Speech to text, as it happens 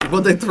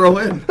What'd they throw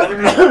in?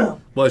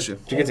 Was you?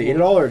 Did you get to eat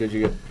it all, or did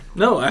you get...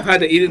 No, I've had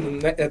to eat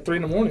it at 3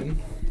 in the morning.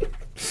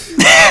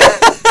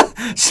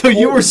 So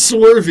you were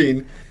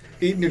swerving,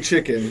 eating your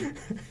chicken.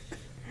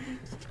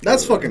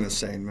 That's fucking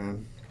insane,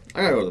 man.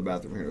 I gotta go to the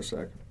bathroom here in a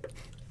sec.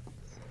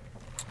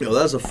 Yo,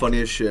 that's the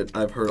funniest shit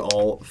I've heard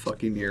all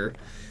fucking year.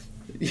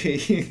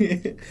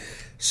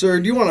 Sir,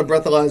 do you want a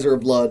breathalyzer or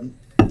blood?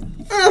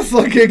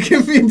 Fucking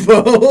give me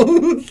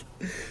both.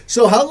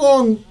 So how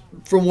long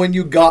from when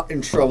you got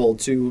in trouble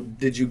to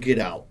did you get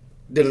out?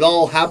 Did it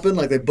all happen?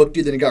 Like they booked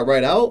you, then you got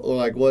right out? Or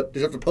like what? Did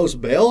you have to post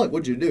bail? Like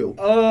what'd you do?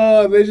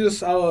 They just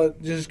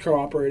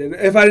cooperated.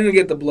 If I didn't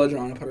get the blood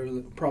drawn,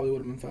 it probably would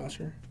have been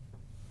faster.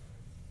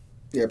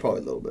 Yeah,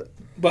 probably a little bit.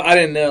 But I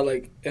didn't know,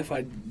 like, if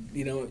I,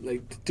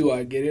 do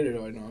I get it or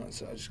do I not?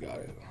 So I just got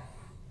it.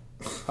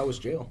 How was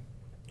jail?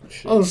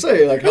 I was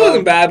saying, like... It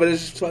wasn't bad, but it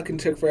just fucking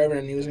took forever,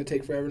 and I knew it was going to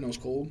take forever, and it was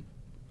cold.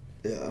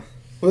 Yeah.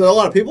 Were there a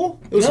lot of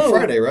people? It was a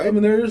Friday, right? I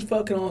mean, they were just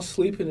fucking all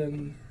sleeping,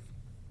 and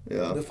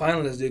yeah. The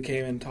finalist dude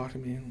came in and talked to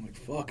me, and I'm like,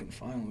 fucking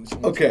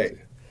finalist. Okay.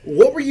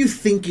 What were you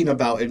thinking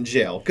about in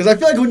jail? Because I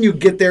feel like when you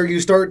get there, you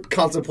start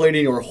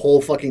contemplating your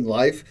whole fucking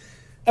life.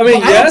 I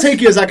mean, I don't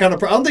take you as that kind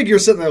of... I don't think you're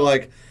sitting there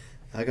like...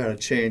 I gotta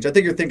change. I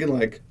think you're thinking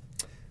like,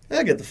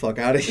 get the fuck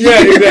out of here.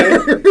 Yeah,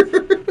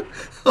 exactly.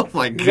 Oh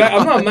my god. Yeah,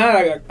 I'm not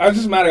mad. I'm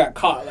just mad I got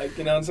caught. Like,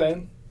 you know what I'm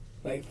saying?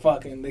 Like,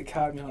 fucking, they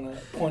caught me on a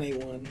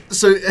 .81.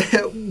 So,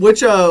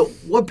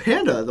 what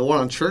Panda? The one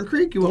on Churn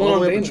Creek? You went all the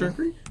way up on Churn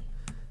Creek?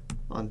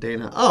 On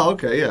Dana. Oh,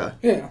 okay, yeah.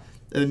 Yeah.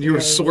 And you were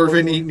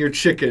swerving, eating your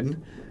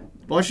chicken.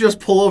 Why don't you just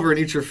pull over and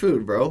eat your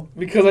food, bro?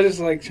 Because I just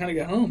like trying to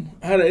get home.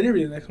 I had an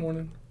interview the next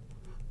morning.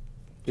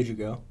 Did you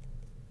go?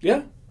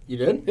 Yeah. You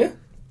did? Yeah.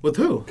 With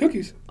who?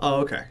 Cookies.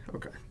 Oh, okay.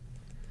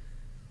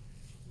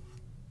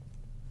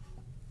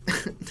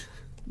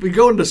 we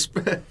go into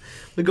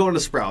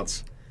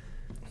Sprouts,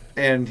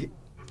 and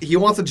he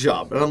wants a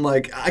job, and I'm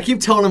like, I keep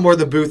telling him where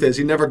the booth is.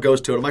 He never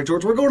goes to it. I'm like,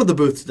 George, we're going to the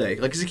booth today,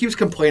 like, because he keeps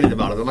complaining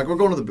about it. I'm like, we're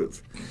going to the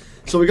booth.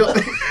 So we go.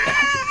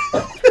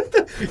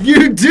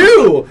 You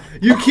do.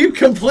 You keep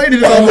complaining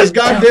about this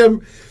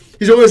goddamn.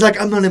 He's always like,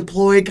 I'm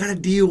unemployed, got a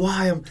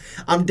DUI,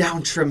 I'm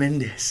down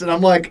tremendous, and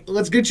I'm like,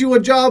 let's get you a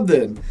job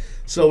then.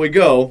 So we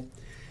go.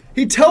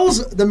 He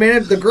tells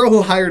the girl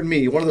who hired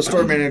me, one of the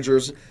store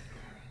managers,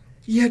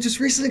 yeah,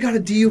 just recently got a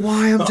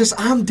DUI.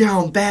 I'm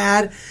down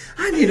bad.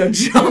 I need a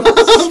job.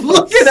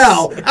 Look at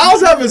Al.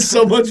 Al's having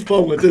so much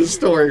fun with this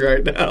story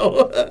right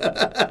now.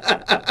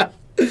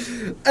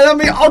 And I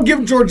mean, I'll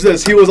give George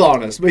this. He was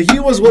honest, but he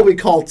was what we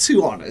call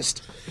too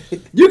honest.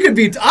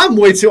 I'm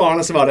way too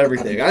honest about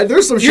everything.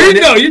 There's some shit.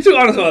 You're too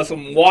honest about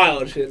some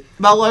wild shit.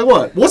 About like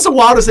what? What's the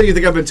wildest thing you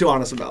think I've been too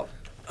honest about?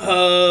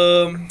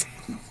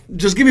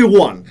 Just give me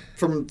one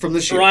from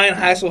this year. Ryan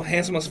Heisel,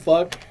 handsome as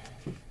fuck.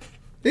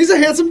 He's a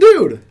handsome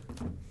dude.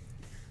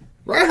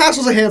 Ryan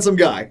Heisel's a handsome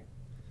guy.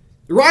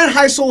 Ryan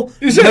Heisel.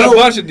 You said a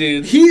bunch of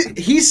dudes.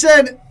 He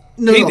said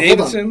no. Pete no,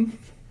 Davidson.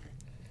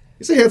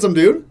 He's a handsome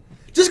dude.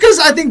 Just because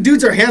I think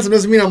dudes are handsome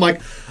doesn't mean I'm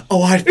like,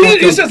 oh, I'd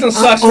fuck You said some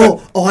such.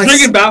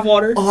 Drinking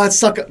bathwater. Oh, I'd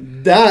suck.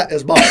 That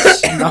is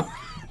boss. No,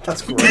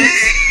 that's gross.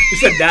 You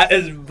said that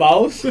is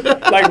boss?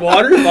 Like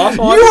water? Boss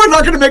water? You are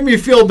not going to make me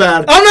feel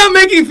bad. I'm not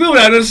making you feel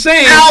bad. I'm just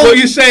saying Al, what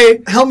you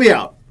say. Help me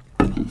out.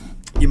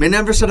 You may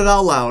never said it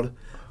out loud,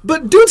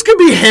 but dudes could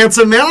be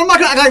handsome, man. I'm not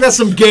going to act like that's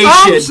some gay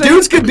shit.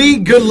 Dudes could be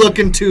good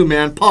looking too,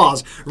 man.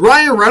 Pause.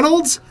 Ryan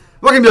Reynolds?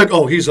 I'm not going to be like,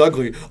 oh, he's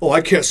ugly. Oh, I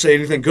can't say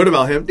anything good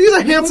about him. He's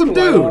a handsome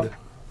dude.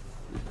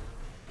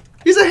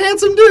 He's a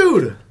handsome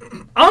dude.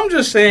 I'm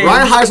just saying.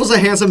 Ryan Heisel's a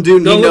handsome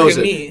dude and he knows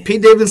it. Me.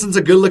 Pete Davidson's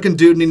a good looking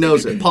dude and he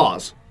knows it.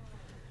 Pause.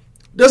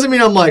 Doesn't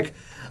mean I'm like,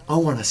 I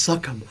want to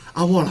suck him.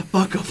 I want to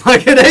fuck him.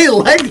 Like, it ain't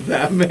like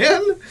that,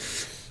 man.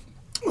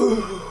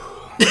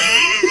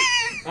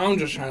 I'm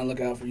just trying to look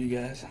out for you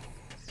guys.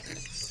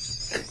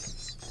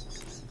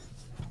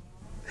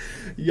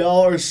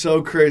 Y'all are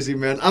so crazy,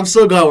 man. I'm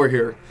so glad we're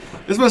here.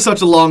 It's been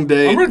such a long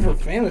day. I'm ready for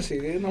fantasy,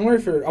 dude. Are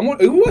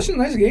we watching a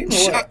nice game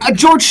or what?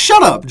 George,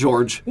 shut up,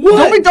 George.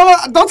 What?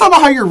 Don't tell me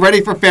how you're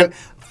ready for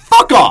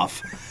Fuck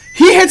off.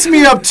 He hits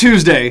me up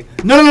Tuesday.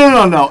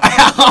 No.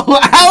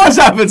 How has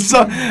that been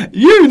so...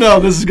 You know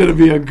this is going to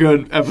be a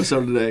good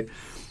episode today.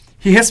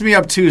 He hits me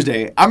up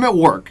Tuesday. I'm at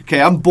work,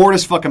 okay? I'm bored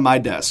as fuck at my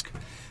desk.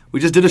 We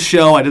just did a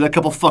show. I did a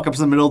couple fuck-ups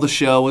in the middle of the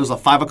show. It was a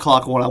 5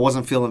 o'clock one. I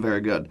wasn't feeling very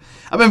good.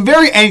 I've been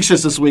very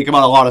anxious this week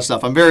about a lot of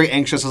stuff. I'm very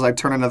anxious as I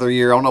turn another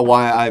year. I don't know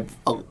why I have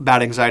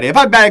bad anxiety. I've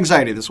had bad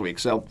anxiety this week,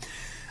 so...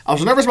 I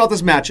was nervous about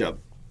this matchup.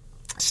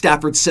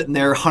 Stafford's sitting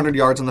there, 100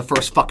 yards in the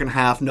first fucking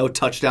half, no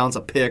touchdowns,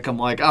 a pick. I'm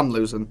like, I'm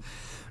losing.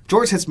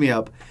 George hits me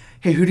up.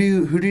 Hey, who do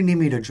you need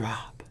me to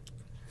drop?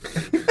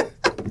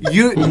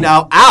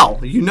 Now,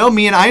 Al, you know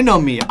me and I know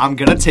me. I'm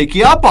going to take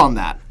you up on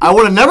that. I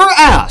would have never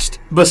asked,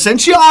 but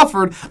since you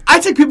offered,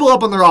 I take people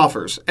up on their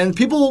offers. And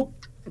people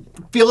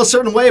feel a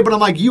certain way, but I'm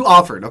like, you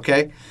offered,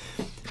 okay?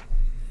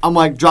 I'm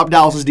like, drop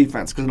Dallas's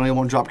defense because I know you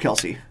won't drop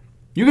Kelsey.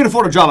 You can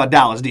afford to drop a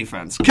Dallas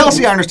defense.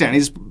 Kelsey, I understand.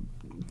 He's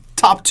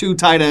top 2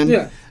 tight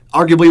end,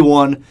 arguably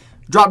 1.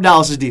 Drop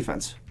Dallas's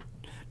defense.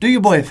 Do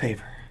your boy a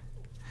favor.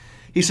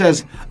 He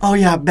says, "Oh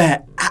yeah,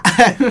 bet."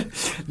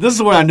 This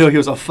is when I knew he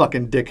was a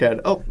fucking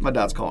dickhead. Oh, my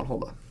dad's calling.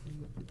 Hold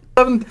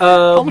on.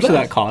 How much did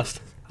that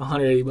cost?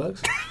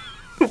 $180.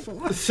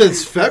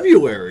 Since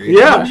February.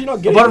 Yeah, How did you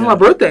not get I bought it it for my yet?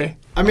 birthday.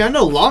 I mean, I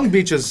know Long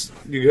Beach is.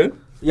 You good?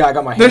 Yeah, I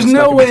got my. There's hands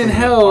no stuck way in between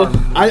hell.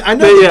 my arms. I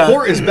know Yeah. the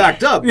port is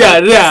backed up.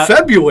 Yeah.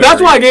 February.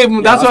 That's why I gave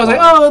him. That's why I was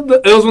that's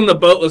like, it was when the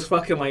boat was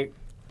fucking like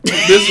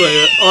this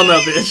way on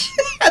that bitch.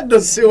 At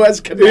the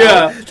Suez Canal.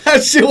 Yeah.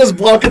 That shit was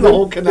blocking the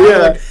whole canal. Yeah.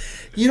 Like,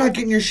 you're not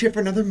getting your shit for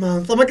another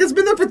month. I'm like, it's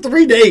been there for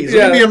 3 days. What do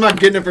Yeah. you mean I'm not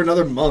getting it for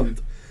another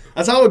month?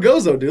 That's how it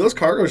goes, though, dude. Those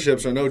cargo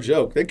ships are no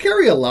joke. They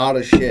carry a lot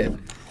of shit.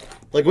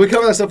 Like, we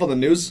cover that stuff on the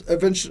news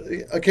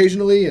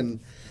occasionally, and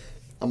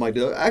I'm like,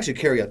 dude, I actually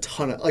carry a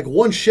ton of... Like,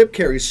 one ship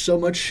carries so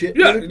much shit.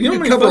 Yeah, dude. you know You how can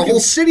many cover a fucking- whole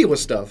city with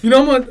stuff. You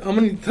know how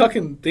many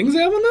fucking things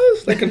they have on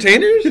those? Like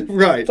containers?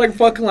 Right. It's like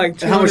fucking like.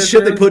 And how much 200,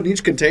 shit they put in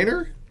each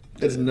container?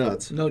 It's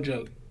nuts. No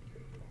joke.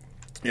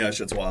 Yeah, that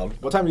shit's wild.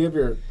 What time do you have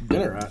your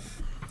dinner at?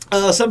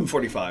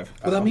 7:45.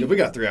 What that mean? We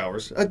got 3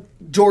 hours.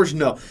 George,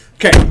 no.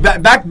 Okay,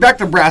 back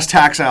to brass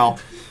tacks, Al.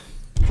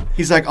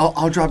 He's like,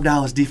 I'll drop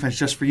Dallas defense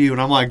just for you,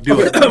 and I'm like, do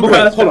it.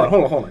 Wait, hold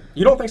on.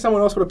 You don't think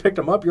someone else would have picked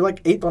him up? You're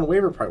like 8th on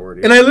waiver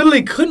priority. And I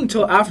literally couldn't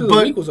until after the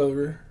But- week was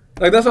over.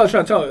 Like that's what I was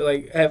trying to tell you.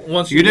 Like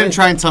once You didn't win.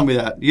 try and tell me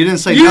that. You didn't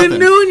say You nothing.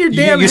 didn't know in your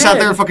damn You sat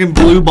head. there and fucking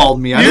blue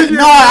balled me. I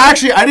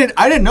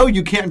didn't know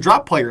you can't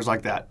drop players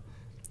like that.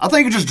 I thought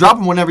you could just drop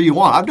them whenever you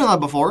want. I've done that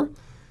before.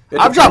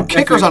 I've dropped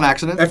kickers on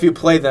accident If you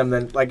play them,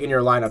 then like in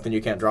your lineup, then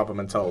you can't drop them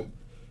until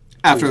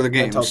after the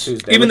games. Until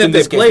Tuesday. Even which in if they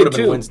this case played would've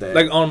been too, Wednesday.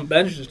 like on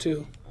benches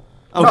too.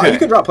 No, Okay. you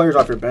can drop players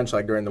off your bench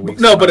like during the week.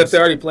 No, but if they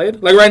already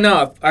played, like right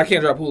now, I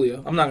can't drop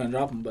Julio. I'm not gonna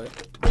drop him, but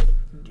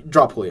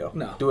drop Julio.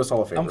 No. Do us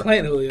all a favor. I'm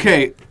playing Julio.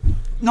 Okay.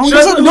 No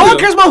Shout out one, to no one Julio.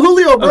 cares about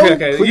Julio, bro.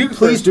 Okay.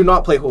 Please do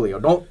not play Julio.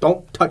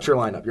 Don't touch your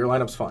lineup. Your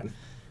lineup's fine.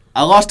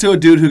 I lost to a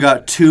dude who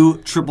got 2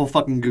 triple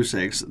fucking goose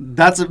eggs.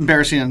 That's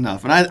embarrassing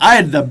enough. And I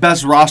had the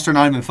best roster,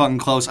 not even fucking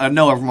close. I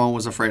know everyone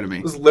was afraid of me.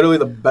 It was literally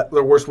the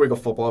worst week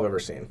of football I've ever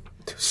seen.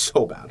 It was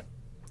so bad.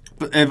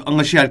 But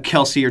unless you had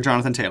Kelsey or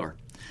Jonathan Taylor.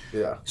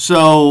 Yeah.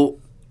 So,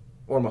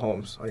 Or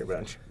Mahomes on your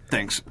bench.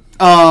 thanks.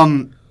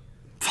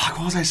 Fuck,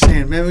 what was I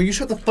saying, man? Will you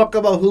shut the fuck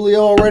up about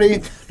Julio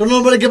already? Don't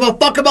nobody give a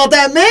fuck about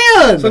that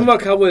man! Something about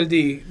Cowboys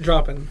D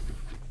dropping.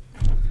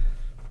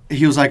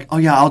 He was like, oh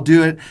yeah, I'll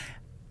do it.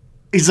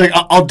 He's like,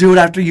 I'll do it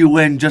after you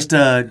win, he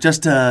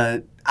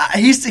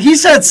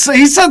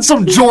said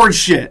some George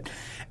shit.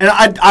 And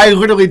I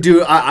literally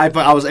do. I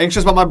was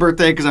anxious about my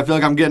birthday because I feel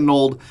like I'm getting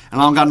old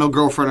and I don't got no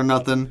girlfriend or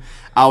nothing.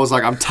 I was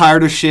like, I'm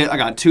tired of shit. I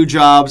got 2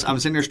 jobs. I'm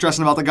sitting here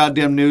stressing about the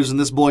goddamn news, and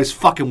this boy's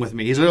fucking with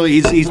me. He's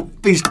literally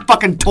he's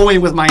fucking toying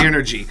with my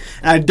energy,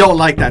 and I don't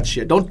like that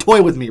shit. Don't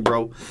toy with me,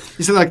 bro.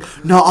 He's like,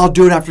 no, I'll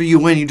do it after you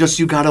win. You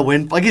gotta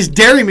win. Like he's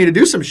daring me to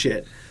do some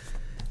shit,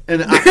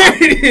 and I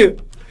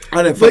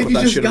didn't fuck with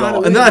that shit at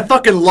all. And then I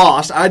fucking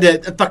lost. I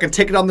fucking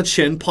take it on the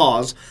chin,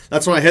 pause.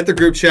 That's when I hit the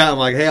group chat. I'm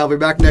like, hey, I'll be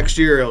back next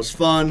year. It was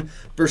fun.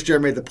 First year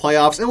I made the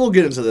playoffs. And we'll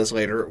get into this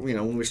later,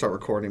 when we start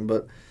recording.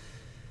 But,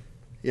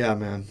 yeah,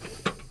 man.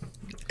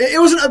 It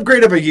was an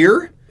upgrade of a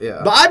year.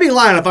 Yeah. But I'd be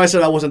lying if I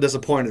said I wasn't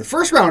disappointed.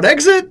 First round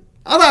exit,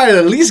 I thought I'd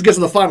at least get to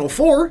the Final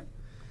Four.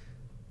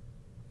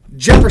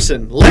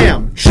 Jefferson,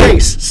 Lamb,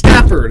 Chase,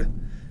 Stafford.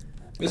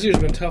 This year's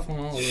been tough on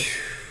all of us.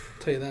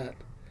 I'll tell you that.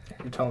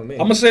 You're telling me.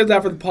 I'm gonna save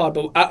that for the pod.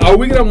 But are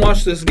we gonna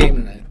watch this game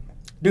tonight?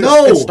 Dude,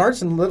 No. It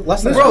starts in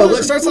less than Bro, an hour.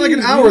 it starts in like an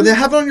hour. They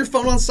have it on your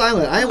phone on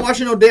silent. I ain't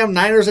watching no damn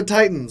Niners and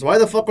Titans. Why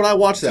the fuck would I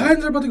watch that?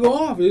 Titans are about to go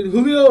off, dude.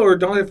 Julio or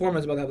Dante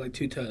Foreman's about to have like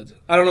 2 tuds.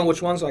 I don't know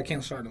which one, so I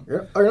can't start them.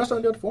 You're not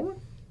starting to do it for me?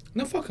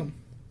 No, fuck him.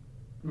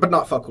 But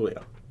not fuck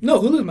Julio. No,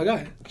 Julio's my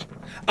guy.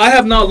 I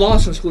have not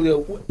lost since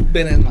Julio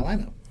been in my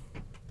lineup.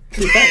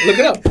 True fact. Look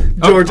it up.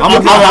 George,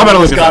 I'm gonna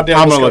look this up. goddamn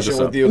I'm gonna look discussion this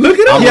up. with you. Look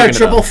it up. I'm You had looking it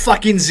triple up.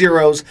 fucking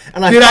zeros,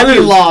 and I Did I fucking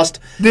lose? lost.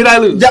 Did I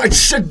lose?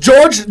 Yeah,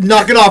 George,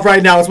 knock it off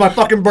right now. It's my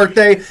fucking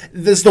birthday.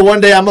 This is the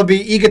one day I'm going to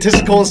be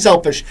egotistical and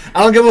selfish.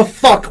 I don't give a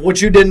fuck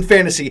what you did in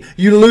fantasy.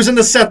 You losing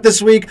the set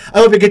this week.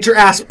 I hope you get your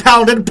ass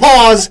pounded.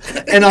 Pause.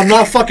 And I'm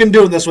not fucking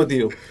doing this with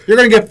you. You're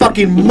going to get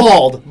fucking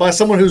mauled by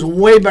someone who's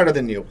way better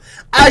than you.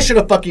 I should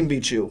have fucking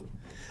beat you.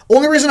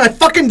 Only reason I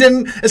fucking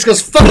didn't is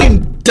because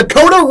fucking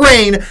Dakota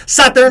Rain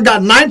sat there and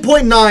got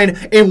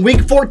 9.9 in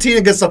week 14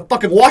 against the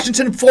fucking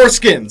Washington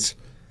Foreskins.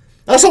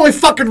 That's the only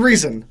fucking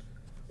reason.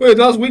 Wait,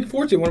 that was week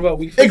 14. What about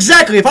week 15?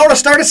 Exactly. If I would have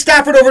started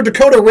Stafford over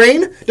Dakota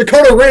Rain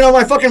on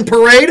my fucking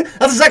parade,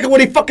 that's exactly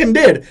what he fucking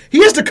did. He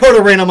is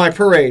Dakota Rain on my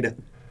parade.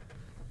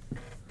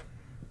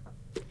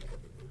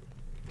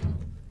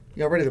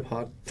 Y'all ready to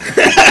pod?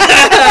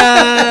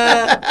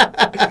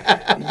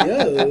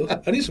 Yo,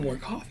 I need some more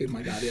coffee in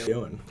my goddamn.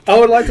 Doing. I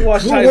would like to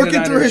watch. We're Titans working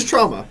and through Niners. his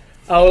trauma.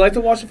 I would like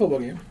to watch the football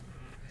game.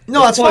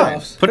 No, that's fine.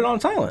 Playoffs. Put it on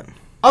silent.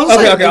 I was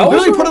Okay, like, okay, I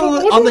was literally wondering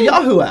put it what on the you-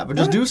 Yahoo app and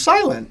just do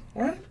silent.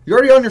 All right. You're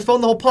already on your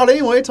phone the whole pod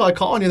anyway until I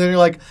call on you. Then you're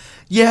like,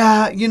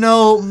 yeah,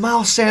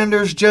 Miles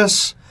Sanders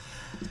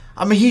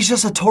he's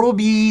just a total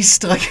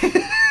beast. Like,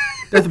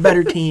 They're the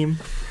better team.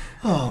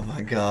 oh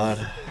my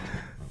God.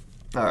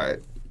 All right.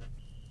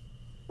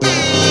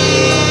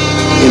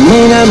 It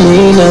may I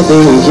mean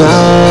nothing to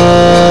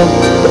y'all,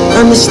 but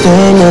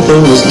understand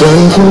nothing was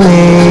done for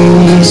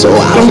me, so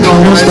I don't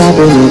plan on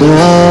stopping it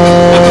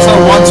all.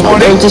 Episode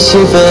 120. Ain't this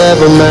shit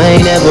forever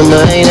mine, ever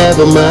mine,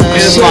 ever mine.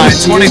 It is my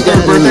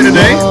 23rd birthday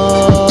today.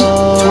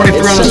 23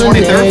 on the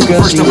 23rd for the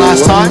first and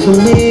last time.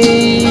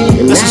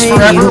 This is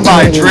Forever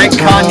by Drake,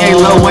 Kanye,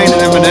 Lil Wayne,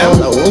 and Eminem.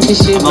 I'm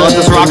gonna let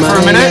this rock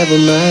for a minute,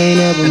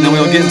 and then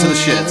we'll get into the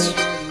shits.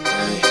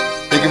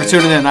 Thank you for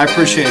tuning in. I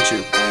appreciate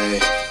you.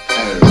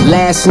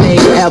 Last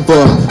name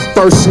ever,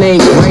 first name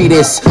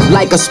greatest.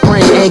 Like a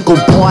sprained ankle,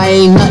 boy,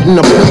 ain't nothing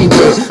to play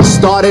with.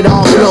 Started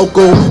off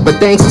local, but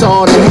thanks to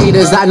all the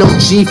haters, I know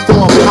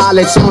G4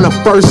 pilots on a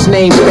first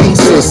name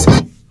basis.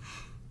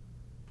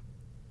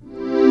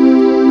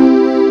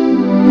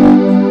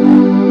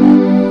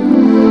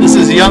 This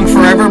is Young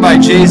Forever by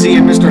Jay-Z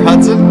and Mr.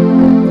 Hudson.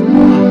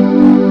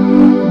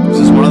 This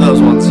is one of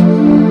those ones.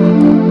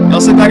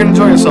 Y'all sit back and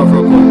enjoy yourself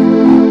real quick.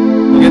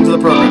 We'll get into the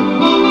program.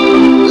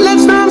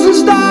 Let's dance in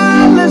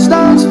style, let's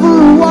dance for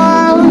a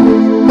while.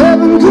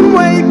 Heaven can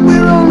wait,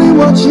 we're only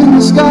watching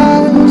the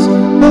skies.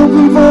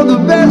 Hoping for the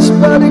best,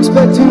 but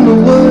expecting the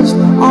worst.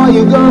 Are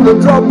you gonna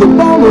drop the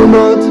bomb or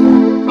not?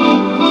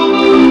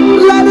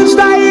 Let us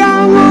die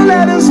young or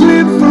let us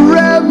live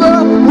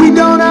forever. We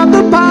don't have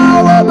the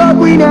power, but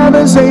we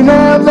never say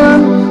never.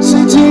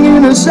 Sitting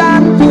in a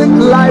sandpit,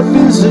 life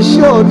is a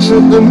short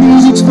trip. The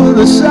music's for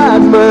the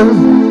sad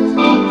man.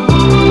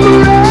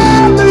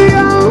 Forever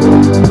young,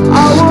 I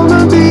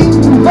wanna be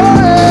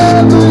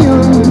forever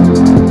young.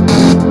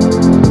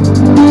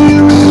 Do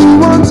you really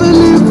want to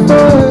live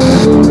forever?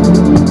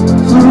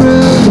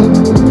 Forever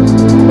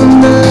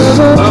and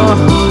ever.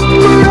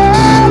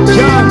 Forever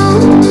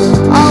young,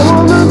 I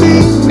wanna be.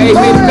 Hey,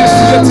 may the best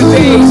of your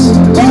todays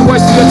be the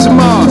worst of your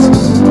tomorrows.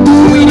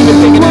 We ain't even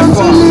thinking that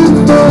far. You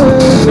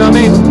know what I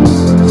mean?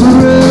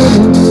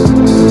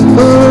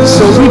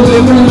 So we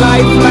living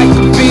life like a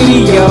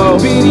video.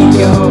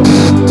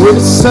 Where the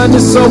sun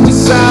is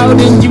always out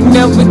and you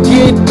never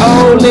get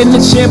old, and the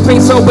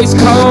champagne's always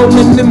cold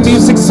and the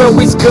music's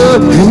always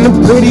good, and the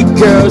pretty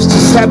girls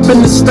just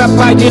happen to stop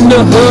by in the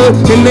hood,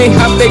 and they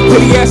hop their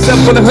pretty ass up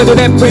on the hood of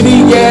that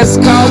pretty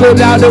ass car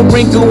without a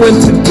wrinkle in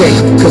today.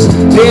 Cause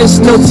there's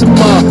no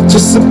tomorrow,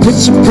 just a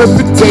picture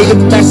perfect day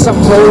that lasts a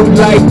whole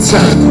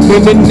lifetime,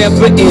 and it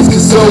never ends.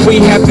 Cause all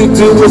we have to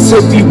do is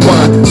hit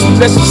rewind. So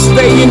let's just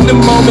stay in the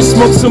moment,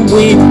 smoke some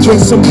weed,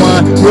 drink some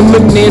wine,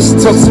 reminisce,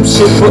 talk some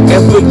shit.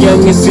 Forever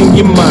young is in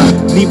your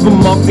mind. Leave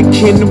them off the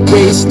kin of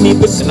race,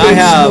 neither space. And I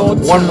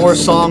have one more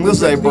song. This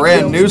is a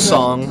brand new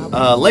song.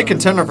 Late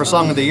contender for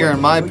Song of the Year, in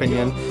my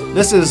opinion.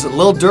 This is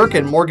Lil Durk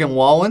and Morgan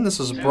Wallen. This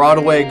is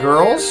Broadway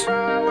Girls.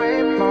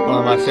 One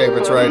of my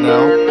favorites right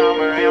now.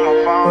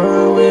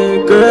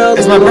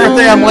 It's my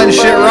birthday. I'm letting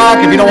shit rock.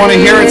 If you don't want to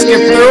hear it, skip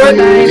through it.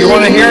 If you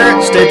want to hear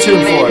it, stay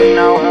tuned for it.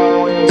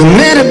 I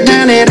met her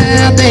down at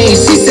Alec.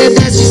 She said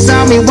that she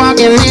saw me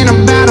walking in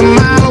about a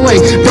mile away.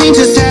 They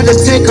just had to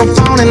take her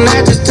phone and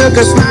that just took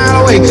her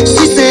smile away.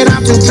 She said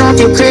I'm too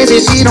drunk and crazy,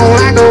 she don't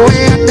like the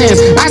way I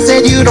dance. I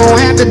said you don't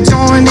have to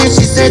join in,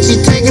 she said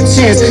she'd take a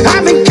chance.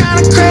 I've been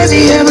kinda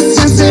crazy ever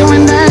since it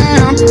went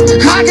down.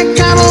 I got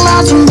kinda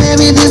lost and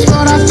baby, this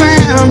what I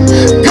found.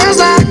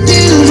 Girls like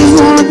you just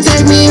wanna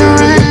take me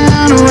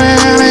around,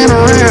 around and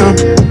around.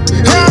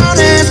 Oh,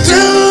 there's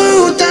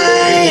two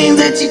things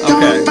that you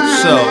don't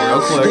find. So, real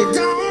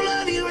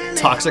quick,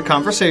 toxic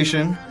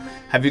conversation.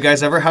 Have you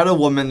guys ever had a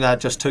woman that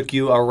just took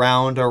you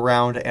around,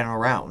 around, and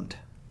around?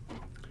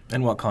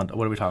 And what content?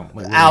 What are we talking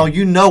about? Al,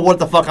 you know what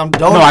the fuck I'm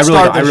doing. No, I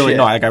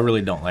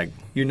really don't. Like,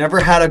 you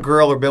never had a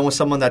girl or been with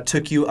someone that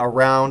took you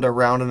around,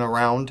 around, and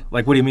around?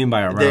 Like, what do you mean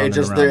by around?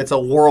 It's a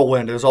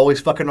whirlwind. There's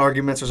always fucking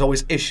arguments. There's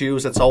always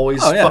issues. It's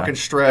always fucking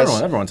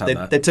stress. Everyone's had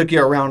that. They took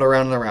you around,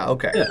 around, and around.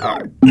 Okay, yeah.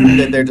 All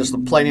right. They're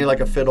just playing you like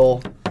a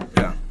fiddle.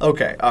 Yeah.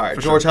 Okay, all right.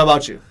 George, how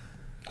about you?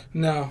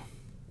 No.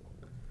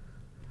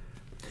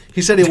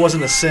 He said he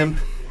wasn't a simp.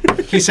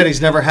 He said he's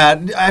never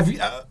had.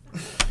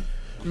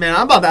 Man,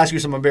 I'm about to ask you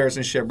some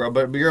embarrassing shit, bro.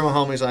 But you're my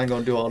homies. I ain't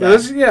gonna do all that.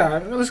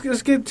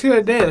 Let's get to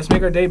our day. Let's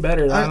make our day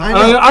better.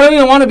 I don't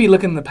even want to be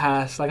looking in the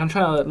past. Like I'm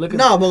trying to look.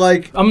 No, but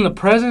like I'm in the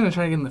present and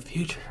trying to get in the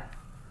future.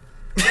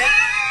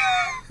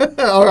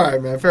 All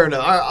right, man. Fair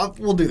enough.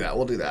 We'll do that.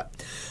 We'll do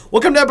that.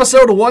 Welcome to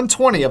episode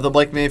 120 of the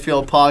Blake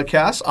Mayfield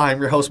podcast.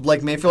 I'm your host,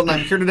 Blake Mayfield, and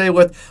I'm here today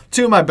with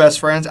two of my best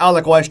friends,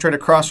 Alec straight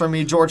across from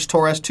me, George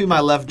Torres to my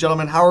left.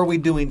 Gentlemen, how are we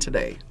doing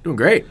today? Doing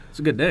great. It's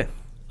a good day.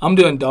 I'm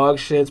doing dog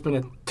shit. It's been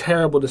a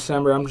terrible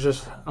December. I'm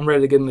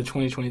ready to get into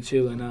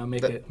 2022 and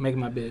make it my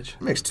bitch.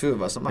 Makes two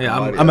of us. I'm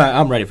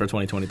ready for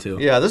 2022.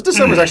 Yeah, this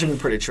December's actually been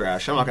pretty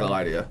trash. I'm not gonna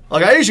lie to you.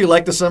 Like I usually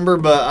like December,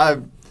 but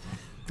I've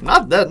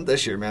not that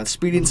this year, man.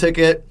 Speeding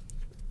ticket,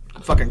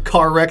 fucking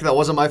car wreck that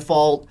wasn't my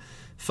fault.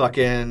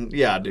 Fucking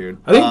yeah, dude.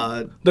 I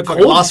think the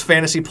fucking lost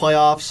fantasy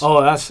playoffs.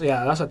 Oh, that's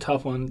a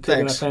tough one.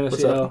 Taking Thanks. a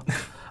fantasy. What's up?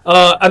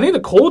 I think the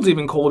cold's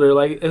even colder.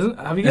 Like,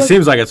 have you guys? It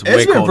seems like it's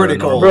way been colder pretty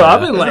than cold. normal. Bro,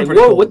 I've been like,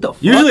 whoa, what the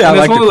fuck? Usually I And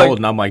like it's the only cold,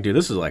 and I'm like, dude,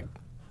 this is like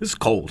This is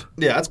cold.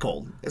 Yeah, it's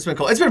cold. It's been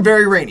cold. It's been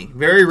very rainy,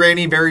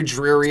 very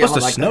dreary. It's supposed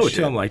to like snow, that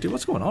too. I'm like, dude,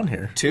 what's going on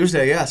here?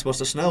 Tuesday, yeah, it's supposed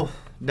to snow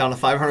down to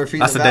 500 feet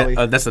That's in the the valley.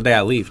 day. That's the day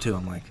I leave, too.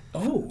 I'm like,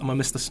 I'm going to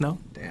miss the snow.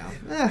 Damn.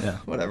 Yeah.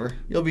 Whatever.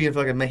 You'll be in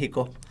fucking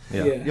Mexico.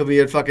 Yeah. You'll be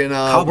in fucking,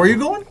 where are you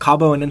going?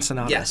 Cabo and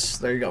Ensenada. Yes,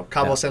 there you go.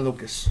 Cabo San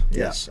Lucas.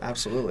 Yes,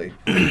 absolutely.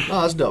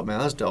 Oh, that's dope, man.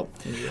 That's dope.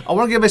 I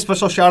want to give a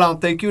special shout out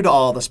and thank you to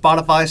all the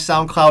Spotify,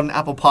 SoundCloud, and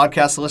Apple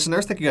Podcast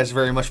listeners. Thank you guys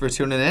very much for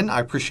tuning in.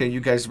 I appreciate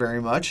you guys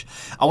very much.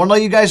 I want to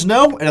let you guys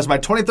know it is my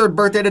 23rd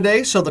birthday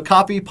today, so the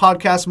coffee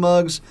podcast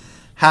mugs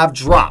have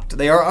dropped.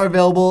 They are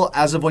available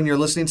as of when you're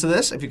listening to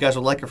this. If you guys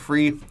would like a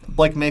free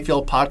Blake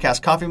Mayfield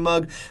podcast coffee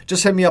mug,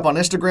 just hit me up on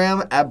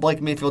Instagram at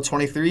Blake Mayfield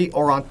 23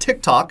 or on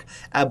TikTok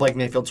at Blake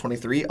Mayfield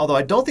 23. Although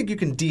I don't think you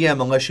can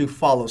DM unless you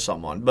follow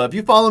someone. But if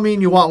you follow me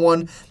and you want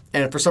one,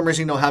 and if for some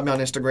reason you don't have me on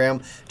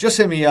Instagram, just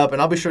hit me up and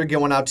I'll be sure to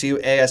get one out to you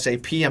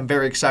ASAP. I'm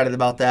very excited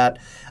about that.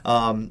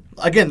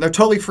 Again, they're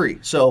totally free.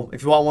 So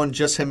if you want one,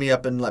 just hit me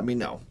up and let me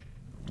know.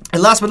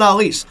 And last but not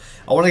least,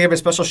 I want to give a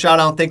special shout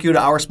out and thank you to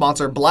our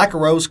sponsor, Black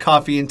Rose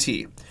Coffee and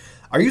Tea.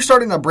 Are you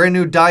starting a brand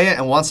new diet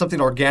and want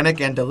something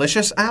organic and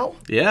delicious, Al?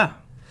 Yeah.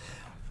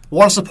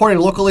 Want to support a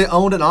locally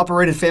owned and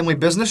operated family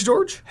business,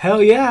 George?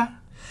 Hell yeah.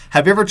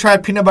 Have you ever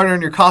tried peanut butter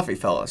in your coffee,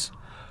 fellas?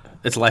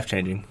 It's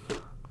life-changing.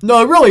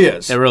 No, it really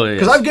is. It really is.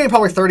 Because I've gained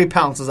probably 30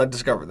 pounds since I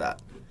discovered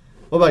that.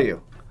 What about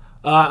you?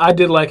 I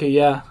did like it,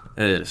 yeah.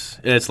 It is.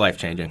 It's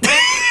life-changing.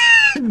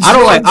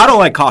 I don't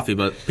like coffee,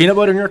 but peanut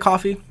butter in your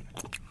coffee,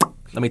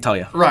 let me tell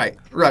you. Right.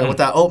 With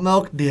that oat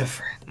milk,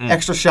 different.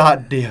 Extra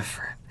shot,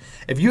 different.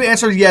 If you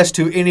answered yes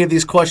to any of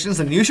these questions,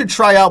 then you should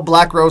try out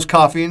Black Rose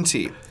Coffee and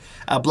Tea.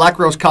 At Black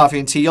Rose Coffee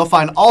and Tea, you'll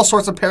find all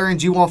sorts of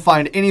pairings you won't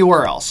find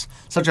anywhere else,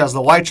 such as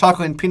the white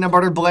chocolate and peanut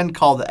butter blend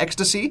called the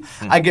Ecstasy.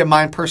 I get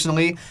mine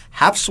personally,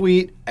 half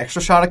sweet,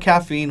 extra shot of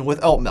caffeine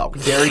with oat milk.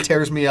 Dairy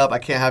tears me up. I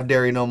can't have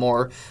dairy no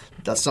more.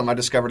 That's something I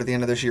discovered at the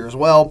end of this year as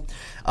well.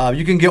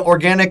 You can get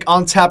organic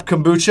on-tap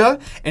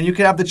kombucha, and you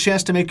can have the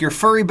chance to make your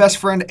furry best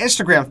friend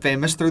Instagram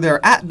famous through their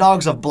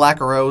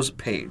 @DogsOfBlackRose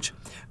page.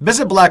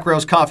 Visit Black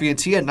Rose Coffee and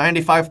Tea at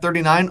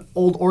 9539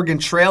 Old Oregon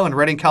Trail in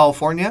Redding,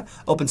 California.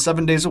 Open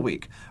 7 days a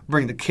week.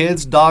 Bring the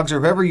kids, dogs,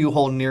 or whoever you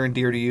hold near and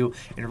dear to you,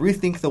 and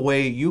rethink the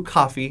way you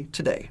coffee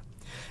today.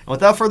 And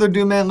without further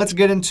ado, man, let's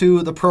get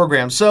into the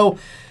program. So,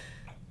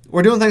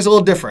 we're doing things a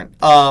little different.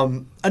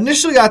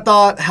 Initially, I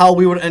thought how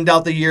we would end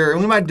out the year,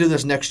 and we might do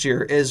this next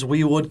year, is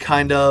we would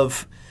kind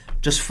of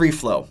just free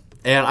flow.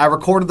 And I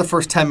recorded the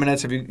first 10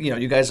 minutes. If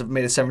you guys have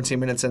made it 17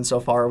 minutes in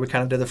so far. We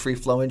kind of did the free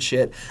flow and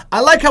shit.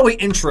 I like how we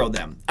intro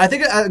them. I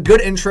think a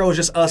good intro is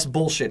just us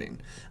bullshitting.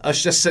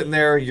 Us just sitting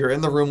there. You're in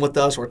the room with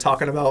us. We're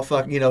talking about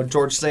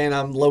George saying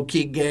I'm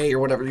low-key gay or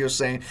whatever you're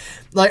saying.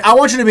 Like, I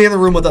want you to be in the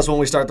room with us when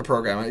we start the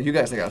program. You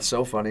guys think that's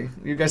so funny.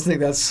 You guys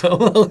think that's so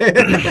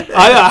hilarious.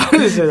 I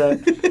didn't say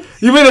that.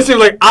 You made it seem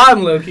like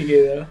I'm low-key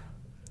gay, though.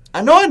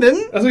 No, I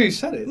didn't. That's what you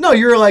said it. No,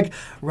 you were like,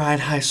 Ryan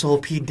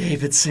Heisel, Pete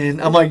Davidson.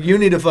 I'm like, you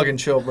need to fucking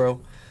chill,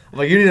 bro. I'm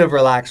like, you need to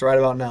relax right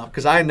about now.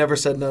 Because I never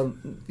said no,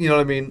 you know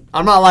what I mean?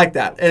 I'm not like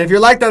that. And if you're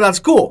like that, that's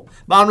cool.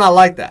 But I'm not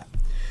like that.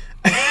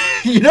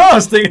 I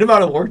was thinking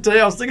about at work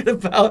today. I was thinking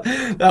about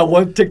that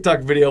one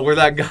TikTok video where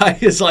that guy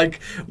is like,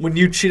 when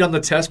you cheat on the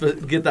test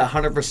but get that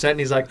 100%,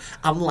 and he's like,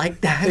 I'm like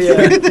that.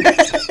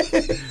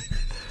 Yeah.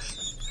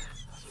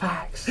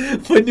 Facts.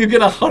 When you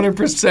get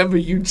 100%,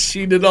 but you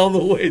cheated all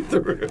the way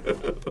through.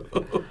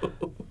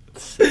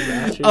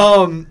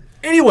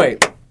 Anyway,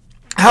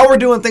 how we're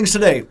doing things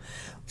today.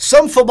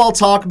 Some football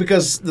talk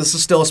because this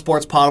is still a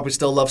sports pod. We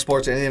still love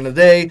sports at the end of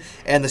the day,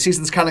 and the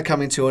season's kind of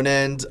coming to an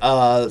end.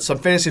 Some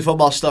fantasy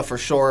football stuff for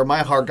sure.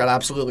 My heart got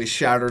absolutely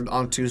shattered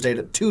on Tuesday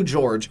to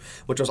George,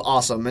 which was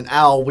awesome. And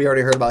Al, we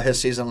already heard about his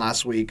season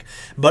last week.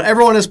 But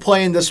everyone is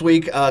playing this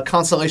week,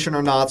 consolation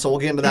or not, so we'll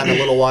get into that in a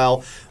little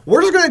while.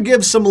 We're just going to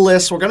give some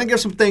lists. We're going to give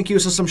some thank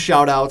yous and some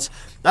shout-outs.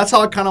 That's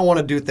how I kind of want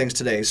to do things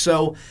today.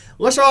 So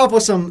let's start off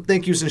with some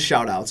thank yous and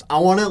shout-outs. I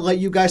want to let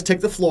you guys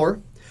take the floor.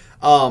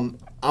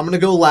 I'm going to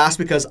go last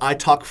because I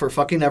talk for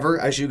fucking ever,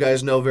 as you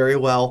guys know very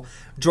well.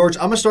 George,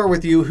 I'm going to start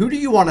with you. Who do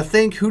you want to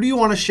thank? Who do you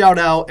want to shout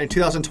out in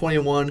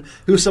 2021?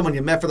 Who's someone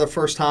you met for the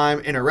first time?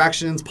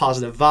 Interactions,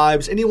 positive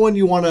vibes? Anyone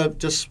you want to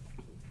just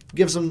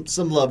give some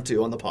love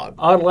to on the pod?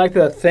 I'd like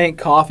to thank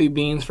Coffee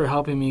Beans for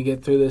helping me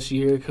get through this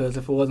year, because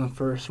if it wasn't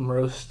for some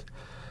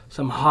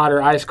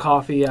hotter iced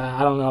coffee,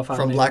 I don't know if I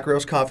From Black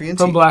Rose Coffee and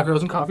Tea. From Black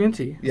Rose and Coffee and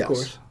Tea, yes. Of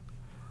course.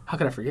 How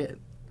could I forget?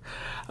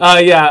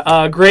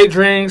 Great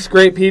drinks,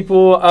 great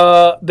people.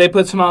 They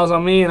put smiles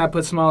on me, and I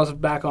put smiles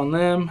back on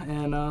them.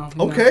 And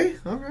okay,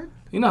 all right.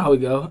 You know how we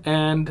go,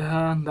 and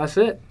that's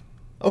it.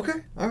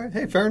 Okay, all right.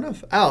 Hey, fair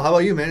enough. Al, how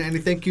about you, man? Any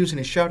thank yous,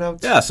 any shout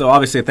outs? Yeah, so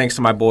obviously thanks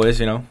to my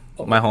boys,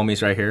 my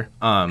homies right here.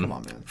 Come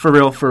on, man. For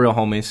real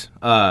homies.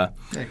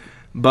 Thank you.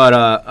 But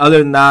other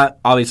than that,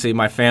 obviously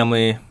my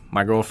family,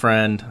 my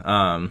girlfriend.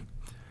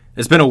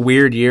 It's been a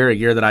weird year, a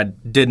year that I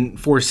didn't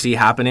foresee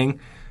happening.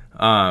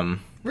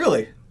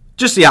 Really?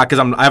 Just, yeah, because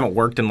I haven't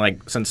worked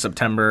in, since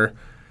September,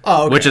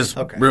 which is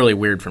really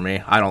weird for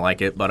me. I don't like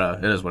it,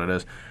 but it is what it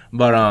is.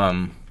 But,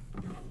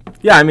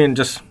 yeah, I mean,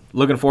 just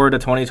looking forward to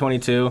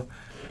 2022.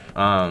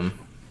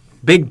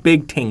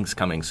 Big Tings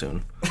coming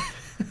soon.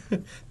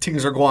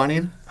 Tings are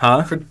Gwanning?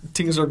 Huh?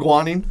 Tings are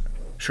Gwanning?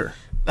 Sure.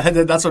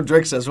 That's what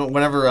Drake says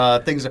whenever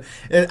things are.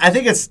 I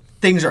think it's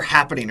things are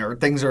happening or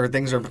things are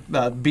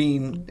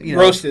being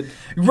roasted.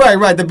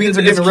 Right. The beans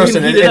are getting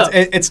roasted.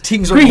 It's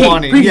Tings are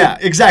Gwanning. Preheat. Yeah,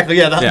 exactly.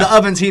 Yeah, the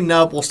oven's heating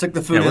up. We'll stick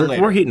the food in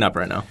later. We're heating up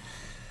right now.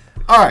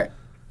 All right.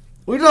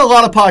 We've done a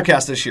lot of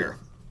podcasts this year.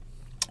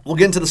 We'll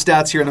get into the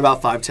stats here in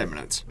about 5-10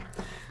 minutes.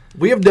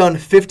 We have done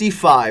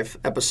 55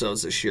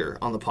 episodes this year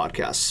on the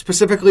podcast.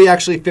 Specifically,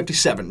 actually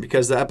 57,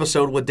 because the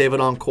episode with David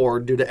Encore,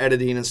 due to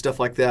editing and stuff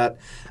like that,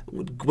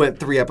 went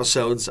 3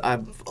 episodes.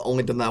 I've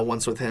only done that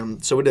once with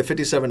him. So we did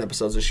 57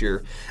 episodes this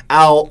year.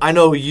 Al, I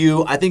know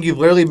I think you've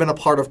literally been a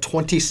part of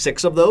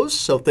 26 of those,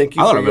 so thank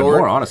you I thought for it would have been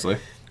more, honestly.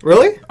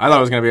 Really? I thought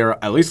it was going to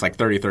be at least like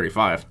 30,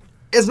 35.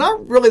 It's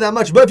not really that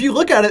much, but if you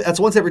look at it, that's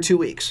once every 2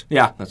 weeks.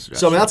 Yeah, that's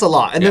so I mean, that's a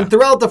lot. And Yeah. then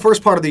throughout the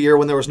first part of the year,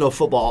 when there was no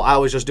football, I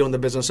was just doing the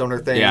business owner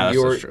thing. Yeah,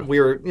 that's true. We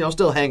were,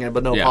 still hanging,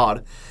 but no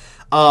pod.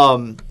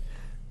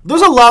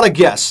 There's a lot of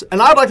guests,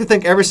 and I'd like to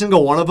thank every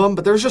single one of them,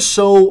 but there's just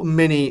so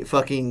many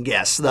fucking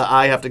guests that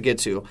I have to get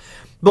to.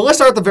 But let's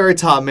start at the very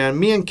top, man.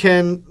 Me and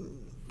Ken,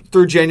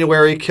 through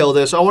January, killed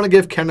this. I want to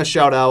give Ken a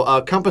shout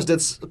out. Compass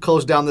did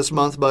close down this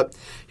month, but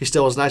he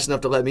still was nice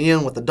enough to let me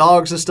in with the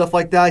dogs and stuff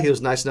like that. He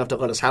was nice enough to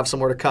let us have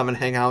somewhere to come and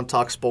hang out and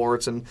talk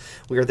sports. And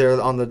we were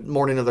there on the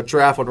morning of the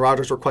draft when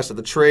Rodgers requested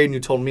the trade, and you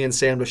told me and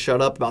Sam to shut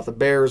up about the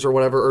Bears or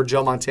whatever, or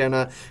Joe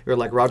Montana. You were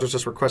like, Rodgers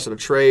just requested a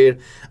trade.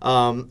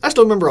 I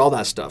still remember all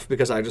that stuff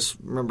because I just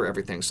remember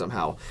everything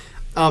somehow.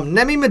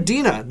 Nemi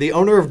Medina, the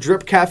owner of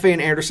Drip Cafe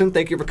in Anderson,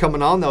 thank you for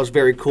coming on. That was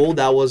very cool.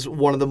 That was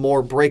one of the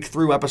more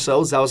breakthrough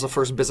episodes. That was the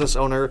first business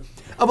owner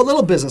of a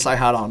little business I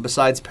had on,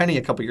 besides Penny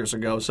a couple years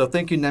ago. So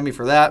thank you, Nemi,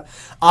 for that.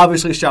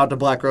 Obviously, shout out to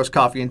Black Rose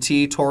Coffee and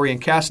Tea, Tori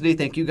and Cassidy.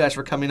 Thank you guys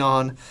for coming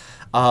on.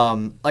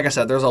 Like I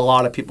said, there's a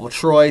lot of people.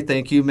 Troy,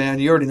 thank you, man.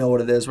 You already know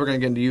what it is. We're going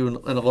to get into you in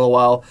a little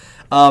while.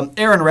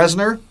 Erin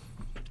Resner.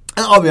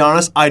 And I'll be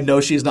honest, I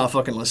know she's not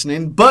fucking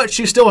listening, but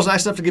she still was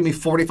nice enough to give me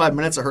 45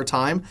 minutes of her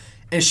time,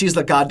 and she's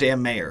the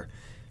goddamn mayor.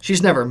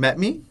 She's never met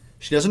me.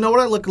 She doesn't know what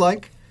I look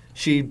like.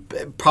 She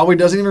probably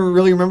doesn't even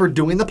really remember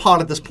doing the pod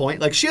at this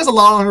point. Like, she has a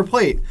lot on her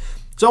plate.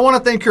 So I want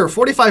to thank her.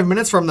 45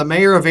 minutes from the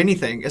mayor of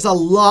anything is a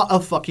lot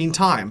of fucking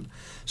time.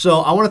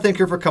 So I want to thank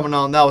her for coming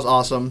on. That was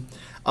awesome.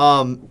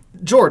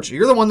 George,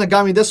 you're the one that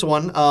got me this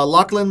one.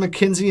 Lachlan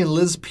McKenzie and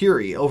Liz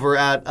Peary over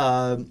at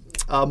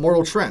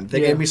Mortal Trend. They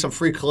gave me some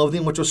free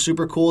clothing, which was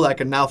super cool that I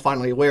can now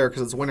finally wear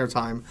because it's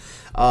wintertime.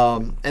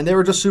 And they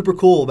were just super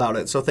cool about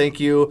it. So thank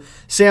you.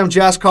 Sam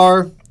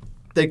Jaskar,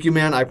 thank you,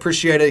 man. I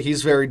appreciate it.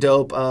 He's very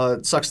dope.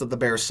 It sucks that the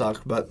Bears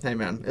suck, but hey,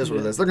 man, is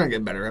what it is. They're going to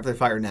get better. If they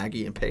fire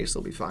Nagy and Pace,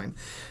 they'll be fine.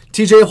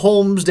 TJ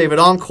Holmes, David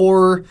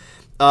Encore,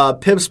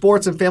 Pib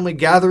Sports and Family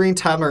Gathering,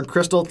 Tyler and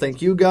Crystal,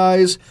 thank you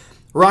guys.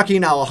 Rocky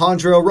and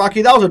Alejandro.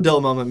 Rocky, that was a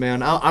dope moment,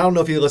 man. I don't know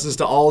if he listens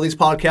to all these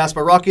podcasts,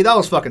 but Rocky, that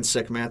was fucking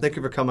sick, man. Thank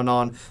you for coming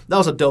on. That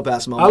was a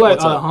dope-ass moment. I like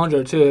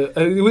Alejandro,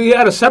 too. We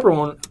had a separate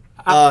one.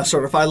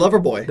 Certified Lover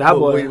Boy. That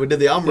boy. We did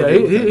the album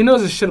review. He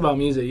knows his shit about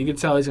music. You can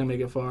tell he's going to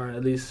make it far,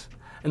 at least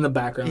in the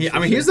background. Yeah, I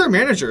mean, he's their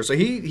manager, so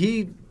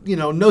he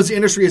knows the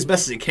industry as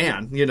best as he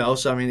can,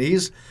 So, I mean,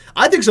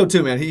 I think so,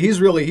 too, man. He's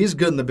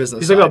good in the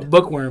business He's side. like a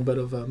bookworm, but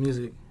of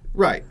music.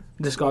 Right.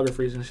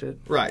 Discographies and shit.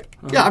 Right.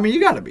 Yeah, I mean,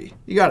 you gotta be.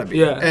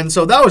 Yeah. And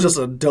so that was just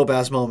a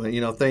dope-ass moment,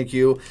 thank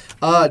you.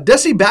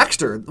 Desi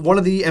Baxter, one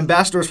of the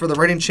ambassadors for the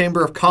Reading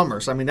Chamber of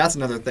Commerce. I mean, that's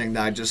another thing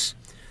that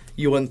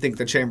you wouldn't think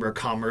the Chamber of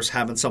Commerce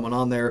having someone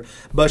on there.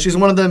 But she's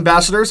one of the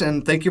ambassadors,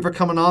 and thank you for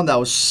coming on. That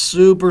was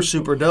super,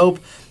 super dope.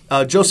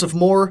 Joseph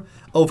Moore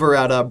over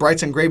at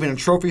Bright's Engraving and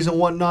Trophies and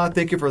whatnot.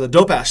 Thank you for the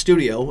dope-ass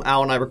studio.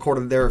 Al and I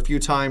recorded there a few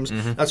times.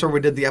 Mm-hmm. That's where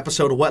we did the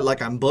episode Wet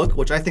Like I'm Book,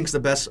 which I think is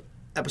the best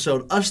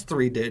episode us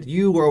three did.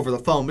 You were over the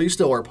phone, but you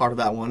still were a part of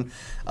that one.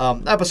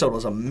 That episode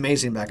was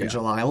amazing back in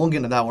July. I won't get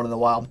into that one in a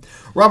while.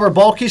 Robert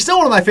Balke, still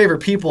one of my favorite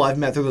people I've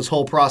met through this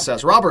whole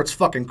process. Robert's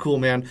fucking cool,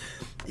 man.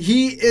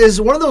 He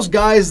is one of those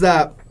guys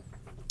that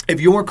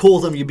if you weren't cool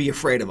with him, you'd be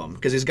afraid of him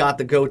because he's got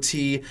the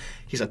goatee.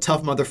 He's a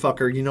tough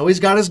motherfucker. He's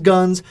got his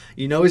guns.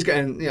 He's got.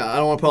 And, I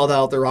don't want to put all that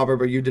out there, Robert,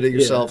 but you did it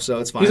yourself, so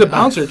it's fine. He's a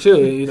bouncer too.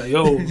 He's like,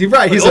 yo, you're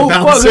right. He's a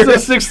bouncer. Fuck,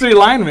 this is a 6'3"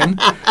 lineman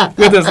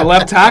with his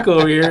left tackle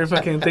over here.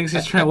 Fucking thinks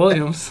he's Trent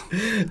Williams.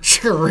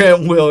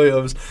 Trent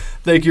Williams.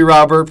 Thank you,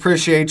 Robert.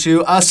 Appreciate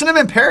you.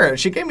 Cinnamon Parrot.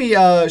 She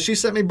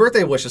sent me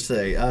birthday wishes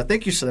today.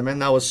 Thank you, Cinnamon.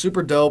 That was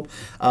super dope.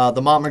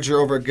 The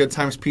momager over at Good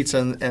Times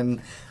Pizza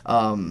and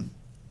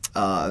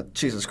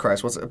Jesus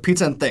Christ, what's it?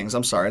 Pizza and Things.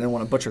 I'm sorry, I didn't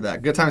want to butcher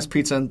that. Good Times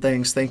Pizza and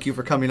Things. Thank you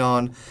for coming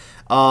on.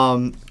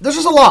 There's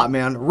just a lot,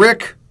 man.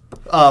 Rick,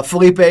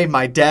 Felipe,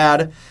 my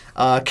dad,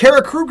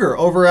 Kara Kruger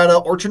over at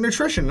Orchard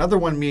Nutrition, another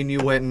one me and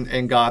you went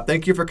and got.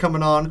 Thank you for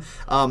coming on.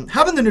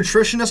 Having the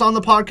nutritionist on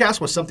the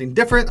podcast was something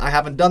different. I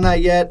haven't done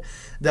that yet.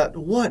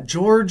 What,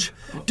 George?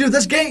 Dude,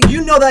 this game,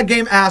 that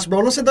game ass,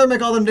 bro. Don't sit there and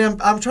make all them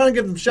damn. I'm trying to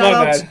give them shout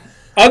outs.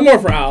 I'm more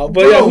for Al,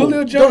 but bro,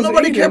 Julio Jones. Don't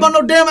nobody care about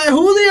no damn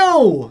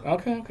Julio.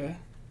 Okay.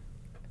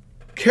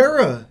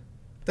 Kara,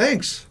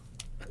 thanks.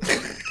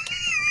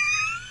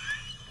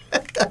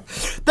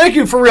 Thank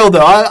you, for real,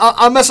 though.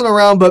 I'm messing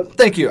around, but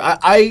thank you.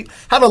 I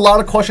have a lot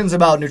of questions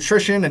about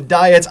nutrition and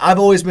diets. I've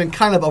always been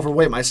kind of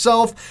overweight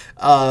myself.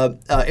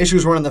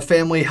 Issues running the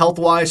family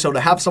health-wise, so to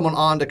have someone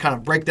on to kind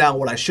of break down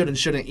what I should and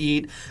shouldn't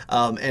eat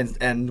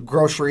and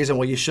groceries and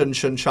what you should and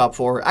shouldn't shop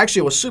for,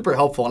 actually it was super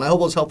helpful, and I hope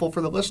it was helpful for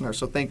the listener,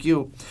 so thank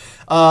you.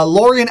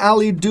 Lori and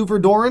Ali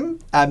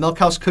Duverdoren at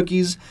Milkhouse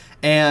Cookies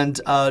and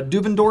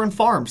Duvendoren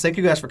Farms. Thank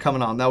you guys for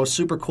coming on. That was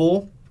super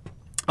cool.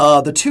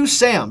 The two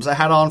Sams I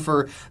had on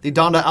for the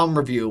Donda album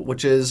review,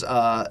 which is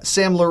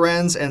Sam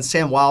Lorenz and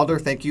Sam Wilder.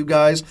 Thank you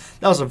guys.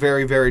 That was a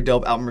very, very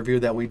dope album review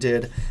that we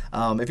did.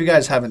 If you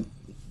guys haven't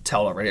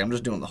tell already, I'm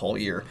just doing the whole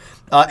year.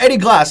 Eddie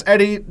Glass.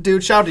 Eddie,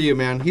 dude, shout out to you,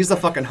 man. He's the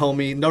fucking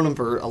homie. Known him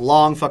for a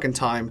long fucking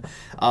time.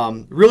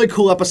 Really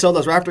cool episode. That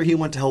was right after he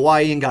went to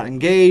Hawaii and got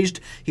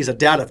engaged. He's a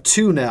dad of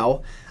 2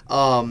 now.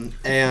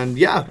 And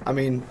yeah, I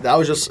mean, that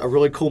was just a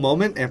really cool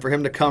moment. And for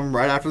him to come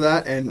right after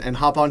that and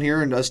hop on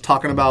here and us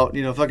talking about,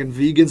 fucking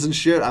vegans and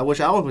shit. I wish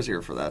Al was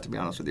here for that, to be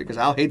honest with you, because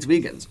Al hates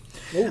vegans.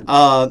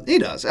 He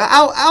does.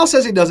 Al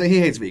says he doesn't. He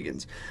hates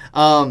vegans.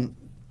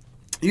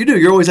 You do.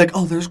 You're always like,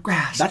 oh, there's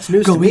grass. That's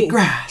news to me. Go eat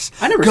grass.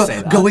 I never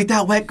say that. Go eat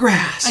that wet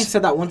grass. I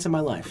said that once in my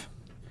life.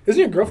 Isn't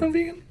your girlfriend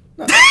vegan?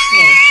 No.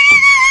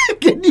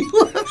 Can you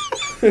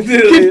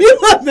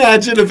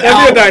imagine if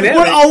Al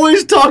would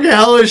always talk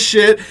hella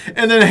shit,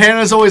 and then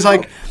Hannah's always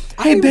like,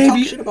 "Hey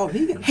baby, shit about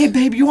vegans. Hey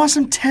babe, you want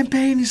some tempeh?"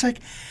 And he's like,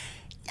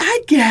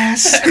 "I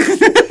guess."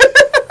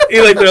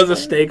 He throws a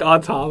steak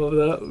on top of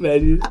the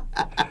menu.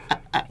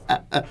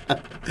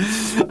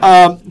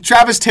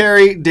 Travis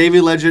Terry,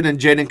 Davey Legend, and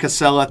Jaden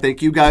Casella,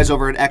 thank you guys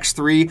over at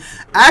X3.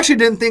 I actually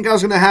didn't think I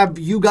was going to have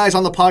you guys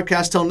on the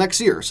podcast till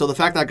next year, so the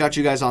fact that I got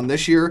you guys on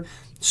this year,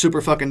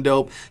 super fucking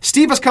dope.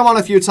 Steve has come on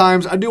a few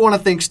times. I do want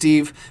to thank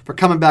Steve for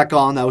coming back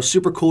on. That was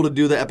super cool to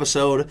do the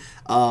episode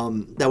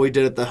that we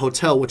did at the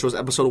hotel, which was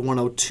episode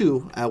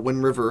 102 at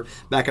Wind River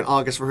back in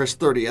August for his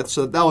 30th.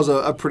 So that was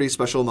a pretty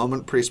special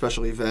moment, pretty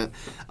special event.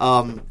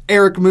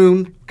 Eric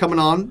Moon coming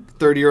on,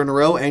 3rd year in a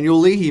row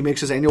annually. He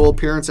makes his annual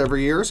appearance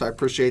every year, so I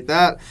appreciate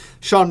that.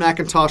 Sean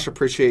McIntosh,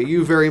 appreciate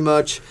you very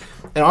much.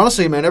 And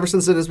honestly, man, ever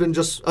since then, it's been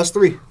just us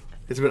 3.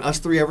 It's been us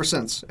 3 ever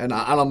since, and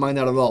I don't mind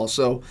that at all.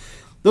 So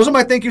those are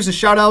my thank yous and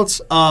shout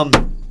outs.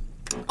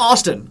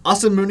 Austin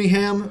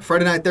Mooneyham,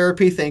 Friday Night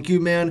Therapy, thank you,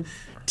 man.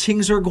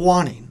 Tings are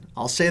Gwanning.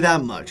 I'll say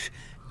that much.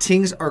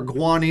 Tings are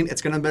Gwanning.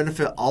 It's going to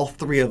benefit all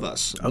 3 of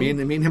us. Me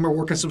and him are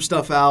working some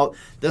stuff out.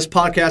 This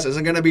podcast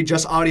isn't going to be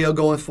just audio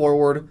going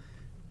forward.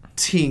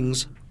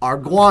 Tings are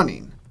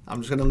Gwanning. I'm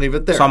just going to leave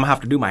it there. So I'm going to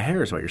have to do my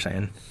hair is what you're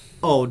saying.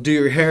 Oh, do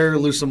your hair,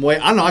 lose some weight.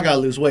 I know I got to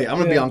lose weight. I'm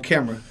going to be on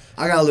camera.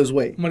 I gotta lose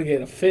weight. I'm gonna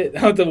get a fit. I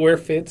have to wear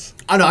fits.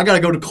 I know. I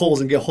gotta go to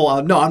Kohl's and get a whole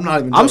out. No, I'm not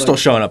even. I'm still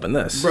showing up in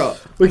this, bro.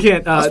 We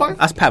can't. That's fine.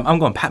 That's Pat. I'm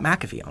going Pat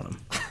McAfee on him.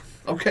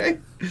 Okay.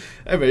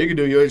 Hey man, you can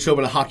do. You show up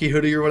in a hockey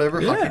hoodie or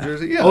whatever. Yeah. Hockey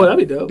jersey. Yeah. Oh, that'd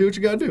be dope. Do what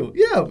you gotta do.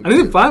 Yeah. I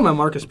need to find my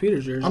Marcus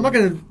Peters jersey. I'm not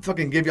gonna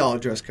fucking give y'all a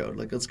dress code.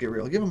 Like, let's get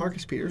real. Give a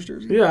Marcus Peters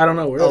jersey. Yeah, I don't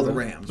know where. Oh, the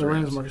Rams. The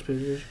Rams Marcus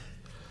Peters jersey.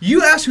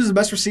 You asked who's the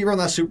best receiver on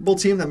that Super Bowl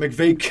team that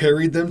McVay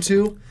carried them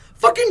to?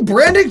 Fucking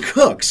Brandon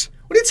Cooks.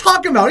 What are you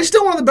talking about? He's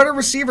still one of the better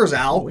receivers,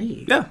 Al.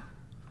 Yeah.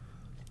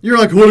 You're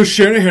like, what has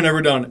Shanahan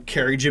ever done?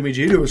 Carry Jimmy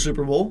G to a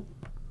Super Bowl?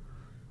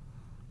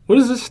 What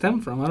does this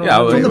stem from? I don't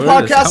know. From the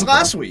podcast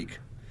last week.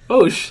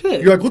 Oh,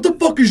 shit. You're like, what the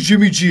fuck has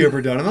Jimmy G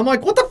ever done? And I'm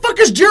like, what the fuck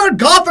has Jared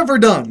Goff ever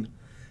done?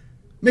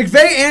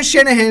 McVay and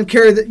Shanahan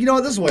carry the... You know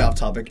what? This is way off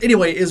topic.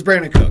 Anyway, is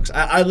Brandon Cooks.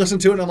 I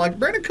listened to it and I'm like,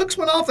 Brandon Cooks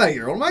went off that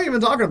year. What am I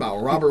even talking about?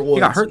 Robert Woods. He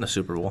got hurt in the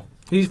Super Bowl.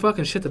 He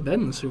fucking shit the bed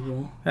in the Super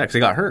Bowl. Yeah, because he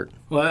got hurt.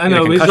 Well, I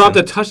know. We dropped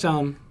a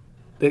touchdown.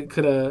 They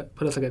could have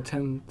put us like a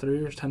 10-3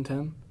 or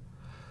 10-10.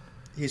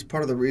 He's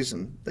part of the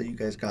reason that you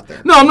guys got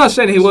there. No, I'm not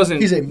saying he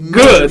wasn't He's a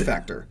good major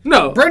factor.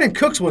 No. Brandon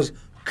Cooks was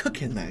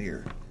cooking that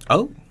year.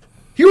 Oh.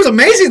 He was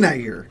amazing that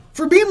year.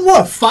 For being,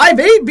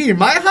 5'8", being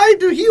my height?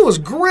 Dude, he was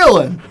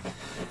grilling.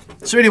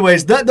 So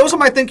anyways, those are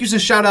my thank yous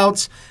and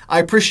shout-outs. I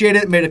appreciate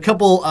it. Made a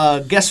couple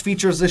guest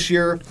features this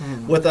year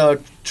with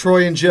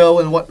Troy and Joe.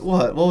 And what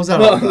was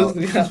that all about?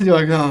 Yeah. You're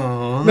like,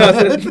 oh. No,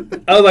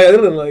 I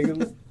was like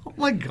oh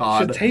my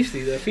God. shit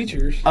tasty, the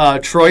features.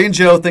 Troy and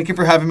Joe, thank you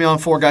for having me on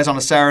Four Guys on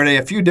a Saturday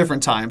a few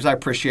different times. I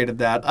appreciated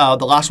that.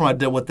 The last one I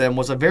did with them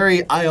was a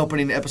very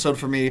eye-opening episode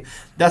for me.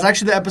 That's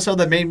actually the episode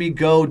that made me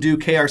go do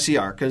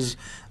KRCR because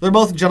they're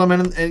both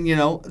gentlemen and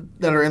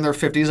that are in their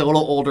 50s, a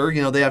little older.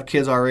 They have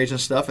kids our age and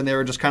stuff, and they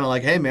were just kind of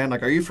like, hey, man,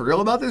 like, are you for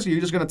real about this? Or are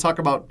you just going to talk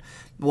about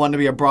wanting to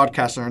be a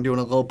broadcaster and doing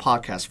a little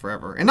podcast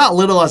forever? And not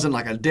little as in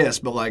like a diss,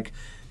 but like,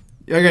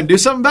 you're going to do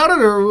something about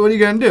it or what are you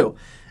going to do?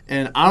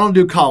 And I don't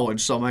do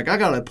college, so I'm like, I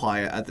got to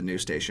apply it at the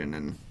news station,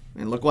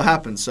 and look what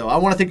happens. So I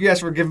want to thank you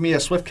guys for giving me a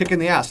swift kick in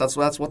the ass. That's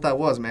what that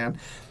was, man.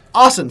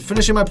 Austin,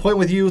 finishing my point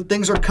with you.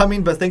 Things are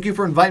coming, but thank you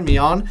for inviting me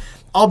on.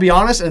 I'll be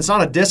honest, and it's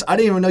not a diss. I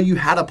didn't even know you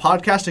had a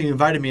podcast and you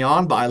invited me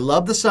on, but I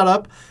love the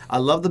setup. I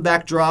love the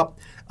backdrop.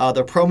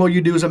 The promo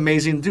you do is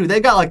amazing. Dude, they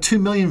got like 2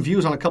 million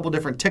views on a couple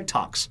different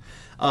TikToks.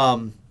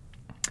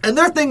 And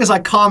their thing is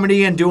like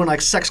comedy and doing like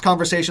sex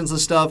conversations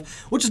and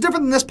stuff, which is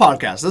different than this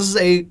podcast. This is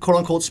a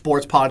quote-unquote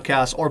sports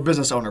podcast or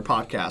business owner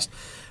podcast.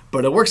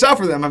 But it works out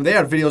for them. I mean, they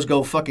had videos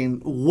go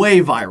fucking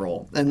way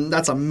viral, and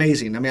that's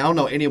amazing. I mean, I don't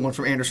know anyone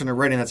from Anderson or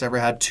Reading that's ever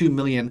had 2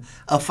 million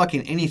of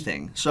fucking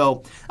anything.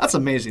 So that's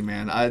amazing,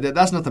 man.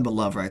 That's nothing but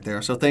love right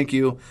there. So thank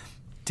you.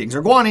 Tings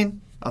are Gwanning.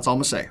 That's all I'm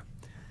going to say.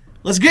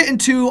 Let's get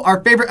into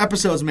our favorite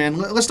episodes, man.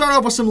 Let's start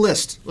off with some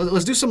lists.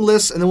 Let's do some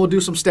lists, and then we'll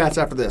do some stats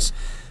after this.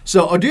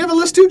 So, do you have a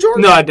list too,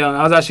 Jordan? No, I don't.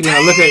 I was actually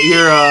going to look at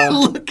your...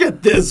 Look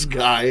at this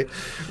guy.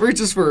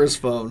 Reaches for his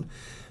phone.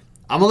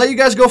 I'm going to let you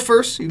guys go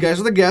first. You guys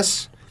are the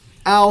guests.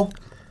 Al,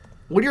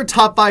 what are your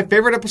top 5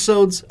 favorite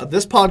episodes of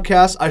this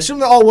podcast? I assume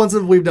they're all ones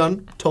that we've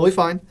done. Totally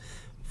fine.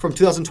 From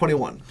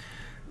 2021.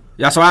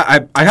 Yeah, so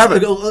I have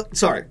it.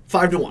 Sorry,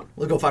 5-1.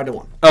 We'll go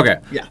 5-1. Okay.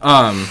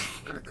 Yeah.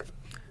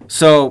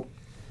 So,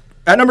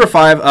 at number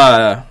 5,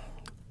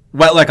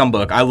 Wet Like I'm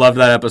Book. I loved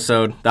that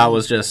episode. That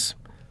was just,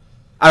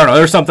 I don't know,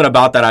 there's something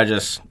about that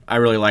I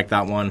really liked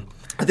that one.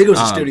 I think it was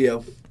a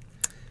studio.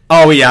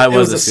 Oh, yeah, it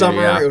was the studio,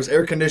 summer. yeah. It was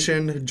air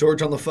conditioned.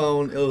 George on the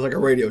phone. It was like a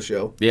radio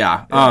show.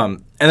 Yeah.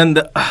 And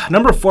then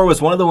number 4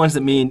 was one of the ones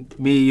that me,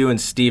 you, and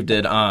Steve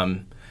did.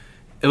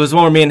 It was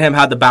one where me and him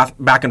had the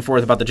back and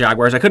forth about the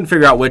Jaguars. I couldn't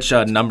figure out which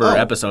number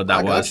episode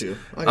that was.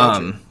 I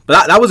got you.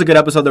 But that was a good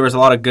episode. There was a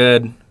lot of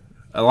good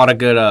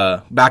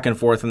back and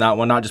forth in that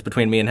one, not just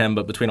between me and him,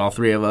 but between all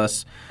 3 of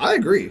us. I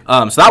agree.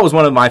 So that was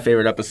one of my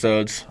favorite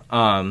episodes.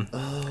 What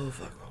was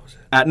it?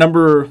 At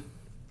number...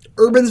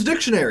 Urban's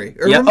Dictionary.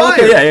 Urban Yeah. Meyer.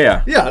 Okay.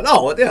 Yeah. Yeah.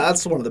 No. Yeah.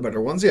 That's one of the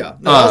better ones. Yeah.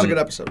 No, that was a good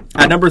episode.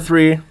 At number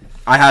 3,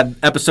 I had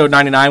episode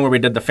 99 where we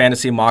did the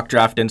fantasy mock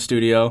draft in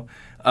studio.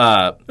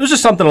 It was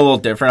just something a little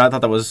different. I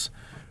thought that was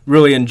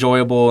really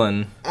enjoyable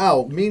and.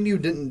 Ow! Me and you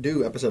didn't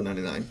do episode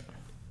 99.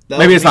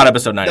 Maybe it's not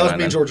episode 99. That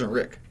was me, George, and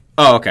Rick.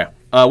 Oh, okay.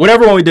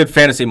 Whatever one we did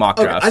fantasy mock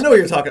drafts. I know what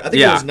you're talking. I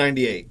think it was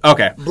 98.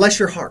 Okay. Bless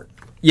your heart.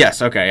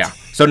 Yes. Okay. Yeah.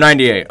 So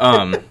 98.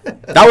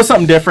 That was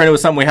something different. It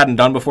was something we hadn't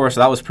done before,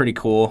 so that was pretty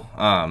cool.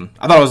 I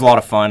thought it was a lot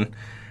of fun.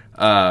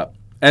 And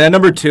then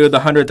number 2, the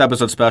 100th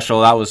episode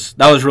special. That was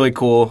really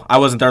cool. I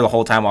wasn't there the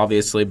whole time,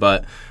 obviously,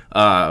 but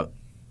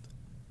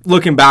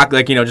looking back,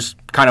 just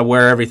kind of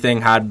where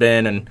everything had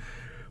been and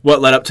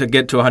what led up to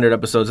get to 100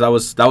 episodes. That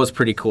was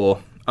pretty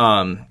cool.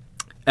 And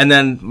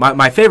then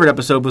my favorite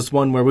episode was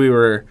one where we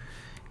were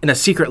in a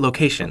secret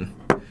location.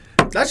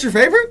 That's your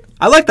favorite?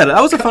 I like that.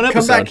 That was a fun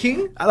episode. Come Back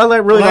King? I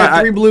really like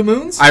 3 Blue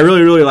Moons? I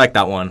really, really like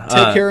that one.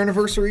 Take Care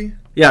Anniversary?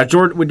 Yeah,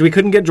 George. We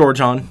couldn't get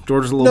George on.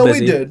 George was a little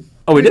busy. No, we did.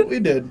 Oh, we did? We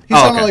did. He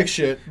sounded like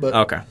shit, but...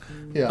 Okay.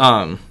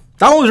 Yeah.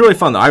 That one was really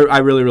fun, though. I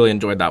really, really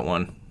enjoyed that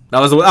one. That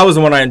was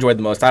the one I enjoyed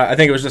the most. I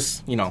think it was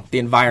just, the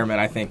environment,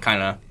 I think,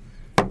 kind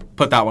of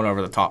put that one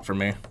over the top for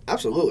me.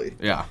 Absolutely.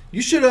 Yeah.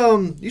 You should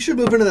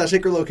move into that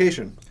secret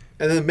location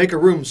and then make a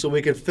room so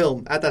we could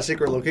film at that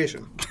secret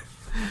location.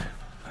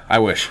 I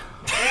wish.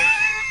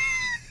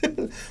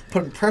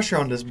 Putting pressure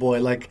on this boy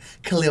like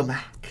Khalil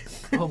Mack.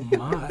 Oh,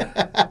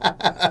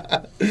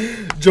 my.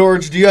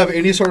 George, do you have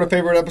any sort of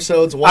favorite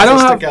episodes? Ones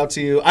that stick out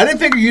to you? I didn't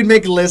figure you'd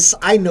make lists.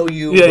 I know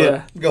you.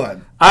 Yeah. Go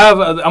ahead. I'm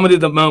going to do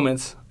the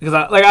moments. Because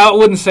I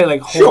wouldn't say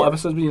whole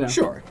episodes, but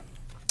Sure.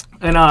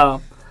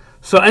 And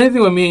so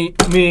anything with me,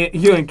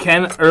 you and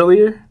Ken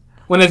earlier,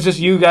 when it's just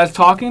you guys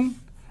talking,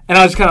 and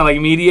I just kind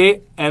of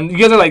mediate, and you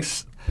guys are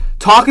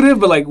talkative,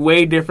 but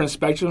way different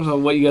spectrums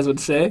of what you guys would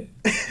say.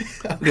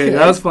 Okay,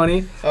 that was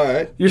funny. All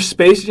right. Your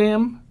Space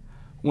Jam,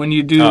 when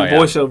you do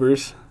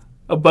voiceovers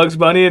of Bugs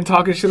Bunny and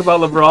talking shit about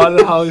LeBron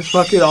and how he's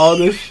fucking all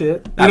this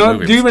shit.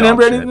 Do you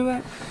remember anything of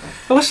that?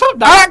 What's up,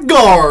 Doc? At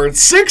guard,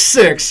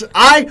 6'6".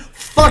 I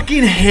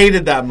fucking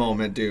hated that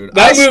moment, dude.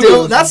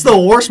 That's the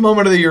worst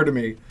moment of the year to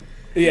me.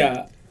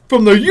 Yeah.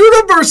 From the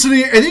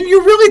university, and then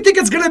you really think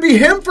it's going to be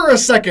him for a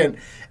second.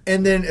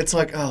 And then it's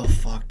oh,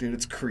 fuck, dude,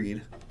 it's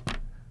Creed.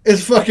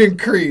 It's fucking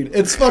Creed.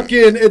 It's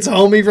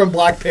homie from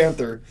Black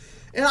Panther.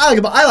 And I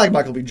like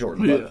Michael B.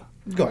 Jordan,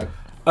 but go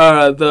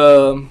ahead.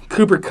 The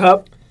Cooper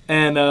Cup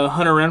and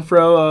Hunter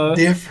Renfro.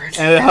 Different.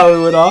 And how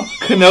we went off.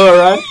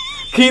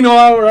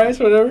 Quinoa rice,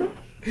 whatever.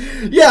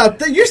 Yeah,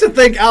 you should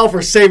thank Al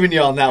for saving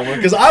you on that one,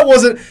 because I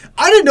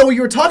didn't know what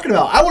you were talking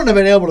about. I wouldn't have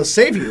been able to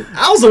save you.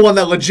 Al's the one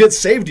that legit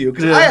saved you,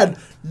 because I had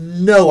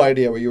no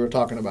idea what you were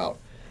talking about.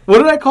 What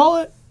did I call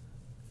it?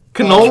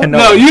 Canola?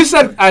 No,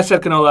 I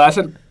said canola. I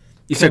said...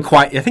 You said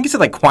I think you said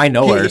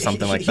quinoa or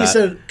something like that. He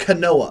said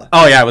canoa.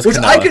 Oh, yeah, it was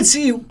canoa. I could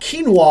see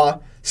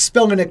quinoa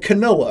spelling it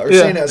canoa, or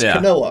saying it as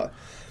canoa.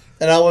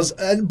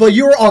 And but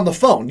you were on the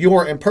phone. You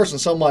weren't in person,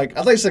 so I'm I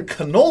thought you said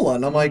canola,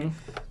 and I'm like,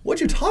 what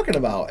you talking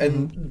about?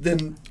 And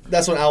then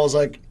that's when Al was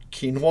like,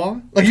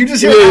 quinoa? You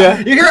just hear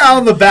you hear Al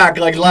in the back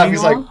laughing.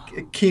 He's like,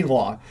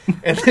 quinoa.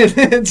 And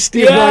then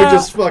Steve and I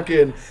just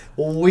fucking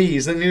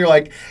wheeze. And you're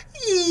like,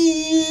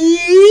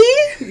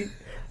 eee.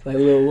 Like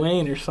Lil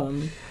Wayne or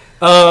something.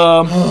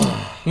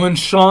 When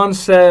Sean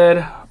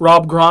said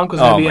Rob Gronk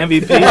was going to be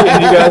MVP and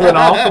you guys went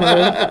off.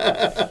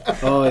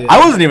 Oh, yeah.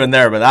 I wasn't even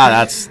there, but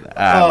that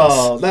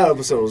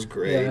episode was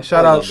great. Yeah,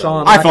 shout out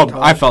Sean.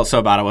 I felt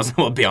so bad I wasn't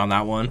able to be on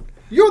that one.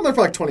 You were there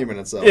for like 20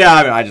 minutes, though. Yeah,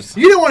 I mean, I just...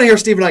 You didn't want to hear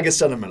Steve and I get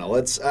sentimental.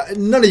 It's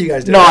none of you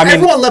guys did. No, I mean...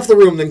 Everyone left the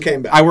room, then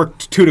came back. I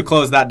worked 2 to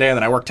close that day, and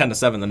then I worked 10 to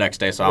 7 the next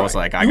day, so I was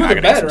like, I gotta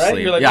get some right?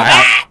 sleep. You're like,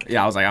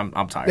 I was like,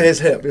 I'm tired. His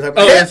hip. He's like,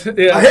 Oh, my hip.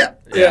 yeah. My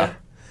hip. Yeah.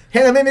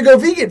 Hannah made me go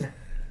vegan.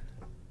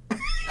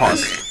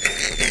 Pause.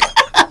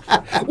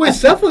 Wait,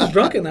 Seth was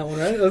drunk in that one,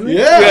 right? Wasn't he?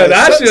 Yeah,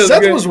 that shit was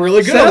Seth good. was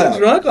really good Seth on that. was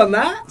drunk on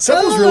that?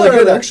 Seth was really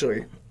good,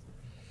 actually.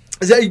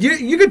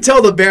 You could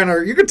tell the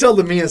banter. You could tell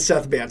the me and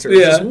Seth banter.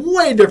 It's just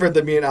way different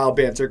than me and Al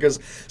banter. Because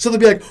so they'd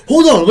be like,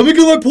 "Hold on, let me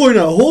get my point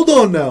out. Hold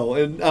on now."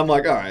 And I'm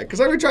like, "All right," because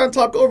I'd be trying to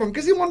talk over him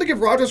because he wanted to give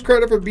Rogers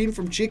credit for being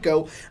from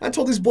Chico. I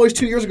told these boys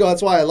 2 years ago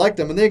that's why I liked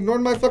him, and they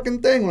ignored my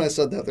fucking thing when I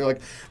said that. They're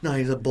like, "No,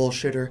 he's a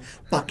bullshitter.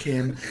 Fuck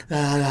him."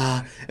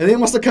 And then he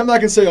wants to come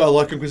back and say, "I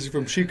like him because he's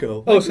from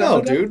Chico." Oh, Like, no,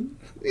 okay. dude.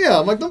 Yeah,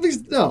 I'm like,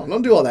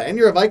 don't do all that. And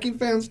you're a Viking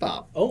fan?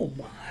 Stop. Oh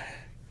my.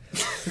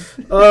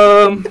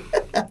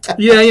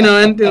 Yeah,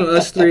 and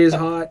us three is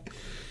hot.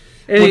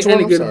 Which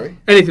one? I'm sorry.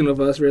 Anything with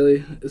us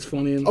really is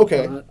funny and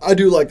Okay, hot. I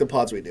do like the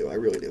pods we do. I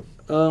really do.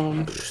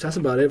 That's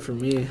about it for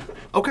me.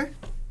 Okay.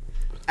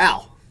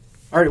 Al.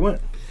 I already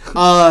went.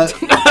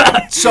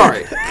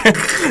 Sorry.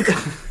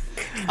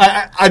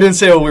 I didn't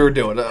say what we were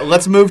doing.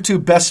 Let's move to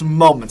best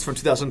moments from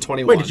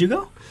 2021. Wait, did you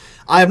go?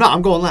 I have not.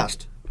 I'm going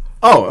last.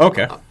 Oh,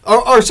 okay.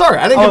 Or sorry,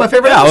 I didn't get my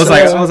favorite. Yeah, I was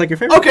episode. like your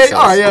favorite. Okay,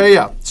 episodes. all right,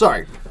 yeah.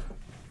 Sorry.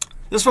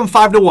 This is from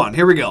 5 to 1.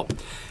 Here we go.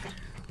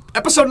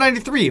 Episode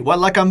 93, What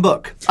Like on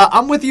Book.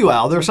 I'm with you,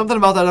 Al. There was something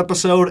about that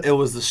episode. It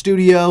was the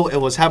studio. It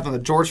was having the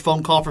George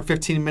phone call for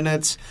 15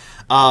 minutes.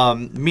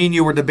 Me and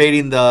you were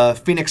debating the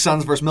Phoenix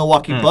Suns versus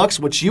Milwaukee Bucks,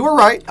 which you were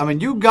right. I mean,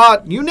 you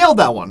nailed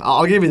that one.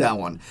 I'll give you that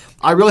one.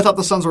 I really thought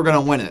the Suns were going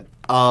to win it.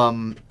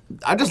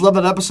 I just love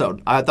that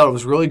episode. I thought it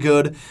was really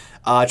good.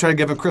 I tried to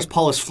give him Chris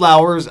Paul his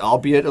flowers,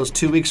 albeit it was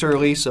 2 weeks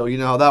early, so you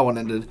know how that one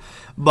ended.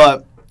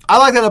 But I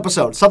like that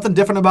episode. Something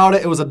different about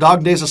it. It was a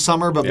dog days of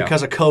summer, but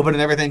because of COVID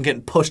and everything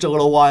getting pushed a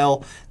little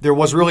while, there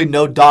was really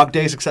no dog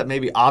days except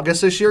maybe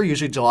August this year.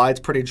 Usually July, it's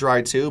pretty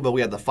dry too, but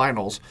we had the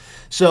finals.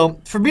 So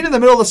for being in the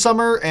middle of the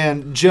summer,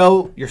 and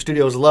Joe, your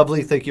studio is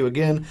lovely. Thank you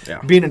again. Yeah.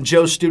 Being in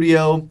Joe's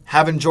studio,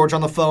 having George on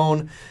the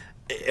phone,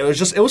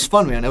 it was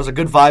fun, man. It was a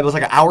good vibe. It was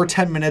like an hour,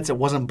 10 minutes. It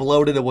wasn't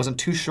bloated. It wasn't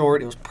too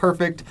short. It was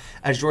perfect.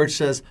 As George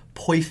says,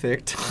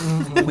 perfect.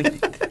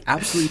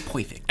 Absolutely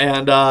perfect.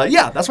 And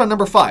that's my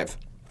number 5.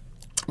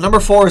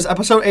 Number 4 is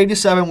episode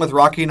 87 with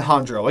Rocky and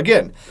Jandro.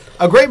 Again,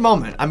 a great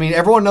moment. I mean,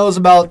 everyone knows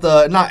about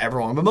not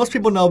everyone, but most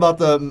people know about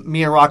the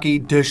me and Rocky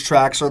dish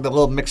tracks or the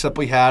little mix-up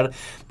we had.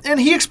 And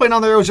he explained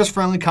on there it was just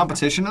friendly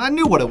competition, and I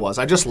knew what it was.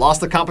 I just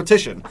lost the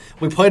competition.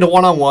 We played a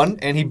one-on-one,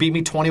 and he beat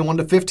me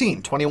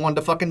 21-15, 21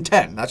 to fucking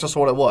 10. That's just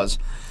what it was.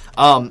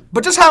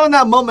 But just having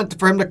that moment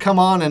for him to come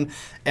on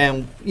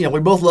and we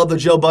both love the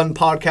Joe Budden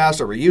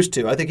podcast, or we used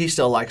to. I think he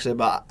still likes it,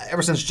 but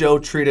ever since Joe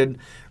treated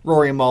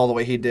Rory and Mal the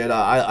way he did,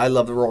 I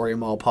love the Rory and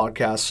Mal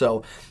podcast.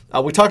 So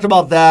we talked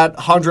about that.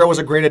 Jandro was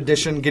a great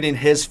addition, getting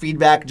his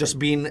feedback, just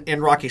being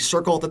in Rocky's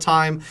circle at the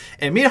time.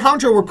 And me and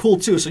Jandro were cool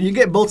too, so you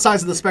get both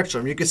sides of the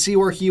spectrum. You can see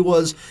where he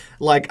was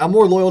like, I'm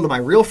more loyal to my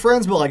real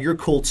friends, but like you're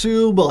cool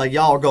too, but like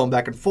y'all are going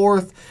back and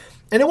forth.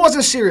 And it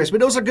wasn't serious,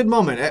 but it was a good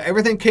moment.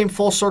 Everything came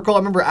full circle. I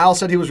remember Al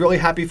said he was really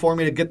happy for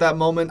me to get that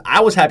moment.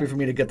 I was happy for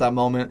me to get that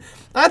moment.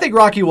 I think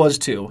Rocky was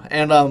too.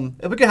 And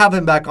if we could have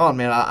him back on,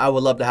 man, I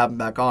would love to have him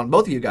back on.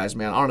 Both of you guys,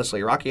 man,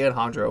 honestly, Rocky and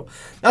Jandro.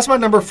 That's my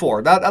number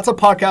 4. That's a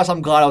podcast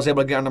I'm glad I was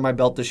able to get under my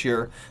belt this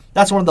year.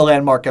 That's one of the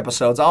landmark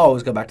episodes. I'll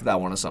always go back to that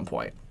one at some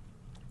point.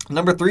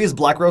 Number 3 is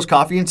Black Rose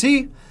Coffee and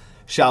Tea.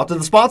 Shout out to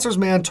the sponsors,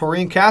 man,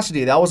 Tori and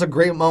Cassidy. That was a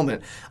great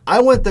moment. I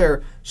went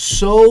there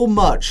so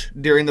much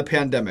during the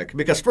pandemic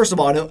because, first of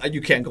all, you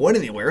can't go in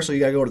anywhere, so you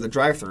got to go to the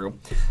drive-thru.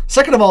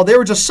 Second of all, they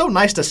were just so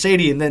nice to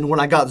Sadie, and then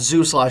when I got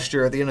Zeus last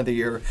year at the end of the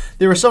year,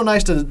 they were so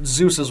nice to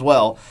Zeus as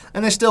well,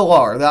 and they still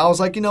are. I was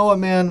like, you know what,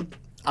 man?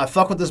 I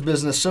fuck with this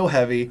business so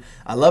heavy.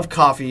 I love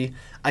coffee.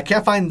 I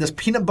can't find this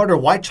peanut butter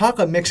white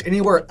chocolate mix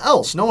anywhere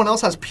else. No one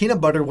else has peanut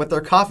butter with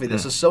their coffee.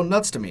 This is so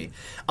nuts to me.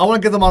 I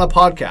want to get them on a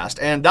podcast.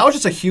 And that was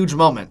just a huge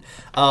moment.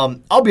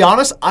 I'll be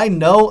honest. I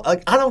know,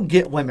 I don't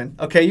get women.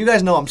 Okay, you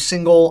guys know I'm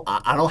single.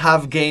 I don't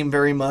have game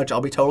very much.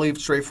 I'll be totally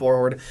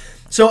straightforward.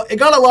 So it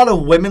got a lot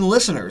of women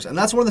listeners. And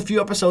that's one of the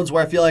few episodes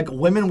where I feel like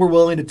women were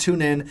willing to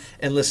tune in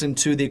and listen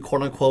to the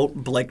quote-unquote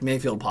Blake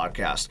Mayfield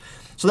podcast.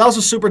 So that was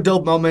a super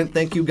dope moment.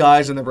 Thank you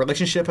guys. And the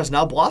relationship has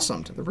now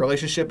blossomed. The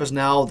relationship is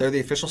now, they're the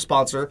official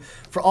sponsor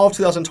for all of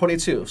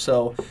 2022.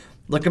 So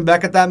looking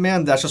back at that,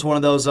 man, that's just one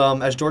of those,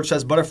 as George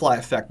says, butterfly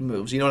effect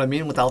moves. You know what I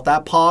mean? Without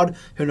that pod,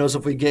 who knows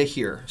if we get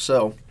here.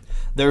 So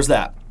there's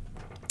that.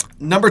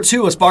 Number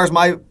 2, as far as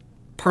my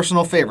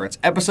personal favorites,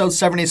 episode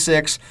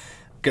 76,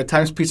 Good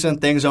Times Pizza and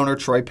Things owner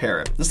Troy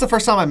Parrott. This is the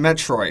first time I met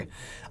Troy.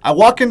 I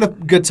walk into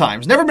Good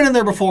Times. Never been in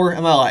there before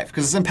in my life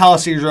because it's in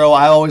Palisadro.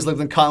 I always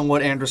lived in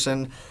Cottonwood,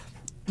 Anderson.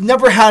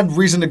 Never had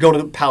reason to go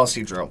to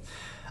Palisadro.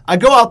 I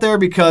go out there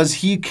because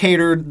he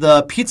catered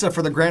the pizza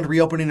for the grand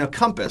reopening of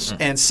Compass.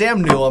 And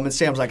Sam knew him, and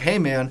Sam's like, hey,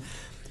 man,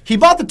 he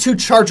bought the 2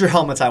 Charger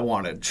helmets I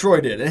wanted.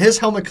 Troy did. And his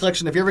helmet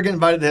collection, if you ever get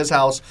invited to his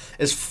house,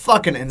 is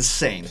fucking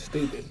insane.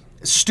 Stupid.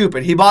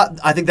 Stupid. He bought,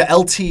 I think, the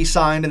LT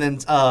signed, and then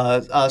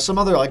some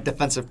other like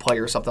defensive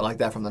player or something like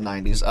that from the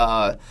 90s.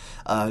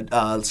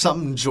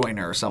 Something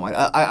Joyner or something.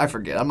 I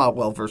forget. I'm not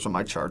well versed with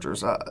my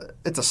Chargers.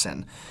 It's a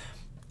sin.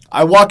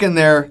 I walk in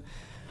there.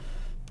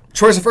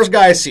 Troy's the first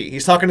guy I see.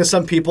 He's talking to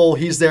some people.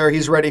 He's there.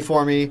 He's ready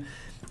for me.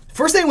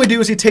 First thing we do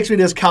is he takes me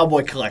to his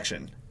Cowboy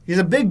collection. He's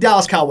a big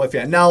Dallas Cowboy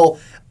fan. Now,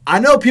 I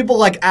know people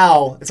like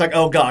Al, it's like,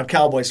 oh, God,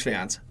 Cowboys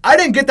fans. I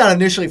didn't get that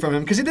initially from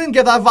him because he didn't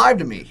give that vibe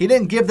to me. He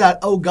didn't give that,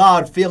 oh,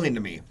 God, feeling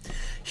to me.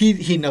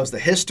 He knows the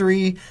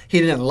history. He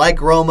didn't like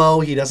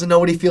Romo. He doesn't know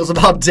what he feels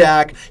about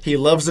Dak. He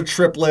loves the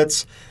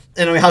triplets.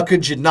 And, I mean, how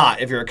could you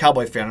not if you're a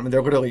Cowboy fan? I mean,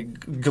 they're literally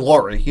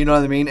glory. You know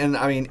what I mean? And,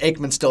 I mean,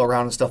 Aikman's still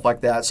around and stuff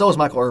like that. So is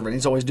Michael Irvin.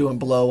 He's always doing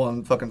blow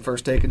on fucking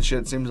First Take and shit,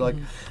 it seems like.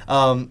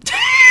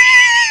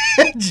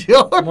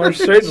 George. More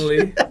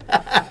certainly.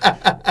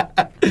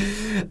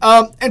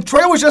 And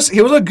Troy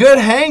he was a good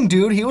hang,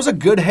 dude. He was a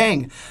good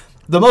hang.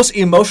 The most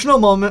emotional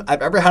moment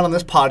I've ever had on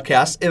this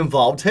podcast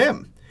involved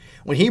him.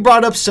 When he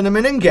brought up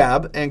Cinnamon and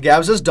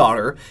Gab's his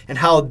daughter, and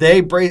how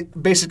they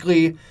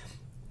basically,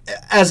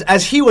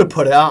 as he would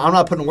put it, I'm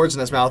not putting words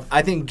in his mouth,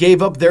 I think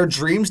gave up their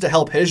dreams to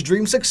help his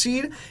dream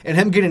succeed, and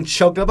him getting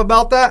choked up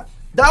about that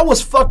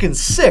was fucking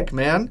sick,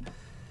 man.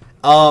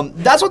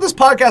 That's what this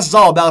podcast is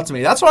all about to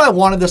me. That's what I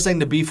wanted this thing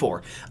to be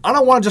for. I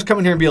don't want to just come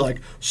in here and be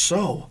like,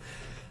 so,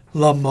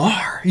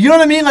 Lamar. You know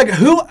what I mean? Like,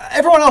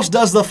 everyone else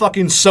does the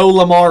fucking so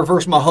Lamar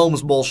versus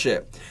Mahomes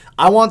bullshit.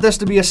 I want this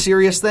to be a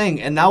serious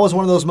thing. And that was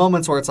one of those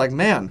moments where it's like,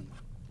 man,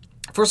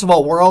 first of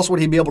all, where else would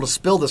he be able to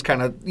spill this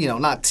kind of,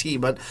 not tea,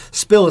 but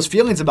spill his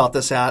feelings about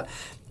this at?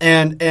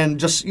 And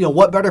just,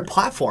 what better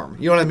platform?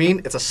 You know what I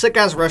mean? It's a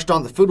sick-ass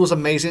restaurant. The food was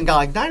amazing. Got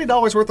like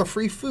 $90 worth of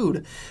free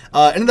food.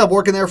 Ended up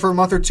working there for a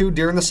month or two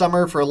during the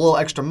summer for a little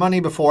extra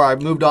money before I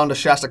moved on to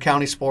Shasta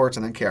County Sports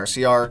and then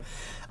KRCR.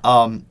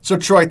 So,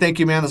 Troy, thank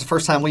you, man. This is the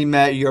first time we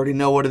met. You already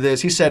know what it is.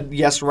 He said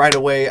yes right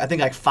away. I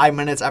think like 5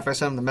 minutes after I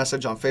sent him the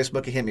message on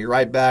Facebook, he hit me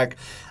right back.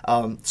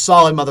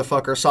 Solid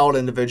motherfucker, solid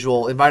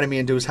individual. Invited me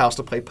into his house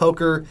to play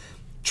poker.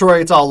 Troy,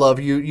 it's all love.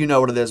 You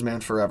know what it is,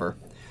 man, forever.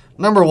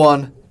 Number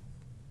one.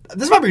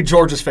 This might be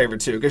George's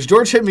favorite, too, because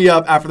George hit me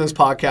up after this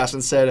podcast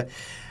and said,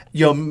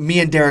 me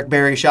and Derek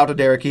Barry, shout out to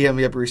Derek, he hit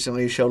me up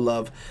recently, show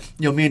love.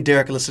 Me and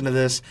Derek listen to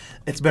this.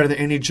 It's better than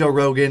any Joe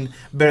Rogan,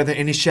 better than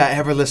any shit I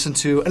ever listened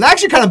to. And I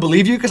actually kind of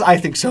believe you because I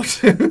think so,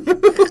 too.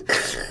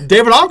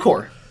 David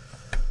Encore.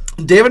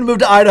 David moved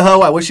to Idaho.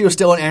 I wish he was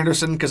still in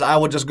Anderson because I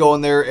would just go in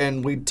there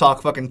and we'd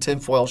talk fucking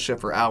tinfoil shit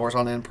for hours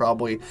on end,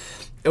 probably.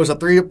 It was a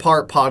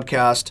 3-part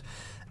podcast.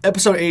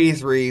 Episode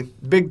 83,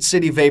 Big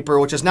City Vapor,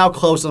 which is now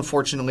closed,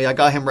 unfortunately. I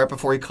got him right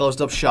before he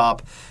closed up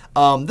shop.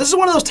 This is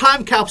one of those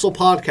time capsule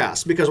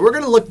podcasts because we're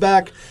going to look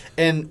back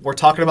and we're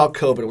talking about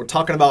COVID. We're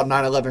talking about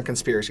 9/11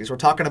 conspiracies. We're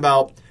talking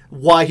about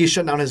why he's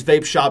shutting down his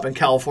vape shop in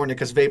California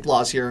because vape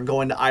laws here and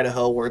going to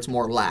Idaho where it's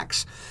more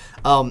lax.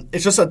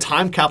 It's just a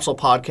time capsule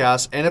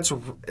podcast, and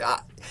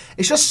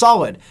it's just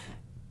solid.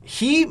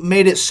 He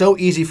made it so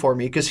easy for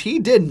me because he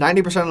did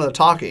 90% of the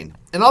talking.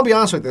 And I'll be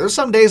honest with you, there's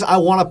some days I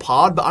want to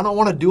pod, but I don't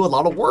want to do a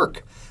lot of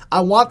work. I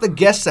want the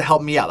guests to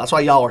help me out. That's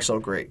why y'all are so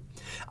great.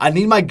 I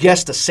need my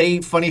guests to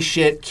say funny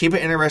shit, keep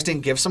it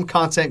interesting, give some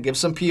content, give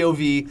some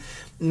POV.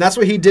 And that's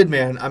what he did,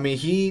 man. I mean,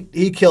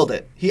 he killed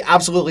it. He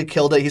absolutely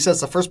killed it. He says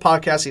the first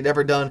podcast he'd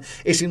ever done,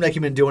 it seemed like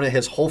he'd been doing it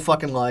his whole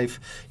fucking life.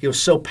 He was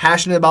so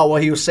passionate about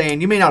what he was saying.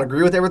 You may not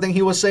agree with everything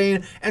he was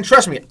saying. And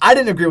trust me, I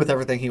didn't agree with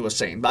everything he was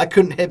saying. But I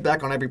couldn't hit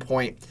back on every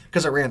point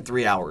because it ran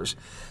 3 hours.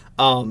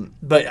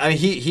 But I mean,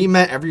 he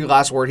meant every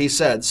last word he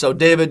said. So,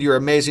 David, you're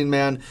amazing,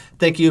 man.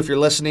 Thank you if you're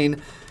listening.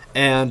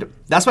 And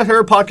that's my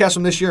favorite podcast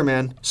from this year,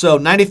 man. So,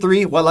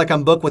 93, What Like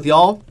I'm Booked with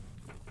y'all.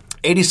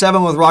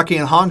 87 with Rocky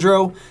and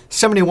Hondro,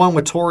 71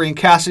 with Tori and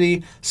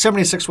Cassidy,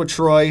 76 with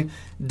Troy.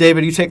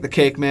 David, you take the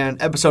cake, man.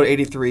 Episode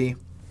 83.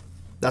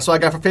 That's what I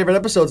got for favorite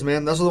episodes,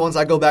 man. Those are the ones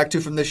I go back to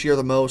from this year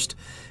the most,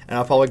 and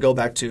I'll probably go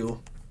back to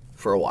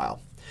for a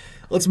while.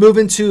 Let's move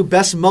into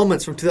best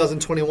moments from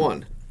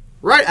 2021,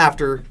 right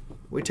after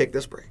we take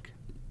this break.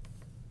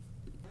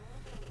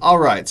 All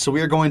right, so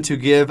we are going to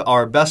give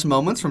our best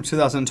moments from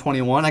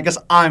 2021. I guess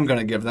I'm going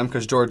to give them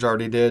because George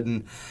already did,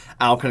 and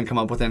Al couldn't come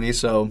up with any.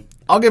 So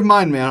I'll give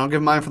mine, man. I'll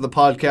give mine for the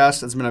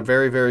podcast. It's been a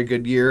very, very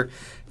good year.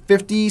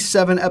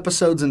 57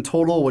 episodes in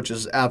total, which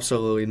is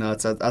absolutely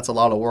nuts. That's a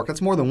lot of work.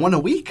 That's more than one a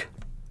week.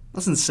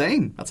 That's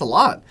insane. That's a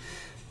lot.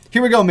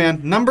 Here we go,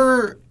 man.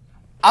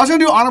 I was going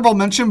to do honorable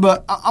mention,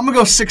 but I'm going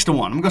to go 6 to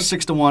 1. I'm going to go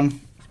 6 to 1.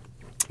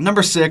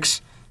 Number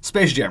 6,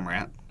 Space Jam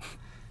rant.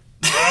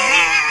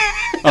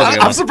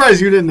 I'm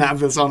surprised you didn't have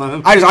this on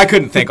him. I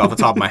couldn't think off the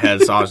top of my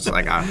head, so I was just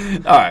like, all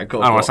right,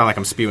 cool. I don't want to sound like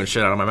I'm spewing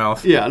shit out of my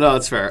mouth. Yeah, no,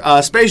 that's fair.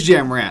 Space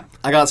Jam rant.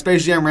 I got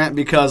Space Jam rant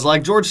because,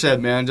 like George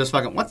said, man, just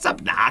fucking, what's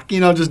up, Doc?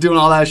 Just doing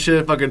all that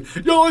shit. Fucking,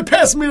 you only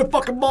passing me the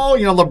fucking ball.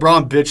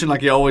 LeBron bitching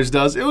like he always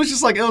does. It was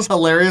just like, it was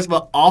hilarious,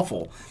 but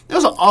awful. It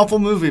was an awful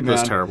movie, man.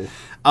 It was terrible.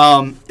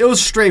 It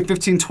was straight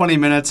 15, 20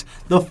 minutes.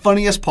 The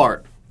funniest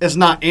part is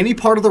not any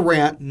part of the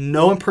rant,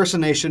 no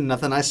impersonation,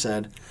 nothing I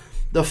said.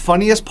 The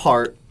funniest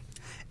part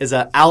is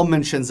that Al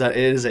mentions that it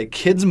is a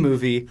kid's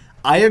movie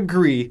I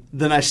agree,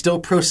 then I still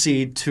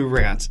proceed to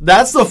rant.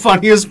 That's the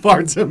funniest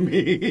part to me.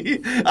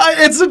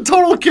 It's a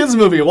total kids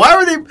movie. Why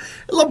were they...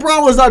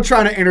 LeBron was not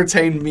trying to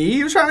entertain me.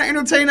 He was trying to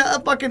entertain a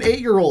fucking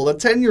 8-year-old, a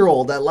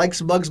 10-year-old that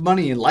likes Bugs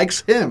Bunny and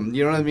likes him.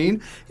 You know what I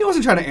mean? He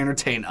wasn't trying to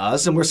entertain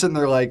us, and we're sitting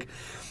there like...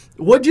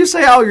 What'd you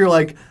say, Al? You're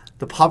like,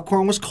 the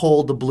popcorn was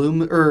cold,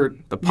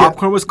 the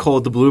popcorn was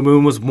cold, the blue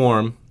moon was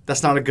warm.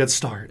 That's not a good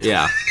start.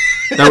 Yeah.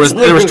 There was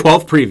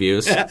 12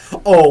 previews. Yeah.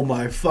 Oh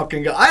my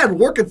fucking God. I had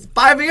work at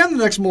 5 a.m.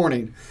 the next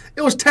morning.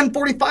 It was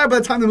 10:45 by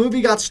the time the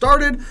movie got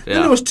started. Yeah.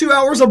 Then it was 2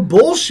 hours of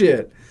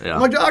bullshit. Yeah.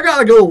 I'm like, I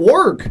gotta go to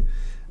work.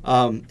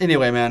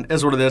 Anyway, man,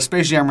 is what it is.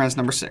 Space Jam Rant's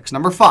number 6.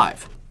 Number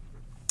 5.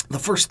 The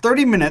first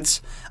 30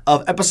 minutes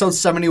of episode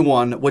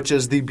 71, which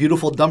is the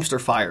beautiful dumpster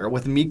fire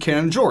with me, Ken,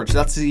 and George.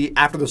 That's the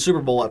After the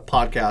Super Bowl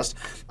podcast.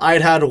 I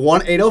had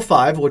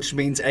 1805, which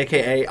means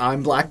AKA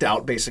I'm blacked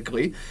out,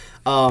 basically.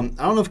 I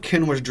don't know if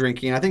Ken was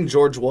drinking. I think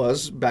George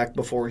was back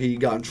before he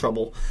got in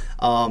trouble.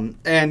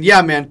 And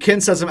yeah, man, Ken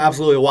said some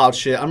absolutely wild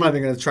shit. I'm not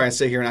even going to try and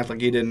sit here and act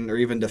like he didn't or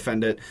even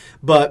defend it.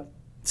 But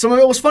some of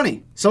it was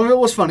funny.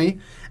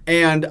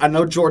 And I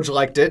know George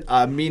liked it.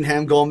 Me and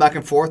him going back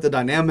and forth, the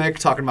dynamic,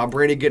 talking about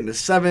Brady getting to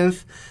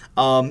 7th.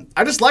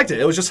 I just liked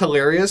it. It was just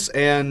hilarious.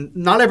 And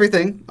not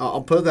everything,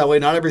 I'll put it that way,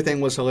 not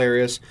everything was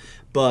hilarious.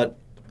 But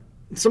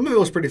some of it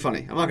was pretty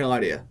funny. I'm not going to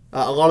lie to you.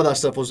 A lot of that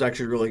stuff was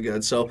actually really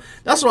good. So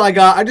that's what I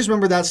got. I just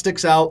remember that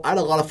sticks out. I had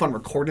a lot of fun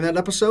recording that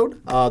episode.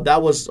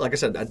 That was, like I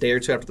said, a day or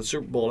two after the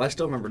Super Bowl, and I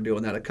still remember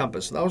doing that at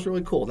Compass. So that was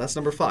really cool. That's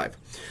number 5.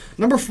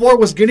 Number 4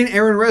 was getting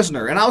Aaron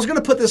Resner. And I was going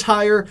to put this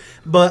higher,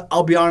 but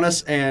I'll be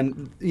honest,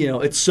 and, you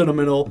know, it's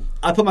sentimental.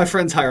 I put my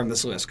friends higher on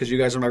this list because you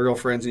guys are my real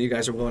friends and you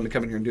guys are willing to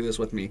come in here and do this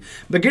with me.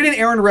 But getting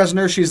Aaron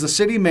Resner, she's the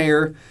city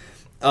mayor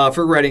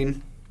for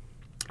Reading.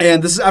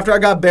 And this is after I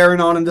got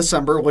Barron on in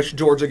December, which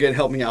George again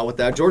helped me out with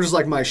that. George is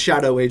like my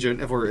shadow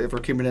agent, if we're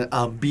keeping it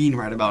being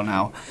right about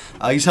now.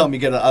 He's helped me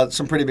get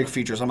some pretty big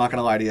features. I'm not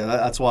gonna lie to you.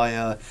 That's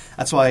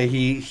why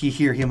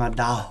he my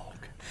dog.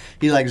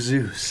 He likes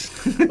Zeus.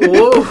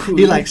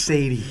 He likes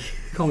Sadie.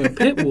 Call me a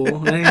pit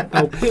bull. I ain't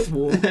no pit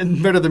bull.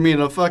 And better than me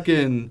in a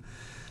fucking,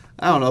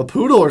 I don't know,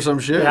 poodle or some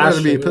shit. Yeah, better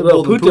than be a pit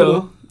little bull than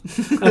poodle.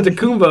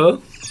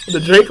 Antetokounmpo. The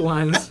Drake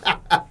lines.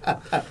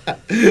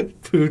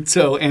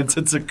 Puto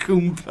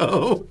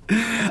Antetokounmpo.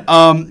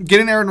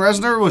 Getting Aaron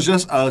Resner was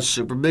just a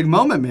super big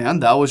moment,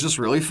 man. That was just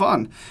really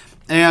fun.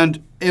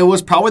 And it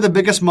was probably the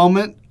biggest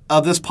moment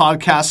of this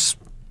podcast,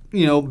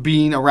 you know,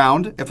 being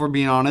around, if we're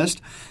being honest.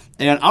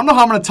 And I don't know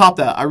how I'm going to top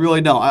that. I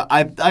really don't.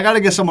 I got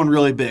to get someone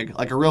really big,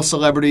 like a real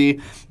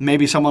celebrity,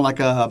 maybe someone like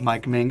a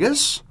Mike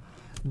Mingus.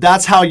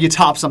 That's how you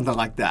top something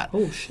like that.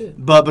 Oh, shit.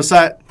 But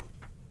besides...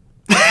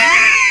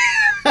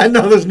 I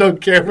know there's no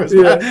cameras.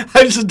 Yeah.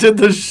 I just did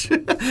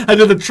the I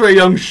did the Trae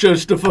Young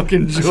shush to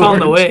fucking George. It's on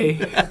the way.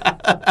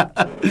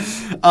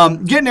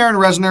 Getting Aaron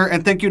Resner,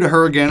 and thank you to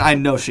her again. I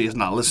know she is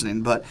not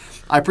listening, but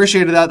I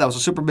appreciated that. That was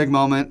a super big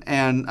moment.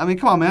 And, I mean,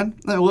 come on, man.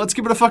 Let's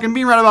give it a fucking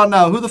beat right about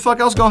now. Who the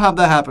fuck else gonna have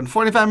that happen?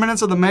 45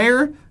 minutes of the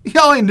mayor?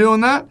 Y'all ain't doing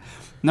that.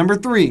 Number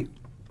 3,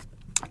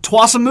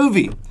 Twas a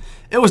Movie.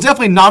 It was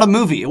definitely not a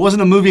movie. It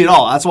wasn't a movie at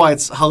all. That's why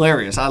it's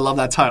hilarious. I love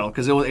that title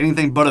because it was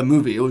anything but a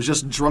movie. It was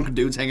just drunk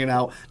dudes hanging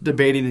out,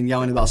 debating and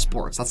yelling about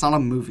sports. That's not a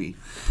movie.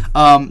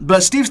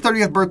 But Steve's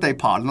 30th birthday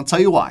pod, and I'll tell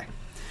you why.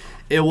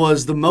 It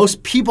was the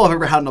most people I've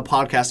ever had on a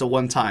podcast at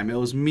one time. It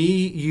was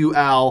me, you,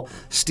 Al,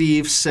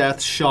 Steve,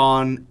 Seth,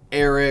 Sean,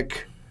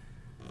 Eric.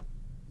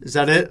 Is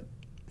that it?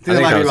 I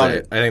think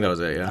that was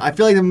it, yeah. I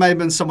feel like there might have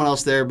been someone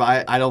else there,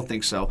 but I don't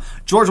think so.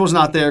 George was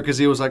not there because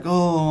he was like,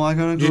 oh, I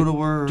got to go to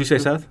work. Did you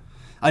say Seth?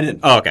 I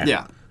did. Oh, okay.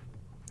 Yeah.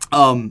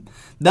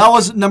 That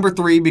was number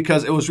 3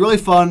 because it was really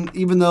fun,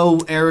 even though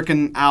Eric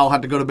and Al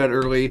had to go to bed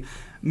early.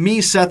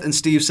 Me, Seth, and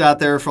Steve sat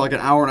there for like an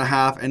hour and a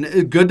half,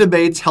 and good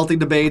debates, healthy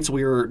debates.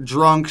 We were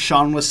drunk.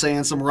 Sean was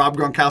saying some Rob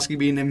Gronkowski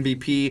being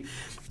MVP.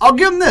 I'll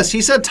give him this.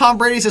 He said Tom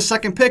Brady's his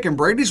second pick, and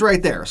Brady's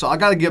right there. So I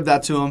got to give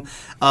that to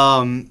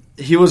him.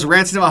 He was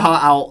ranting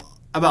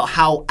about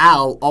how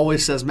Al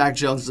always says Mac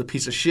Jones is a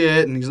piece of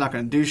shit, and he's not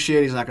going to do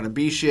shit. He's not going to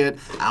be shit.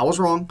 Al was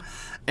wrong.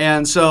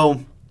 And so...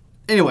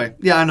 Anyway,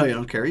 yeah, I know you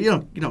don't care.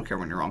 You don't care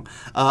when you're wrong.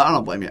 I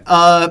don't blame you.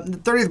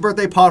 30th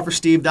birthday pod for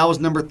Steve. That was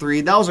number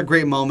 3. That was a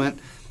great moment.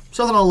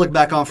 Something I'll look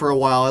back on for a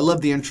while. I love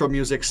the intro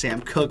music.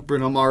 Sam Cooke,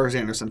 Bruno Mars,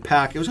 Anderson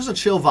 .Paak. It was just a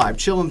chill vibe,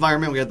 chill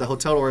environment. We had the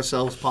hotel to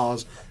ourselves.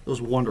 Pause. It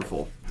was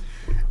wonderful.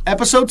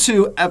 Episode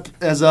 2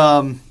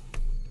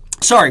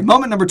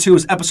 moment number 2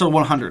 is episode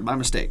 100. My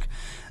mistake.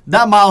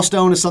 That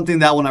milestone is something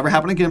that will never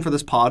happen again for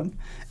this pod.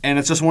 And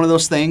it's just one of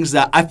those things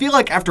that I feel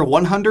like after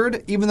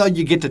 100, even though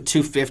you get to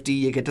 250,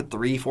 you get to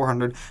 300,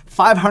 400,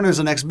 500 is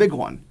the next big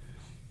one.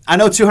 I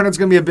know 200 is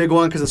going to be a big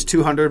one because it's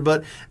 200,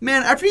 but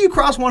man, after you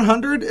cross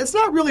 100, it's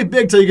not really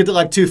big till you get to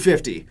like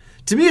 250.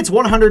 To me, it's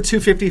 100,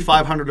 250,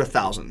 500,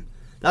 1,000.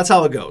 That's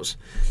how it goes.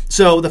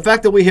 So the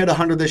fact that we hit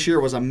 100 this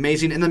year was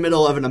amazing, in the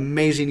middle of an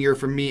amazing year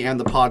for me and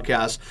the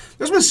podcast.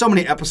 There's been so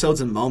many episodes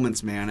and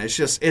moments, man.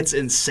 It's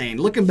insane.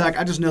 Looking back,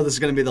 I just know this is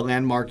going to be the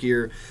landmark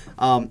year.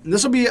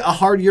 This will be a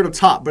hard year to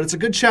top, but it's a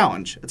good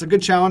challenge. It's a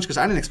good challenge because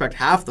I didn't expect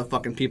half the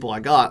fucking people I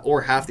got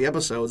or half the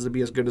episodes to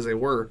be as good as they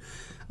were.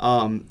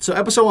 So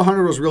episode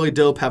 100 was really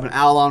dope, having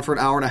Al on for an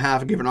hour and a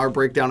half and giving our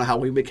breakdown of how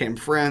we became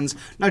friends,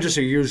 not just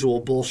your usual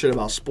bullshit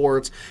about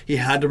sports. He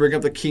had to bring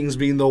up the Kings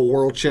being the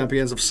world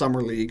champions of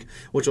Summer League,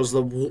 which was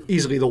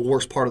easily the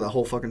worst part of that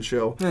whole fucking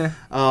show. It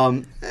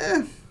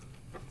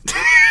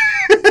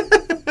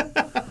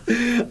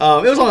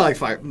was only like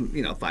 5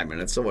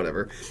 minutes, so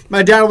whatever.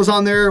 My dad was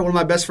on there. One of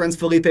my best friends,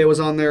 Felipe,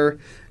 was on there.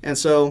 And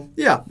so,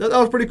 yeah, that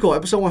was pretty cool.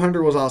 Episode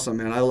 100 was awesome,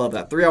 man. I love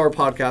that. 3-hour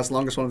podcast,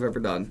 longest one I've ever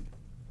done.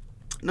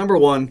 Number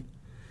one,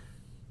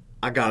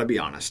 I gotta be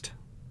honest.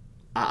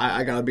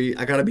 I gotta be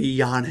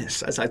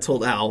Giannis, as I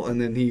told Al,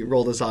 and then he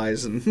rolled his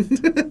eyes,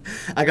 and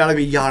I gotta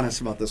be Giannis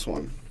about this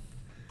one.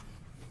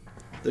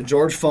 The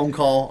George phone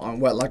call on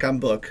Wet Like I'm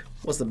Book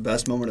was the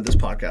best moment of this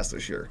podcast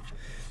this year.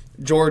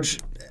 George,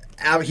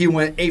 he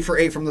went 8 for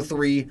 8 from the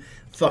 3.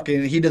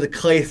 He did the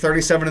Clay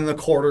 37 in the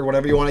quarter,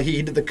 whatever you want.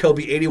 He did the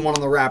Kobe 81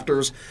 on the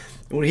Raptors.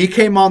 When he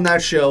came on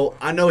that show,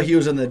 I know he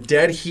was in the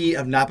dead heat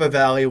of Napa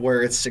Valley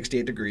where it's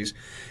 68 degrees,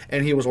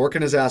 and he was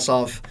working his ass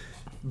off.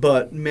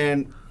 But,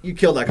 man, you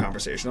killed that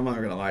conversation. I'm not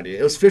going to lie to you.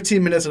 It was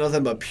 15 minutes of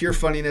nothing but pure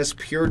funniness,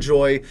 pure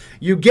joy.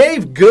 You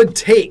gave good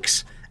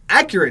takes,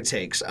 accurate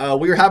takes.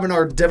 We were having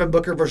our Devin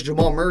Booker versus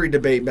Jamal Murray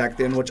debate back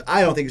then, which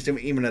I don't think is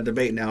even a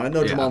debate now. I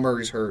know Jamal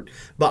Murray's hurt,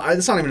 but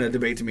it's not even a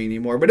debate to me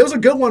anymore. But it was a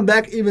good one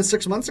back even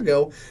 6 months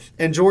ago,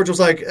 and George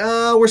was like,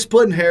 we're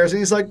splitting hairs, and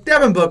he's like,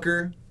 Devin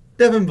Booker.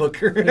 Yeah.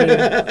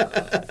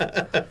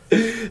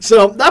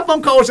 So that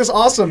phone call was just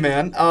awesome,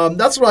 man.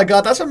 That's what I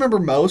got. That's what I remember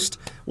most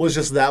was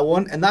just that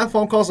one. And that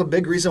phone call is a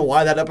big reason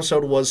why that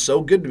episode was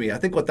so good to me. I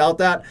think without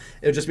that,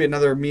 it would just be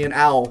another me and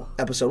Al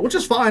episode, which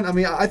is fine. I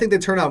mean, I think they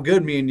turn out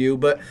good, me and you.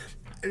 But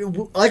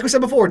like we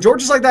said before,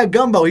 George is like that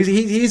gumbo.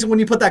 He's when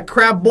you put that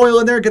crab boil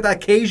in there, get that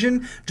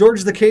Cajun. George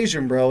is the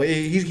Cajun, bro.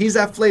 He's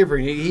that flavor.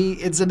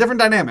 It's a different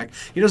dynamic.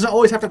 He doesn't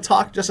always have to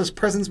talk, just his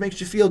presence makes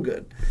you feel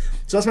good.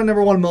 So that's my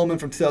number one moment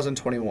from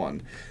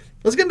 2021.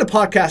 Let's get into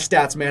podcast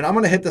stats, man. I'm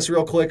going to hit this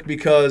real quick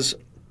because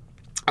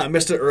I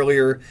missed it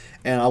earlier,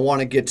 and I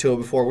want to get to it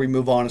before we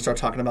move on and start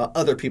talking about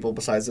other people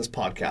besides this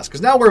podcast.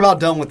 Because now we're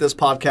about done with this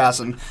podcast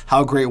and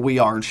how great we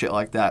are and shit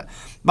like that.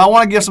 But I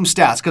want to give some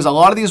stats because a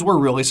lot of these were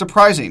really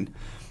surprising.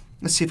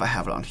 Let's see if I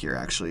have it on here,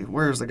 actually.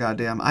 Where's the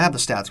goddamn... I have the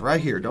stats right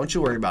here. Don't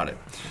you worry about it.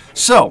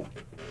 So,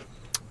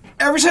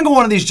 every single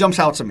one of these jumps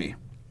out to me.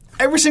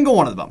 Every single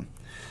one of them.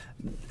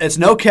 It's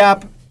no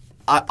cap.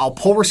 I'll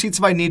pull receipts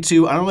if I need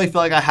to. I don't really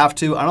feel like I have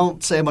to. I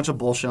don't say a bunch of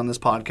bullshit on this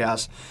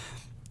podcast.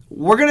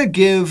 We're going to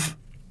give...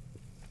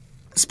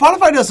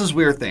 Spotify does this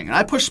weird thing, and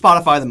I push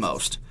Spotify the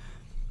most.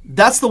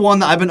 That's the one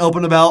that I've been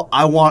open about.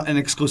 I want an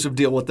exclusive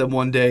deal with them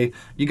one day.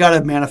 You got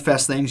to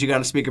manifest things. You got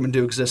to speak them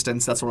into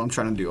existence. That's what I'm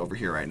trying to do over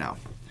here right now.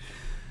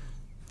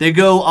 They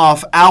go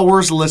off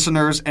hours,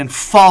 listeners, and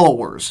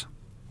followers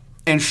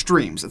and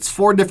streams. It's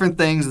 4 different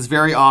things. It's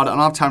very odd. I don't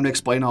have time to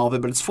explain all of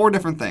it, but it's 4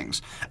 different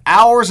things.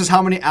 Hours is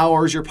how many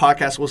hours your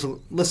podcast was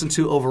listened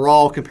to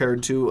overall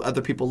compared to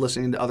other people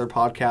listening to other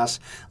podcasts.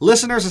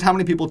 Listeners is how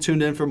many people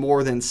tuned in for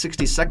more than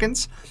 60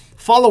 seconds.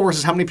 Followers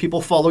is how many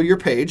people follow your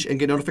page and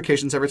get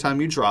notifications every time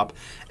you drop.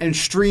 And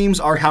streams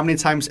are how many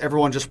times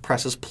everyone just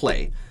presses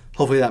play.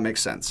 Hopefully that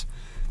makes sense.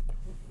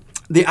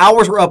 The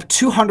hours were up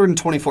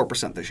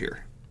 224% this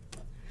year.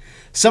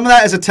 Some of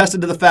that is attested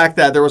to the fact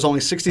that there was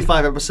only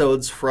 65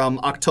 episodes from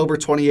October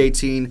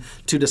 2018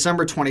 to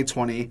December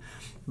 2020,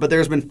 but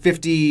there's been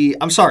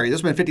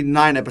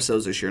 59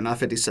 episodes this year, not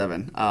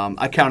 57.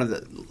 I counted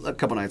it a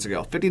couple nights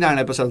ago. 59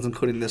 episodes,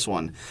 including this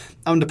one.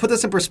 To put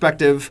this in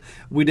perspective,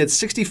 we did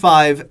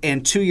 65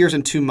 in 2 years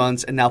and 2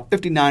 months, and now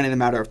 59 in a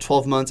matter of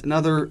 12 months. In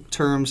other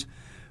terms,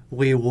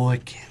 we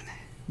working.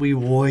 We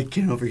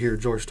working over here,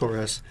 George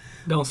Torres.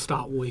 Don't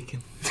stop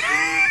waking.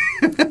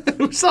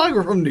 We sound like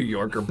we're from New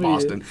York or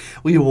Boston. Yeah.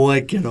 We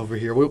working over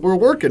here. We're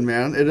working,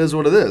 man. It is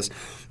what it is.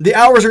 The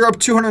hours are up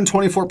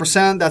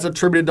 224%. That's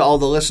attributed to all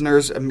the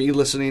listeners and me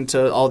listening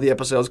to all the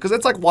episodes because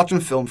it's like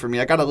watching film for me.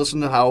 I got to listen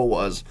to how it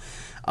was.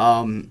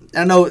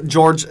 I know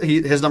George,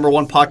 his number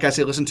one podcast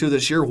he listened to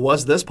this year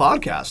was this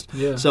podcast.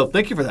 Yeah. So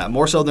thank you for that.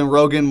 More so than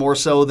Rogan, more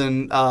so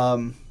than...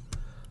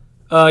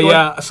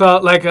 yeah, so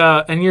like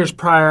in years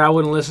prior, I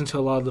wouldn't listen to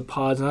a lot of the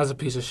pods, and I was a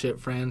piece of shit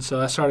friend, so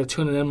I started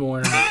tuning in more,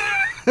 and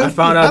I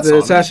found out that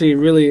it's actually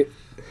really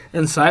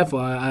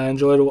insightful. I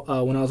enjoyed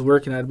it when I was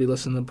working. I'd be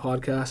listening to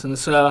podcasts, and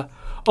it's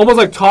almost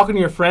like talking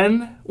to your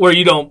friend, where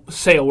you don't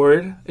say a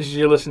word. It's just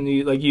you're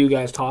listening to like you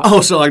guys talk.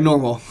 Oh, so like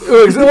normal.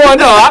 Well,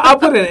 no, I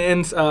put it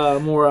in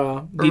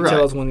more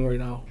details when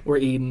we're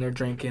eating or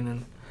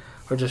drinking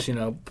or just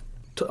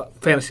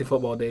fantasy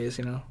football days,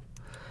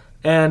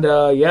 And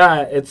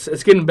yeah,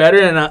 it's getting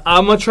better, and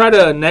I'm gonna try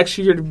to next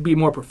year to be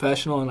more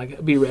professional and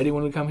like be ready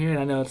when we come here. And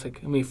I know it's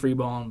like me free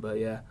balling, but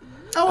yeah.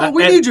 Oh,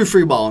 we need you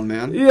free balling,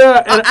 man.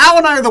 Yeah. And Al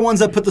and I are the ones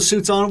that put the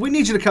suits on. We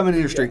need you to come in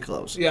your street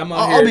clothes. Yeah,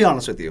 I'll be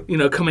honest with you. You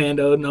know,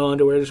 commando, no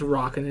underwear, just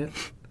rocking it.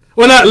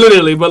 Well, not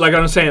literally, but like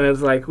I'm saying,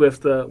 it's like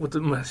with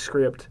my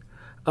script.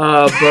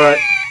 But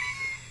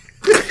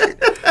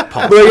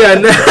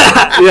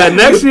yeah,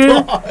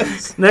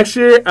 next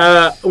year,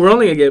 we're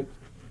only gonna get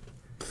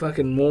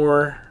fucking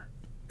more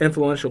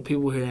influential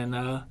people here, and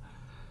I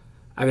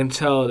can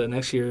tell that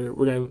next year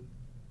we're gonna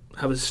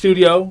have a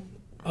studio,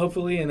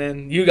 hopefully, and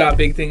then you got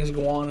big things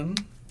going.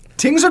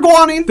 Tings are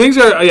Gwanning. Things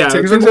are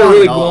Tings are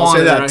really I'll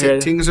say Gwanning that. right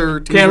here. Tings are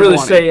Can't really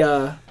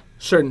Gwanning. say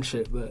certain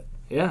shit, but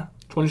yeah,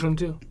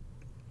 2022.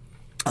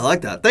 I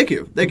like that. Thank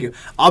you.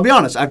 I'll be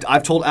honest.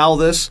 I've told Al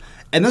this,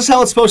 and this is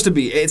how it's supposed to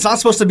be. It's not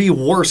supposed to be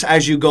worse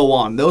as you go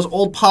on. Those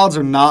old pods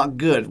are not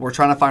good. We're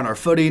trying to find our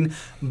footing.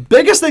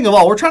 Biggest thing of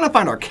all, we're trying to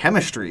find our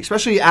chemistry,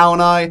 especially Al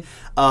and I.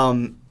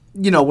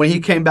 When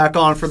he came back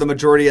on for the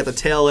majority at the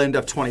tail end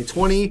of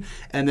 2020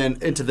 and then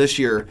into this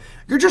year,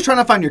 you're just trying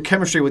to find your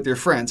chemistry with your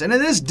friends. And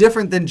it is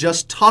different than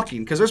just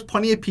talking, because there's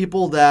plenty of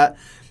people that,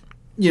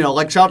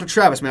 like shout out to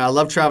Travis, man. I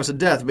love Travis to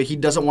death, but he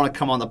doesn't want to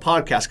come on the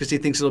podcast because he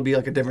thinks it'll be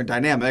like a different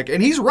dynamic.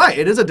 And he's right.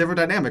 It is a different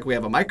dynamic. We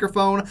have a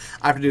microphone.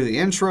 I have to do the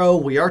intro.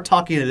 We are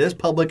talking. It is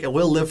public. It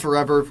will live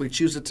forever if we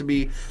choose it to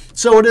be.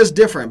 So it is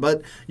different,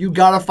 but you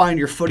got to find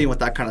your footing with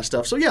that kind of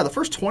stuff. So yeah, the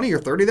first 20 or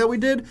 30 that we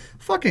did,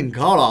 fucking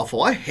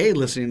god-awful. I hate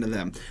listening to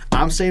them.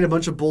 I'm saying a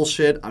bunch of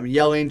bullshit. I'm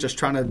yelling, just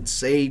trying to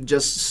say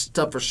just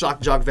stuff for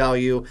shock jock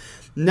value.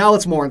 Now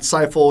it's more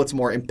insightful. It's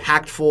more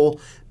impactful.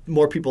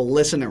 More people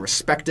listen and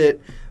respect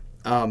it.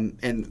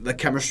 And the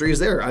chemistry is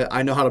there.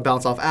 I know how to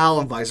bounce off Al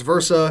and vice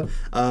versa.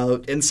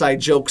 Inside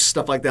jokes,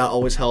 stuff like that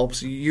always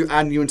helps. You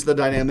adding you into the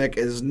dynamic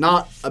is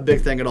not a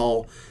big thing at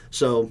all.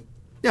 So,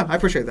 yeah, I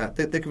appreciate that.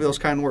 Thank you for those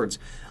kind words.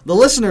 The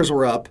listeners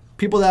were up.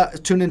 People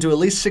that tuned into at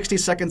least 60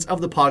 seconds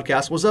of the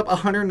podcast was up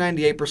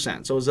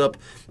 198%. So it was up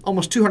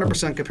almost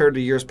 200% compared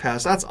to years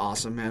past. That's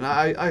awesome, man.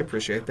 I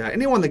appreciate that.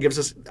 Anyone that gives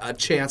us a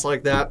chance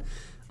like that,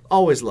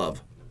 always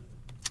love.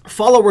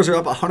 Followers are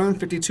up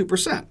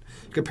 152%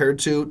 compared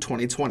to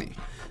 2020.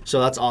 So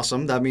that's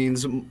awesome. That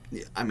means,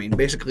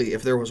 basically,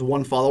 if there was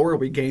one follower,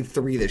 we gained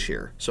 3 this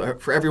year. So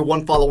for every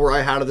one follower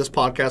I had of this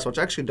podcast, which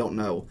I actually don't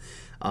know,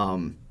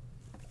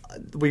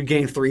 we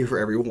gained 3 for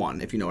every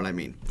one, if you know what I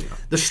mean. Yeah.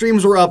 The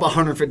streams were up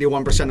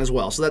 151% as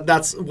well. So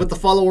that's with the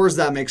followers,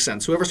 that makes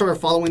sense. Whoever started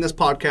following this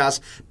podcast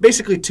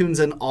basically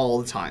tunes in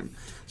all the time.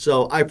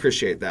 So I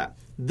appreciate that.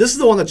 This is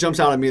the one that jumps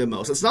out at me the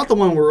most. It's not the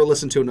one we're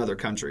listening to in other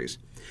countries.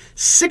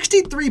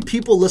 63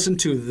 people listen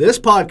to this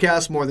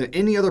podcast more than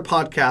any other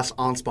podcast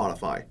on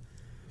Spotify.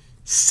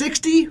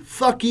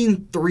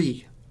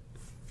 60-fucking-3.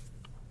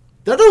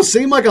 That doesn't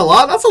seem like a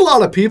lot. That's a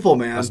lot of people,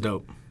 man. That's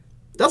dope.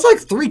 That's like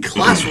 3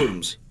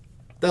 classrooms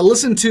that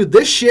listen to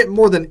this shit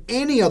more than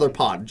any other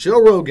pod.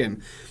 Joe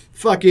Rogan,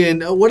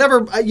 fucking whatever.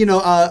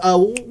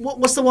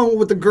 What's the one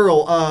with the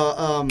girl?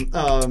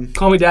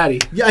 Call me daddy.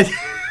 Yeah.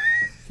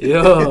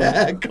 Yo.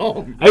 Yeah,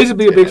 I used to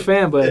be a big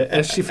fan,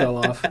 but she fell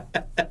off.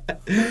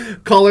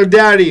 Call her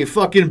daddy.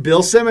 Fucking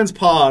Bill Simmons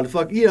pod.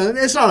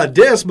 It's not a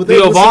diss, but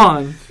Theo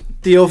Vaughn.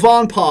 Theo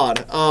Vaughn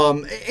pod.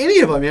 Any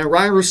of them, man.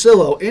 Ryan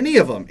Russillo. Any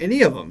of them.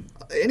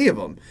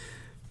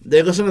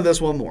 They listen to this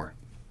one more.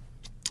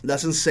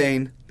 That's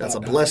insane. That's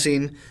a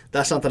blessing.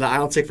 That's something that I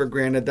don't take for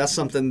granted. That's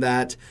something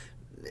that,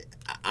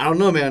 I don't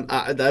know, man.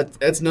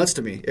 It's nuts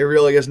to me. It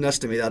really is nuts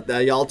to me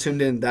that y'all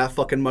tuned in that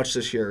fucking much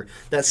this year.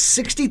 That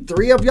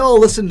 63 of y'all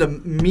listened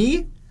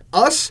to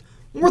us,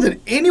 more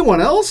than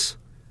anyone else.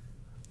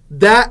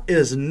 That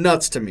is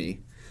nuts to me.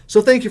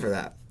 So thank you for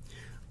that.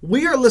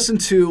 We are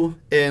listened to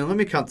in, let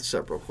me count this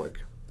up real quick,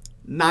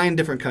 9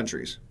 different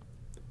countries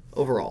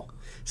overall.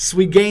 So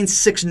we gained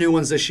 6 new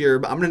ones this year,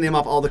 but I'm going to name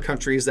off all the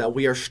countries that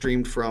we are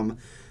streamed from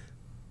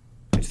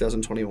in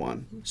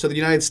 2021. So the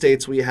United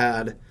States, we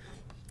had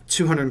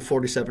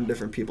 247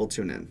 different people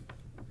tune in.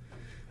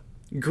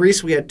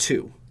 Greece, we had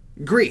 2.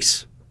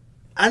 Greece.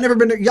 Y'all ever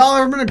been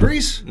to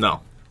Greece?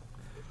 No.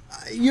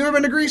 You ever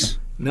been to Greece?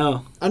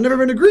 No. I've never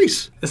been to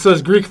Greece. It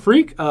says Greek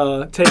freak take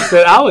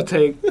that I would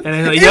take. And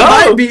then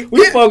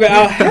we spoke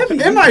out heavy.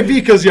 It might be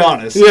because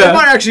Giannis. Yeah. It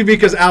might actually be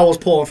because Al was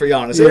pulling for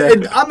Giannis.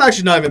 Yeah. I'm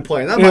actually not even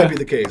playing. That might be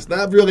the case.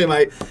 That really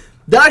might.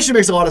 That actually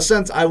makes a lot of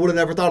sense. I would have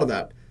never thought of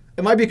that.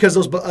 It might be because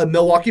those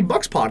Milwaukee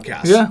Bucks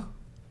podcasts. Yeah.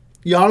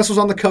 Giannis was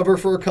on the cover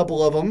for a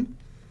couple of them.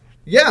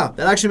 Yeah,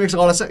 that actually makes a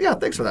lot of sense. Yeah,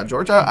 thanks for that,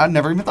 George. I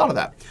never even thought of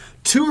that.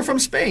 2 are from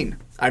Spain.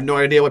 I have no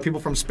idea why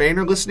people from Spain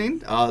are listening.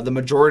 The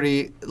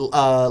majority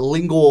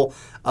lingual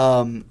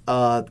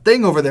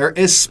thing over there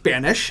is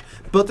Spanish,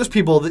 but there's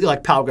people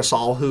like Pau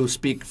Gasol who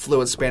speak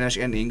fluent Spanish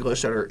and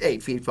English that are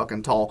 8 feet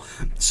fucking tall.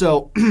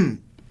 So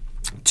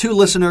 2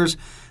 listeners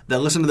that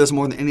listen to this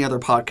more than any other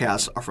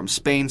podcast are from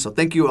Spain. So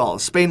thank you all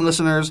Spain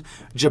listeners.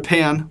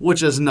 Japan,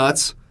 which is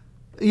nuts.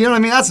 You know what I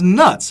mean? That's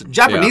nuts.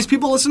 Japanese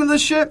people listen to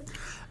this shit.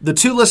 The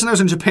 2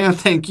 listeners in Japan,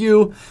 thank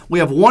you. We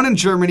have 1 in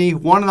Germany,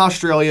 1 in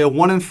Australia,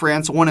 1 in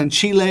France, 1 in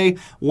Chile,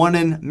 1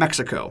 in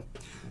Mexico.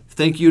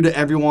 Thank you to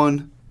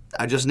everyone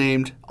I just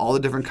named all the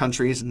different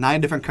countries,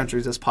 9 different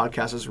countries this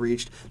podcast has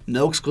reached.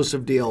 No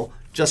exclusive deal.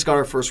 Just got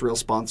our first real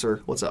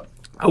sponsor. What's up?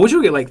 I wish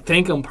we could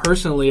thank them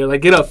personally or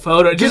get a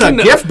photo. Just a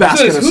gift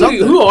basket or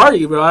something. Who are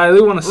you, bro? I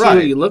really want to see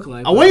what you look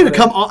like. I want you to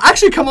come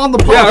on the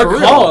pod. Yeah, for or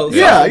real. call.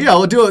 Yeah.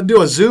 We'll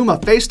do a Zoom, a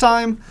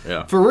FaceTime.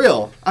 Yeah. For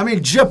real. I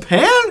mean,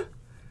 Japan?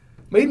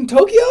 Made in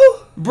Tokyo?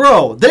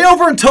 Bro, they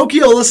over in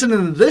Tokyo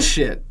listening to this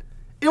shit.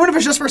 Even if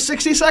it's just for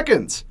 60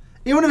 seconds.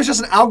 Even if it's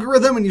just an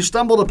algorithm and you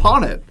stumbled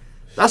upon it.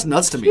 That's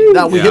nuts to me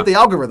that we hit the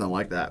algorithm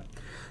like that.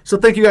 So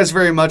thank you guys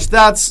very much.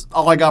 That's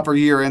all I got for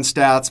year-end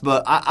stats,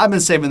 but I've been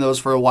saving those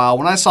for a while.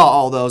 When I saw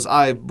all those,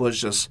 I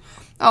was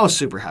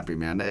super happy,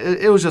 man.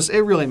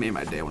 It really made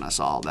my day when I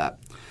saw all that.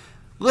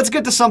 Let's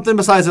get to something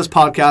besides this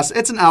podcast.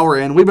 It's an hour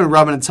in. We've been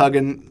rubbing and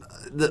tugging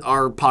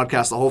our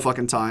podcast the whole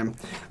fucking time.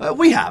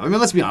 We have. I mean,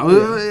 let's be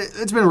honest.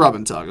 It's been rub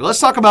and tug. Let's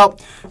talk about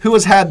who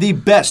has had the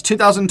best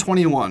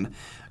 2021.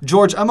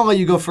 George, I'm going to let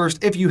you go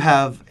first. If you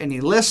have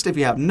any list, if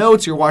you have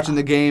notes, you're watching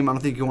the game, I don't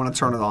think you want to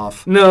turn it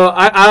off. No,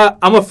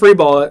 I'm a free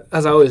ball it,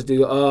 as I always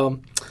do.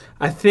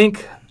 I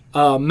think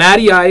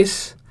Matty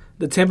Ice,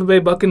 the Tampa Bay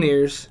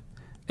Buccaneers,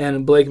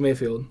 and Blake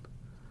Mayfield.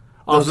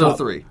 Those are the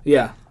 3.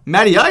 Yeah.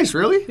 Matty Ice,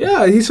 really?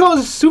 Yeah, he saw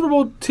his Super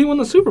Bowl team win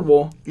the Super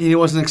Bowl. He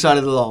wasn't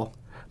excited at all.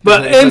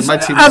 But as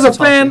a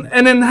fan,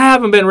 and then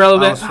haven't been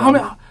relevant.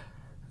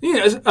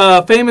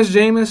 Famous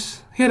Jameis.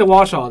 He had to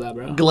watch all that,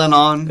 bro. Glenn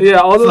on. Yeah,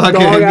 all those dog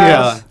ass.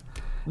 Yeah.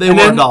 They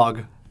were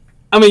dog.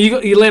 I mean,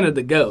 you landed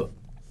the GOAT.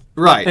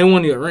 Right. And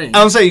won you a ring.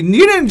 I was saying,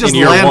 you didn't just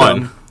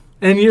land him.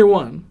 In year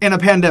 1. In a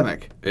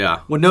pandemic.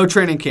 Yeah. With no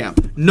training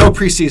camp. No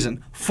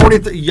preseason.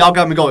 43. Y'all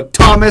got me going.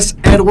 Thomas,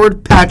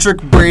 Edward,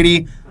 Patrick,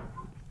 Brady,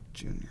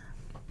 Jr.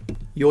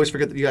 You always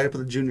forget that you got to put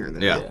the junior in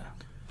there.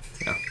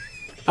 Yeah.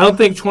 I don't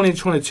think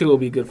 2022 will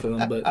be good for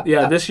them, but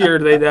yeah, this year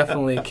they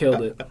definitely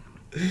killed it.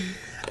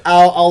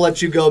 I'll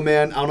let you go,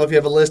 man. I don't know if you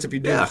have a list. If you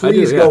do,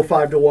 please go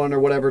 5-1 or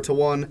whatever to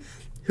 1.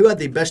 Who had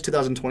the best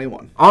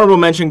 2021? Honorable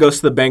mention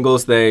goes to the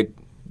Bengals. They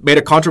made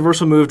a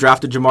controversial move,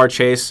 drafted Jamar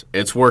Chase.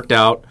 It's worked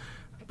out.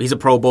 He's a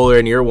Pro Bowler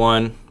in year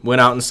 1. Went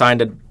out and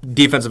signed a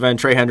defensive end,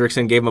 Trey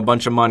Hendrickson, gave him a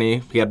bunch of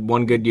money. He had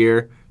 1 good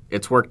year.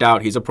 It's worked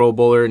out. He's a Pro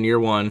Bowler in year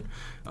 1.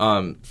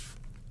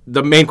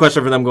 The main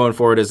question for them going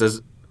forward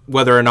is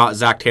whether or not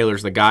Zach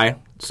Taylor's the guy.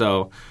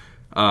 So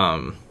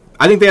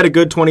I think they had a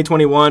good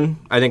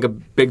 2021. I think a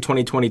big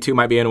 2022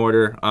 might be in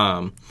order.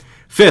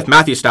 5th,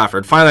 Matthew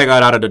Stafford. Finally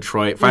got out of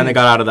Detroit. Finally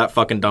got out of that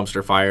fucking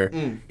dumpster fire.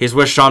 He's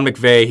with Sean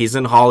McVay. He's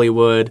in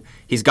Hollywood.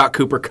 He's got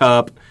Cooper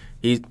Kupp.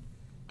 He's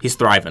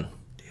thriving.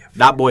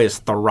 That boy is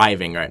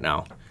thriving right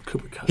now.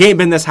 Cooper Kupp. He ain't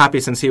been this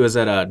happy since he was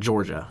at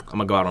Georgia. I'm going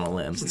to go out on a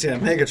limb. Since he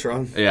had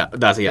Megatron. Yeah,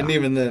 that's And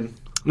even then.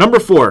 Number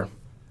 4.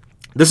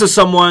 This is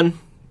someone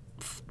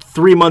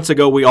 3 months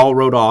ago we all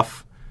wrote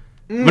off.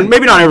 But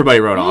maybe not everybody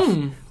wrote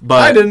off.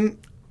 But I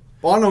didn't.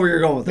 Well, I know where you're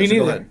going with this. Me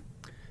Go neither. ahead.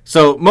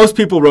 So most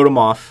people wrote him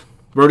off.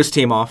 Wrote his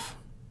team off.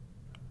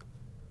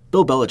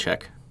 Bill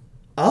Belichick.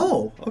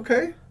 Oh,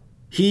 okay.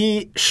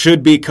 He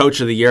should be coach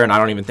of the year, and I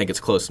don't even think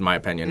it's close in my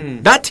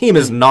opinion. That team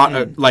is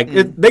not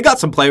they got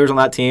some players on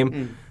that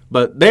team,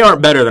 but they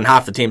aren't better than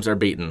half the teams they're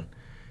beating.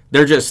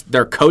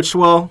 They're coached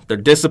well, they're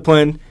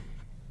disciplined,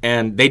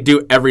 and they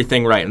do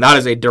everything right. And that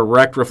is a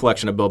direct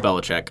reflection of Bill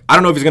Belichick. I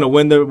don't know if he's going to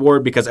win the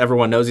award because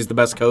everyone knows he's the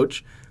best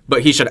coach,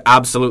 but he should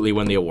absolutely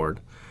win the award.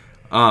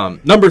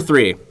 Number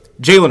 3,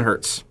 Jalen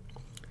Hurts.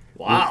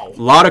 Wow.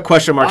 A lot of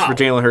question marks for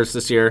Jalen Hurts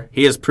this year.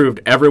 He has proved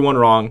everyone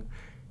wrong.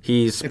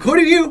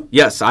 Including you.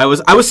 Yes, I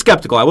was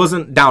skeptical. I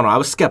wasn't down on it. I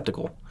was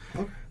skeptical.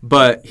 Okay.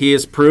 But he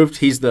has proved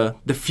he's the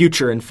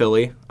future in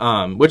Philly,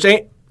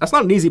 that's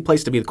not an easy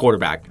place to be the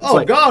quarterback.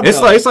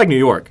 It's like New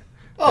York.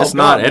 It's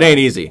not. It ain't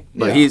easy.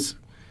 But he's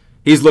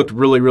looked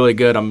really, really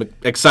good. I'm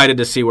excited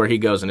to see where he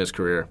goes in his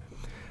career.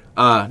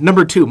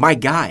 Number 2, my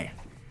guy,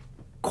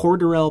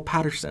 Cordarrelle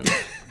Patterson.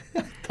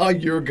 I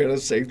thought you were going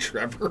to say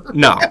Trevor.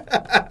 No,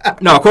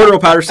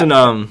 Cordarrelle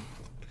Patterson,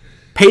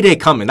 payday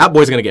coming. That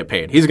boy's going to get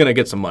paid. He's going to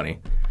get some money.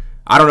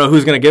 I don't know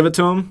who's going to give it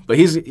to him, but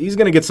he's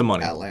going to get some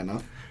money.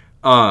 Atlanta.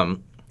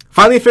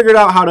 Finally figured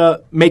out how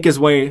to make his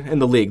way in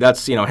the league.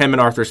 That's, him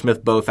and Arthur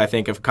Smith both, I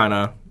think, have kind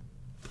of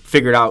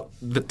figured out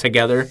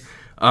together.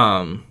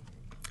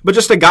 But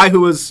just a guy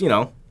who was,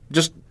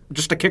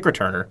 just a kick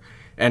returner.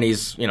 And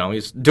he's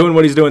doing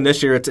what he's doing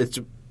this year. It's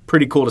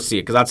pretty cool to see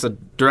it because that's a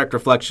direct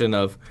reflection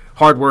of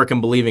hard work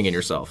and believing in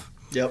yourself.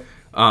 Yep.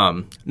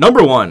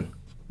 Number 1,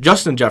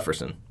 Justin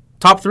Jefferson.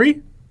 Top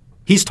 3?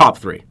 He's top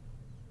 3.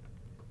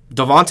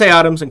 Devontae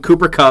Adams and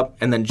Cooper Kupp,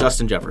 and then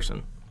Justin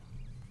Jefferson.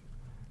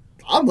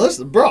 I'm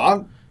listening,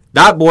 bro.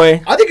 That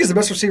boy. I think he's the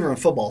best receiver in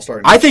football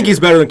starting. I think he's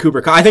better than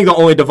Cooper Kupp. I think the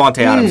only Devontae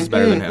Adams is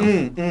better than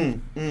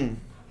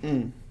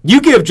him.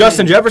 You give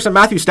Justin Jefferson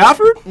Matthew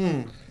Stafford?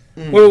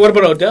 What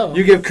about Odell?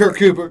 You give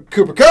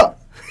Cooper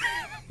Kupp.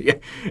 Yeah.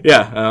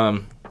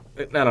 I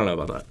don't know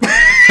about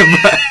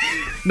that.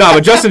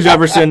 But Justin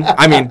Jefferson,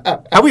 I mean,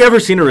 have we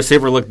ever seen a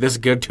receiver look this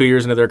good 2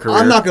 years into their career?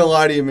 I'm not going to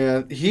lie to you,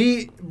 man.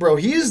 He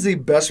is the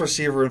best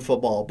receiver in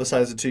football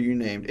besides the 2 you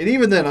named. And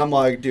even then, I'm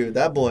like, dude,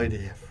 that boy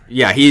did.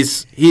 Yeah,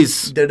 he's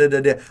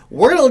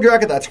We're going to look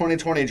back at that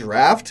 2020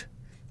 draft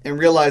and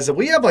realize that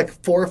we have like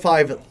 4 or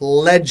 5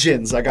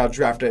 legends that got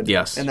drafted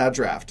in that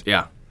draft.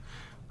 Yeah.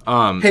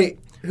 Hey,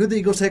 who the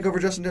Eagles take over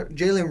Jalen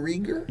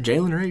Reagor?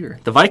 Jalen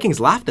Reagor. The Vikings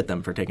laughed at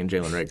them for taking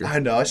Jalen Reagor. I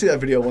know. I see that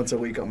video once a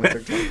week on my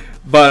TikTok.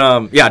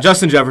 But, yeah,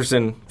 Justin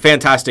Jefferson,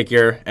 fantastic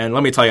year. And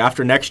let me tell you,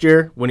 after next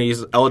year, when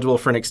he's eligible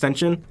for an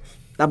extension,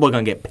 that boy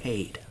going to get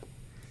paid.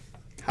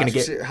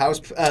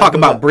 Talk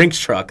about Brinks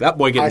truck. That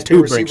boy getting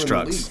 2 Brinks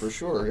trucks. For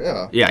sure,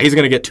 yeah. Yeah, he's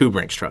going to get 2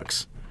 Brinks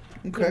trucks.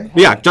 Okay.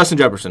 But yeah, Justin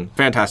Jefferson,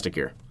 fantastic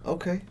year.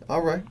 Okay,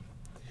 all right.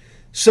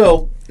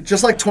 So,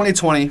 just like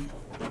 2020, I'm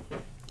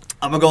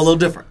going to go a little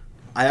different.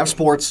 I have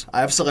sports, I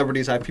have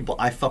celebrities, I have people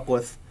I fuck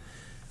with.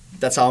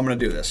 That's how I'm going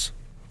to do this.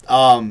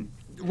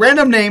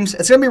 Random names.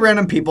 It's going to be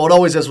random people. It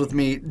always is with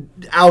me.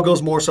 Al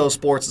goes more so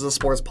sports. It's a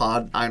sports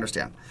pod. I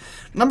understand.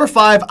 Number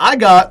 5, I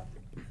got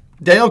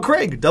Daniel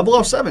Craig,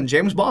 007,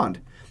 James Bond.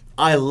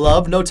 I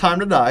love No Time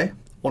to Die.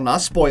 Will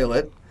not spoil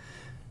it.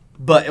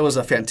 But it was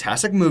a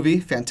fantastic movie.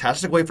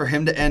 Fantastic way for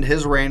him to end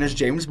his reign as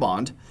James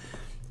Bond.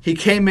 He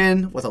came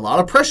in with a lot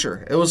of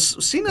pressure. It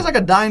was seen as like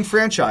a dying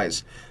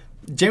franchise.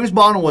 James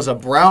Bond was a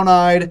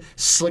brown-eyed,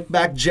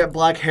 slick-back,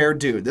 jet-black hair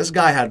dude. This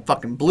guy had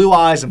fucking blue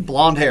eyes and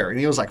blonde hair, and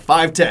he was like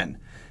 5'10".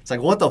 It's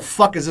like, what the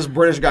fuck is this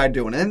British guy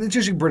doing? And it's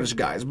usually British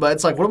guys, but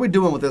it's like, what are we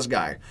doing with this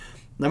guy?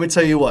 Let me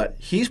tell you what.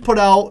 He's put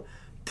out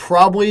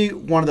probably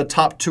one of the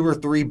top 2 or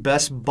 3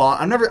 best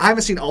Bond. I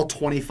haven't seen all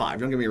 25.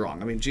 Don't get me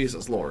wrong. I mean,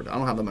 Jesus Lord, I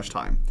don't have that much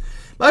time.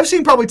 But I've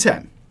seen probably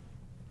 10.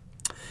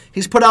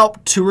 He's put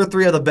out 2 or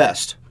 3 of the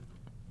best.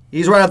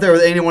 He's right up there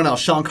with anyone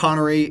else. Sean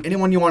Connery,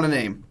 anyone you want to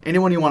name.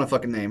 Anyone you want to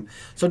fucking name.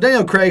 So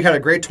Daniel Craig had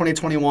a great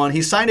 2021.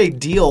 He signed a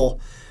deal,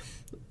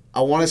 I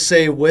want to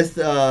say, with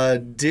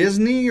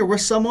Disney or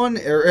with someone.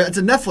 It's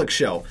a Netflix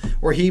show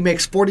where he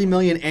makes $40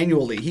 million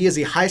annually. He is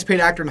the highest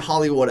paid actor in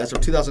Hollywood as of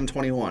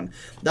 2021.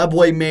 That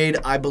boy made,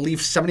 I believe,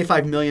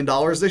 $75 million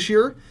this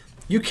year.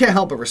 You can't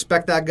help but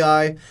respect that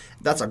guy.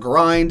 That's a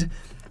grind.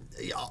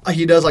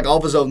 He does like all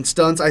of his own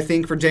stunts, I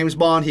think, for James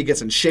Bond. He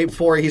gets in shape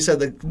for it. He said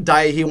the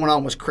diet he went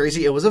on was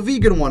crazy. It was a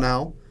vegan one,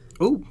 Al.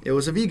 Ooh. It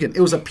was a vegan. It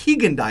was a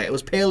pagan diet. It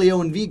was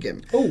paleo and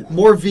vegan. Ooh.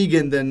 More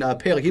vegan than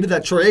paleo. He did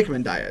that Troy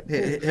Aikman diet.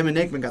 Him and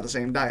Aikman got the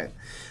same diet.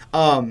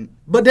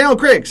 But Daniel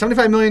Craig,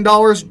 $75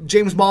 million.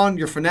 James Bond,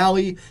 your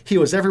finale. He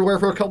was everywhere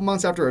for a couple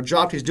months after it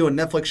dropped. He's doing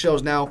Netflix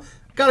shows now.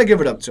 Got to give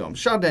it up to him.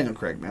 Shout out Daniel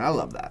Craig, man. I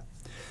love that.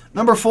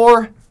 Number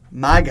 4,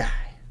 my guy.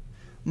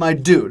 My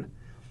dude.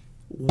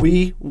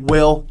 We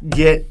will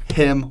get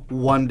him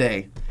one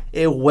day.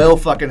 It will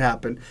fucking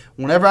happen.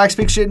 Whenever I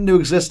speak shit into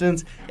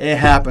existence, it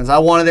happens. I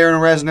wanted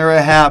Aaron Resner,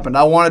 it happened.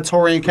 I wanted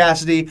Torian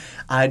Cassidy,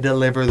 I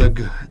deliver the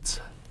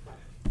goods.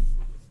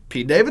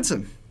 Pete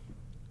Davidson.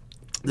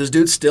 This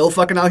dude's still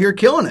fucking out here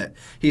killing it.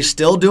 He's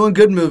still doing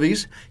good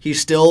movies. He's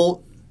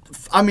still,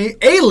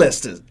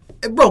 A-listed.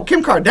 Bro,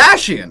 Kim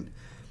Kardashian.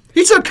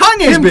 He took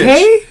Kanye's bitch.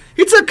 K?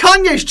 He took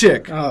Kanye's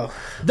chick. Oh.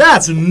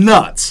 That's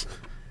nuts.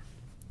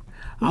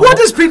 What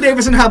does Pete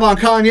Davidson have on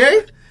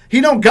Kanye?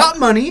 He don't got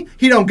money.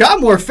 He don't got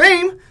more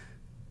fame.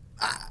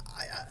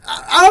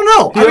 I don't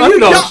know. He's an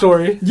underdog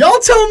story. Y'all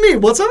tell me.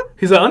 What's up?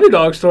 He's an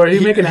underdog story.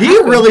 He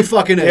really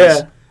fucking is.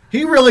 Yeah.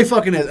 He really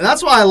fucking is. And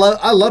that's why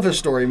I love his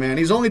story, man.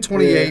 He's only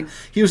 28. Yeah.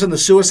 He was in the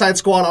Suicide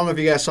Squad. I don't know if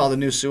you guys saw the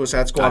new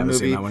Suicide Squad movie.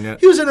 Seen that one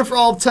yet. He was in it for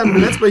all 10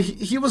 minutes, but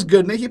he was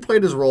good in it. He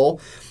played his role.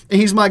 And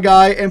he's my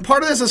guy. And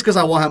part of this is because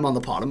I want him on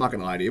the pod. I'm not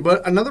going to lie to you.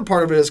 But another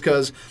part of it is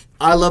because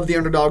I love the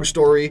underdog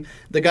story.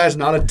 The guy's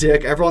not a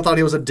dick. Everyone thought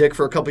he was a dick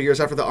for a couple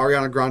years after the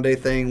Ariana Grande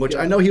thing, which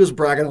I know he was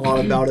bragging a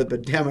lot about it,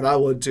 but damn it, I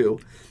would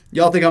too.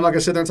 Y'all think I'm not going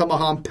to sit there and talk about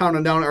how I'm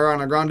pounding down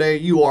Ariana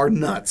Grande? You are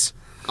nuts.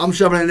 I'm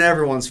shoving it in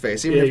everyone's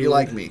face, even if you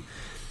like me.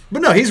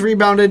 But no, he's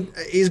rebounded.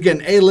 He's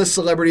getting A-list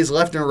celebrities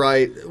left and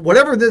right.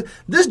 Whatever,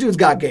 this dude's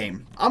got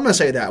game. I'm going to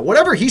say that.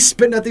 Whatever he's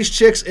spitting at these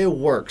chicks, it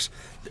works.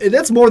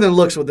 That's more than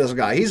looks with this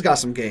guy. He's got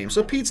some game.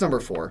 So Pete's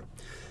number 4.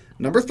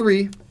 Number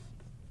 3,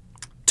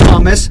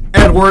 Thomas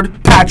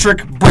Edward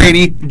Patrick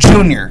Brady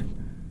Jr.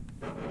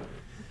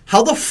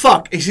 How the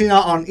fuck is he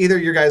not on either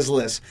of your guys'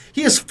 lists?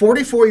 He is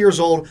 44 years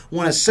old,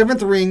 won his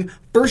 7th ring,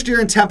 first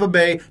year in Tampa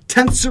Bay,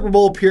 10th Super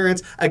Bowl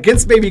appearance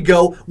against Baby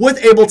Go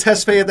with Abel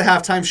Tesfaye at the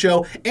halftime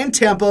show in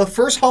Tampa,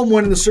 first home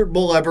win in the Super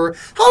Bowl ever.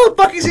 How the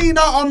fuck is he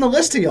not on the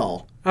list of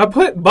y'all? I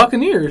put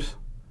Buccaneers.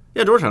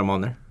 Yeah, George had him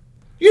on there.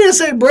 You didn't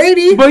say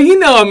Brady. But you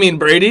know I mean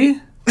Brady.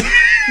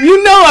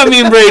 You know I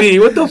mean Brady.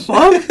 What the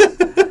fuck?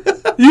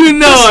 You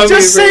know I mean Brady.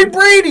 Just say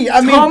Brady. I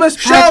mean, Thomas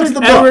shout out to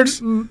the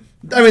Edwards. Bucs.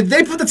 I mean,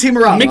 they put the team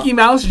around Mickey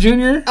Mouse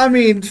Jr. I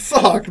mean,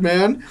 fuck,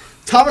 man.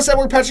 Thomas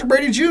Edward Patrick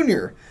Brady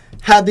Jr.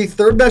 had the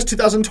 3rd best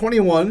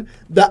 2021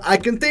 that I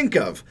can think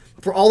of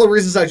for all the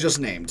reasons I just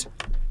named.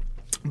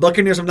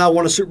 Buccaneers have now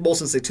won a Super Bowl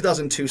since the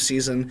 2002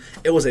 season.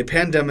 It was a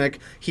pandemic.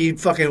 He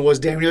fucking was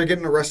damn near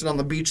getting arrested on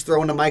the beach,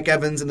 throwing to Mike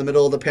Evans in the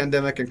middle of the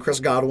pandemic and Chris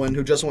Godwin,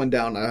 who just went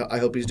down. I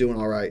hope he's doing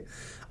all right.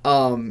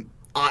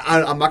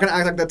 I'm not going to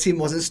act like that team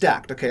wasn't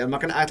stacked, okay? I'm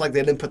not going to act like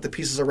they didn't put the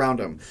pieces around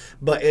him.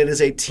 But it is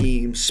a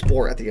team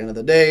sport at the end of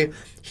the day.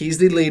 He's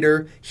the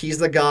leader. He's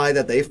the guy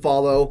that they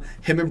follow.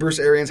 Him and Bruce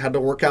Arians had to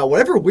work out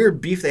whatever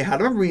weird beef they had. I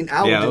remember reading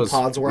Alec do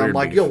pods where I'm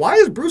like, beef. yo, why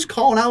is Bruce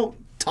calling out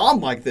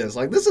Tom like this?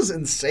 Like, this is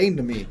insane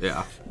to me.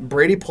 Yeah.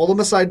 Brady pulled him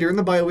aside during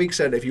the bye week,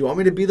 said, if you want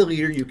me to be the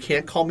leader, you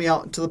can't call me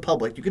out to the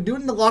public. You can do it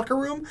in the locker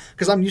room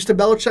because I'm used to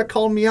Belichick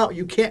calling me out.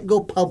 You can't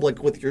go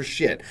public with your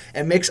shit.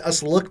 It makes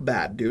us look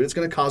bad, dude. It's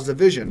going to cause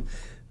division.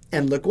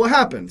 And look what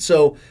happened.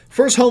 So,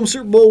 first home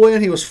Super Bowl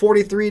win, he was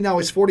 43, now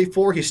he's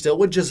 44. He's still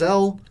with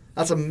Giselle.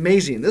 That's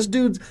amazing. This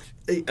dude's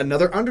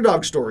another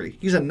underdog story.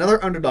 He's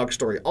another underdog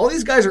story. All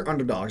these guys are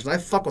underdogs, and I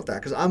fuck with that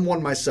because I'm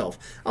one myself.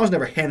 I was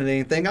never handed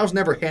anything. I was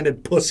never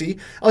handed pussy.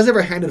 I was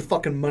never handed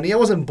fucking money. I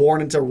wasn't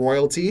born into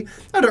royalty.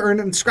 I had to earn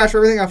it and scratch for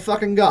everything I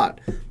fucking got.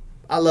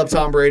 I love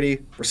Tom Brady.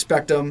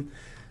 Respect him.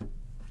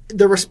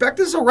 The respect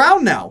is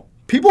around now.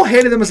 People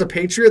hated him as a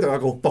Patriot. They're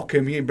like, oh, fuck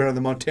him. He ain't better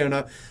than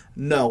Montana.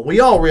 No,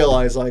 we all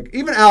realize, like,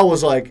 even Al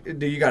was like,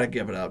 dude, you got to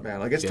give it up, man.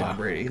 Like, it's Tom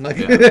Brady. Like,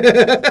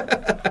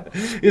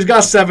 he's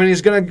got 7.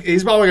 He's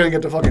probably going to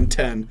get to fucking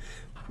 10.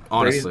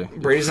 Honestly.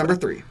 Brady's number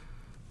 3.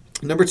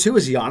 Number 2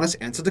 is Giannis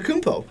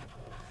Antetokounmpo.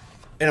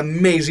 An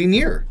amazing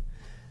year.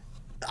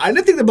 I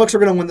didn't think the Bucks were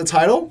going to win the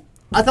title.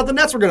 I thought the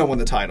Nets were going to win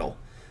the title.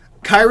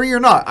 Kyrie or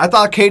not, I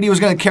thought KD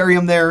was going to carry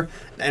him there,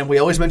 and we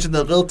always mentioned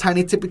the little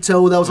tiny tippy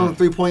toe that was on the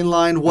three-point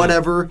line,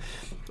 whatever.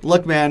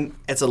 Look, man,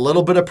 it's a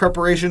little bit of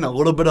preparation, a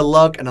little bit of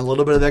luck, and a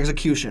little bit of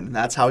execution.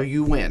 That's how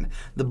you win.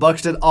 The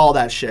Bucks did all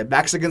that shit.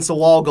 Backs against the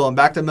wall, going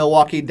back to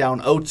Milwaukee,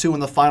 down 0-2 in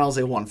the finals.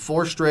 They won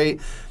 4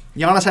 straight.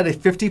 Giannis had a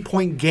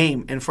 50-point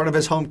game in front of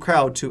his home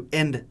crowd to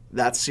end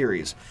that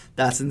series.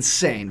 That's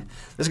insane.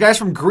 This guy's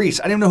from Greece.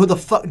 I didn't even know who the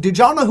fuck... Did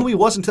y'all know who he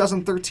was in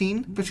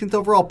 2013? 15th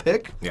overall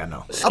pick? Yeah,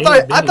 no.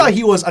 I thought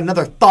he was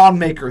another thon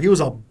maker. He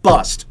was a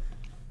bust.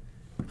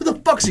 Who the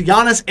fuck's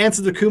Giannis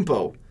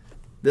Antetokounmpo?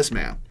 This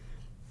man.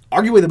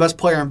 Arguably the best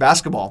player in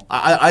basketball.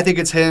 I think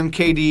it's him,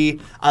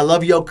 KD. I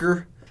love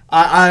Joker.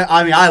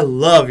 I mean, I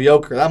love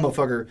Joker. That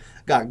motherfucker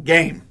got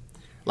game.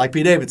 Like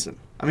Pete Davidson.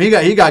 I mean,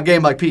 he got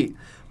game like Pete.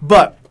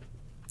 But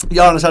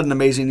Giannis had an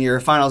amazing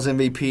year. Finals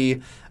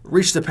MVP.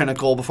 Reached the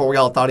pinnacle before we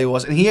all thought he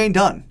was. And he ain't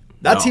done.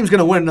 That team's going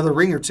to win another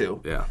ring or two.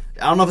 Yeah.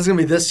 I don't know if it's going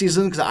to be this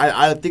season because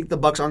I think the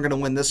Bucks aren't going to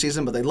win this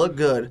season, but they look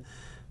good.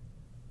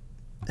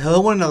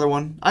 He'll win another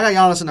one. I got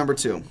Giannis at number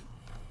 2.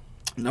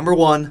 Number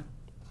 1.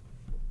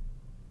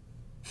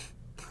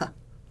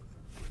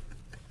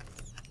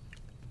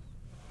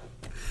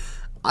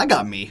 I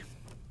got me.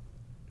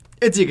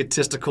 It's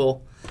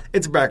egotistical.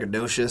 It's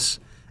braggadocious.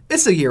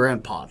 It's a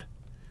year-end pod.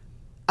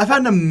 I've had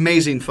an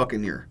amazing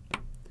fucking year.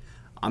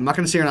 I'm not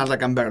going to sit here and act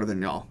like I'm better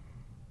than y'all.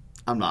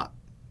 I'm not.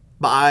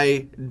 But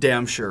I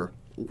damn sure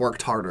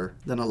worked harder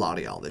than a lot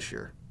of y'all this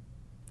year.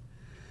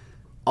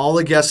 All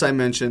the guests I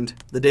mentioned,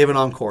 the David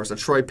Encores, the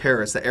Troy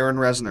Parrots, the Aaron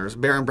Resners,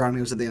 Baron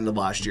Browning was at the end of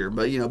last year,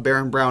 but,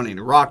 Baron Browning,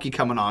 Rocky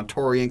coming on,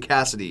 Tori and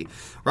Cassidy,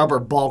 Robert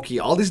Balky,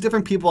 all these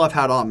different people I've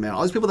had on, man.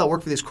 All these people that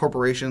work for these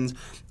corporations,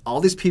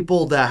 all these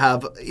people that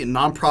have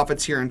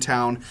nonprofits here in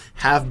town,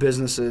 have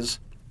businesses.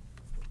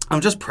 I'm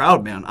just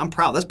proud, man. I'm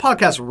proud. This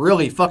podcast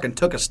really fucking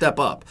took a step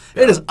up.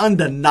 Yeah. It is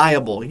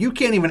undeniable. You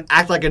can't even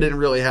act like it didn't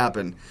really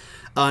happen.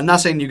 Not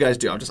saying you guys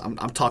do.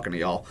 I'm talking to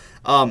y'all.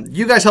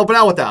 You guys helping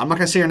out with that. I'm not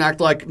going to sit here and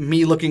act like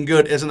me looking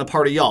good isn't a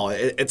part of y'all.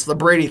 It's the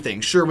Brady thing.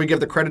 Sure, we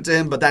give the credit to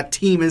him, but that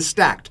team is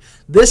stacked.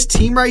 This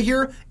team right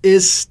here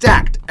is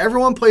stacked.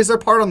 Everyone plays their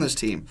part on this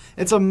team.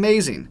 It's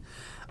amazing.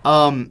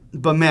 But,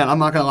 man, I'm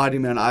not going to lie to you,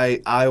 man.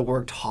 I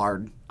worked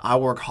hard. I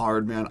work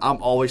hard, man.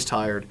 I'm always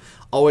tired.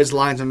 Always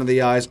lines under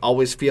the eyes.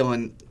 Always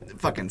feeling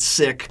fucking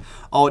sick.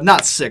 Oh,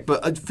 not sick,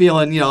 but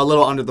feeling, a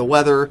little under the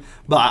weather.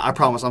 But I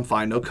promise I'm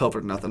fine. No COVID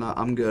or nothing.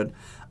 I'm good.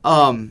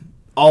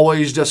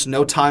 Always just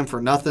no time for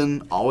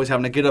nothing. Always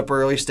having to get up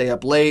early, stay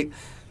up late.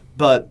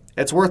 But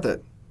it's worth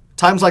it.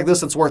 Times like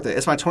this, it's worth it.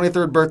 It's my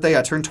 23rd birthday.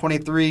 I turned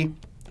 23.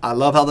 I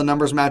love how the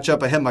numbers match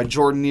up. I hit my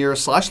Jordan year /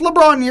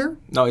 LeBron year.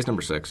 No, he's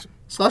number 6.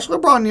 /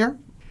 LeBron year.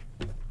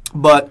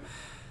 But,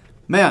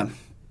 man,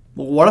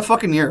 what a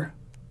fucking year.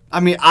 I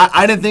mean,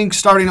 I didn't think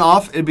starting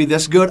off it'd be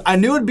this good. I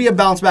knew it'd be a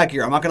bounce back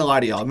year. I'm not going to lie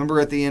to y'all. I remember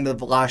at the end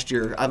of last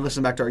year, I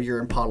listened back to our year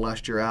in pod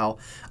last year, Al.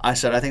 I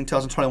said, I think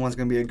 2021 is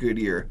going to be a good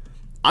year.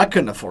 I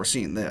couldn't have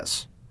foreseen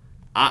this.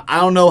 I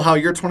don't know how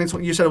your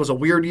 2020, you said it was a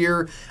weird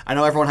year. I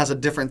know everyone has a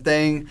different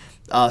thing.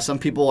 Some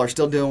people are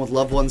still dealing with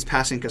loved ones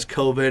passing because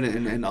COVID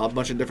and a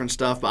bunch of different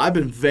stuff. But I've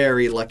been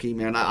very lucky,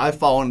 man. I've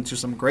fallen into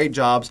some great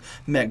jobs,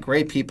 met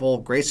great people,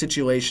 great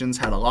situations,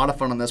 had a lot of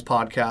fun on this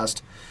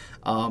podcast.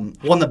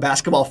 Won the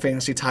basketball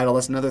fantasy title.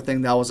 That's another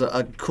thing that was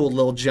a cool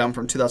little gem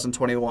from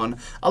 2021.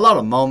 A lot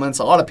of moments.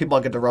 A lot of people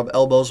I get to rub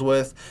elbows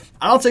with.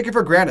 I don't take it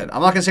for granted.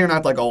 I'm not going to say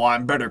not like, oh,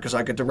 I'm better because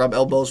I get to rub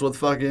elbows with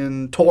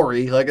fucking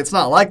Tori. Like, it's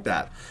not like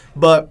that.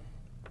 But,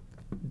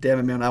 damn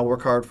it, man, I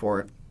work hard for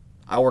it.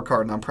 I work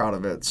hard and I'm proud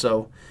of it.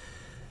 So,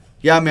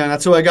 yeah, man,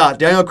 that's who I got.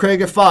 Daniel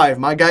Craig at 5.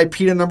 My guy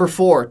Pete at number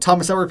 4.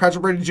 Thomas Edward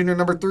Patrick Brady Jr.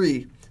 number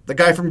 3. The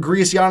guy from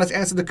Greece, Giannis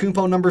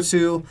Antetokounmpo, number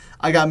 2.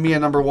 I got Mia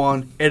number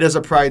 1. It is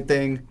a pride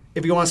thing.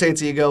 If you want to say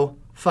it's ego,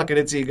 fuck it,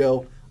 it's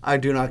ego. I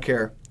do not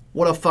care.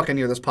 What a fucking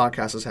year this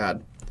podcast has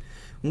had.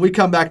 When we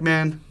come back,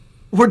 man,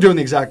 we're doing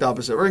the exact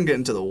opposite. We're going to get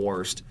into the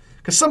worst.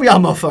 Because some of y'all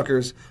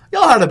motherfuckers,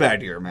 y'all had a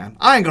bad year, man.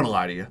 I ain't going to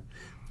lie to you.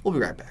 We'll be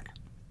right back.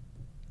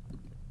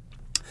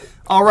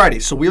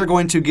 Alrighty, so we are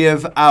going to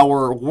give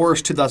our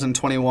worst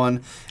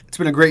 2021. It's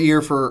been a great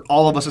year for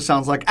all of us, it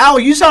sounds like. Al,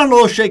 you sound a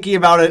little shaky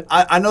about it.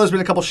 I know there's been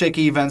a couple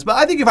shaky events, but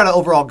I think you've had an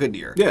overall good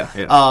year. Yeah.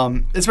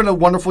 It's been a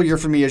wonderful year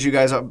for me, as you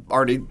guys have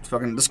already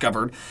fucking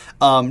discovered.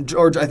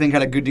 George, I think,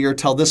 had a good year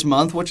till this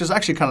month, which is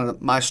actually kind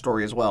of my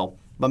story as well.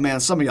 But,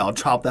 man, some of y'all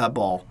dropped that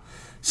ball.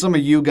 Some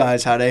of you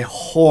guys had a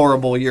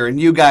horrible year. And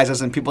you guys,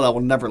 as in people that will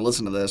never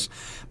listen to this.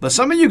 But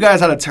some of you guys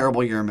had a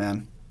terrible year,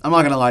 man. I'm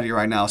not going to lie to you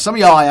right now. Some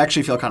of y'all, I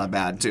actually feel kind of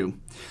bad, too.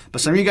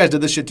 But some of you guys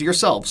did this shit to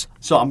yourselves.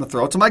 So I'm going to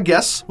throw it to my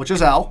guest, which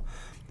is Al.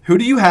 Who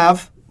do you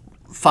have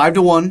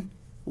 5-1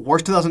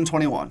 worst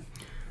 2021?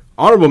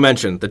 Honorable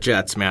mention, the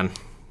Jets, man.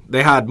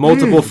 They had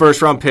multiple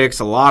first-round picks,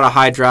 a lot of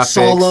high draft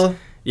picks.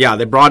 Yeah,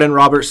 they brought in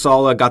Robert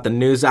Saleh, got the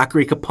new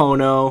Zachary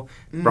Capono,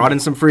 brought in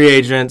some free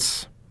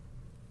agents.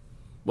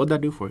 What'd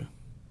that do for you?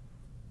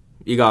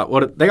 They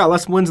got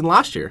less wins than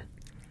last year.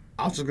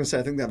 I was just going to say,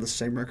 I think they have the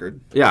same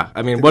record. Yeah,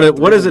 I mean,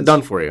 what has it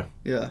done for you?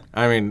 Yeah.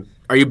 I mean,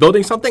 are you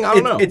building something? I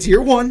don't know. It's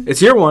year one.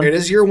 It's year one. It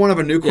is year one of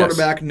a new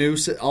quarterback,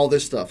 all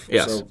this stuff.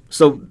 Yes.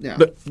 Yeah.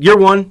 But year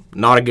one,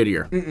 not a good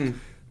year.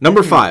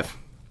 Number 5,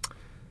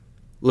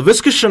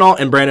 Laviska Shenault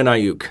and Brandon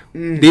Ayuk.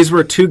 These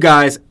were 2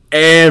 guys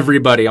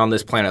everybody on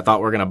this planet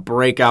thought were going to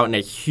break out in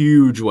a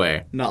huge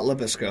way. Not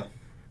Laviska.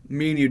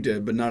 Me and you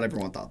did, but not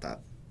everyone thought that.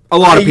 A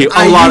lot of people.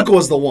 Ayuk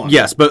was the one.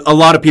 Yes, but a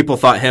lot of people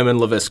thought him and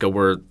Laviska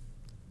were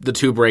the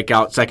 2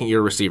 breakout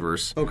second-year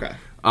receivers. Okay.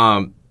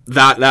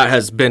 That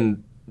has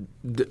been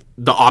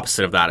the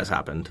opposite of that has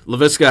happened.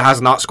 Laviska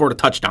has not scored a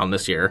touchdown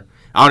this year.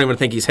 I don't even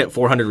think he's hit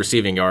 400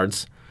 receiving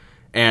yards.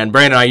 And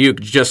Brandon Ayuk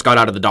just got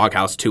out of the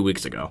doghouse 2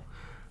 weeks ago.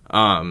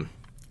 2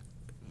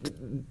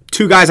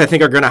 guys I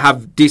think are going to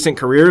have decent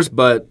careers,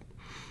 but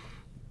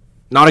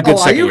not a good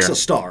second year. Ayuk's a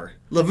star.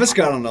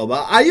 Laviska, I don't know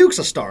about. Ayuk's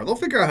a star. They'll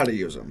figure out how to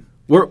use him.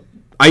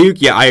 Ayuk,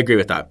 yeah, I agree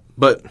with that.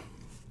 But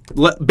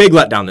big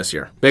letdown this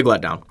year. Big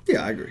letdown.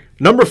 Yeah, I agree.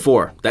 Number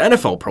 4, the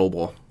NFL Pro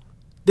Bowl.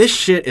 This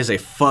shit is a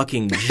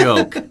fucking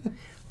joke.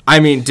 I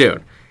mean,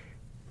 dude,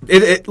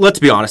 let's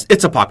be honest.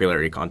 It's a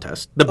popularity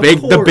contest. The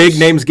big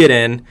names get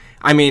in.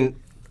 I mean,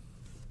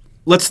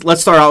 let's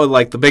start out with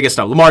like the biggest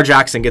stuff. Lamar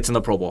Jackson gets in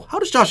the Pro Bowl. How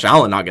does Josh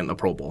Allen not get in the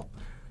Pro Bowl?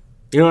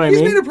 You know what I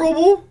mean? He's made a Pro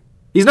Bowl?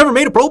 He's never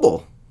made a Pro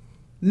Bowl.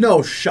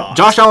 No shot.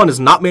 Josh Allen has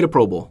not made a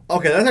Pro Bowl.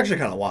 Okay, that's actually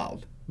kind of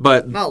wild.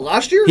 But not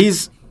last year?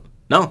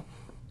 No.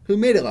 Who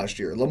made it last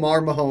year?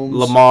 Lamar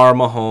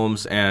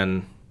Mahomes,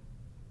 and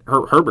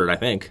Herbert, I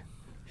think.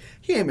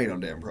 He ain't made no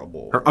damn Pro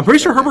Bowl. I'm pretty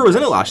sure Herbert was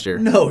in it last year.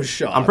 No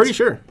shot. I'm pretty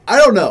sure. I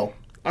don't know.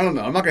 I'm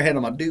not gonna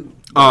handle my dude.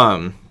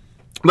 But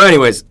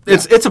anyways,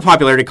 it's a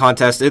popularity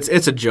contest.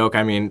 It's a joke.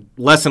 I mean,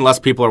 less and less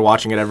people are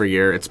watching it every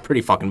year. It's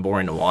pretty fucking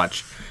boring to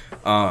watch.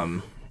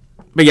 But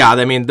yeah,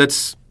 I mean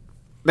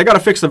they got to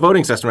fix the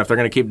voting system if they're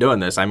going to keep doing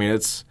this. I mean,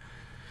 it's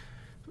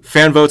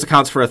fan votes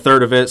accounts for a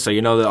third of it, so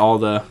you know that all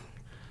the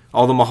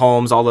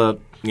Mahomes, all the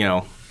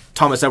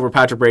Thomas Edward,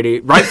 Patrick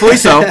Brady, rightfully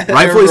so,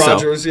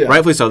 Rodgers, yeah.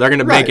 Rightfully so. They're going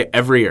to make it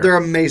every year. They're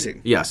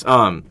amazing. Yes.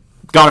 Got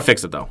to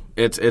fix it though.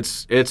 It's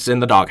in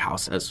the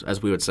doghouse,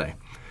 as we would say.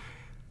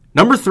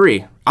 Number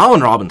 3,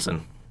 Allen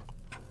Robinson.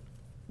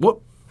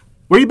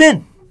 Where you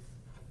been?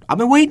 I've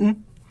been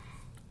waiting.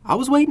 I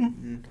was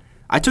waiting.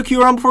 I took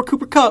you around before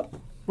Cooper Kupp.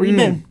 Where you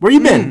been? Where you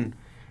been?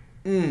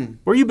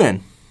 Where you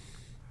been?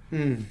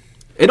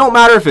 It don't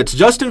matter if it's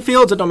Justin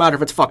Fields. It don't matter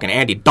if it's fucking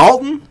Andy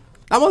Dalton.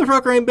 That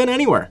motherfucker ain't been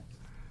anywhere.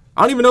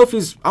 I don't even know if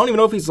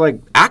he's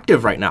like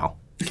active right now.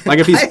 Like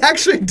if he's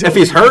if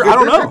he's hurt, I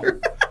don't know.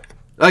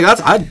 Like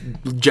I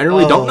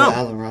generally don't know.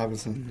 Allen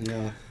Robinson.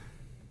 Yeah.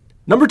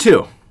 Number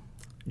 2,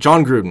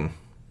 John Gruden.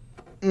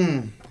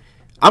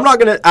 I'm not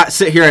gonna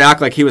sit here and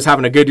act like he was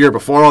having a good year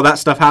before all that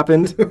stuff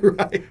happened.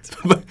 Right.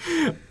 But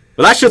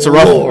that shit's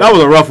that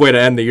was a rough way to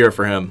end the year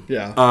for him.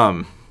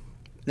 Yeah.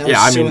 Now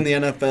he's suing the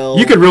NFL.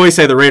 You could really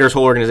say the Raiders'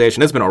 whole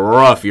organization. It's been a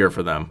rough year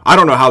for them. I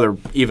don't know how they're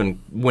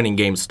even winning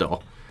games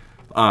still.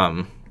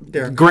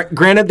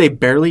 Granted, they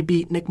barely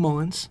beat Nick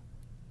Mullins,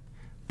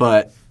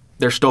 but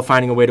they're still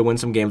finding a way to win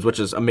some games, which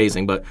is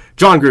amazing. But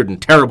John Gruden,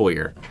 terrible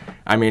year.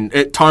 I mean,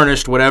 it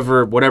tarnished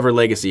whatever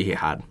legacy he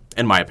had,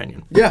 in my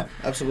opinion. Yeah,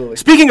 absolutely.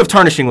 Speaking of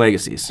tarnishing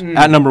legacies,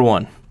 at number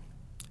 1,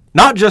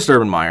 not just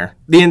Urban Meyer,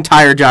 the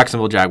entire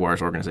Jacksonville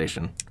Jaguars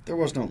organization. There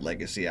was no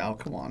legacy, Al.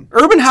 Come on.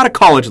 Urban had a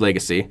college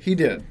legacy. He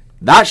did.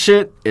 That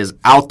shit is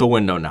out the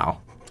window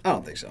now. I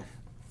don't think so.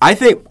 I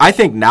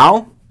think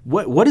now,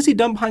 what has he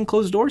done behind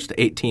closed doors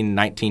to 18,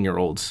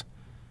 19-year-olds?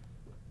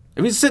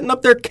 If he's sitting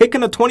up there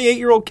kicking a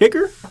 28-year-old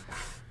kicker,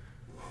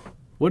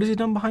 what has he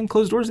done behind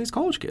closed doors to these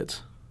college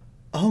kids?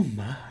 Oh,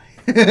 my.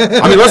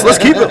 I mean, let's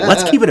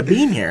keep it a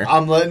bean here.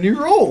 I'm letting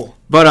you roll.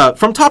 But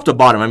from top to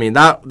bottom, I mean,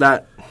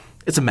 that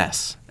it's a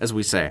mess, as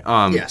we say.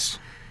 Yes.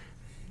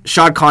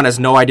 Shad Khan has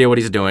no idea what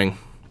he's doing.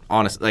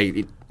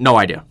 Honestly, no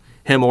idea.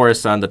 Him or his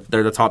son,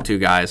 they're the top two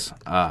guys.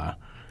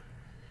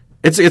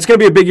 It's going to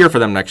be a big year for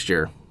them next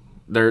year.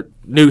 Their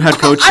new head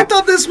coach. I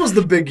thought this was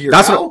the big year.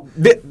 That's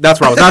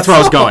where I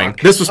was going.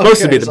 This was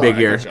supposed to be the big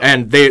year, gotcha.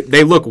 and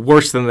they look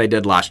worse than they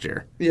did last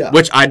year. Yeah.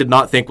 Which I did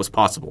not think was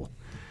possible.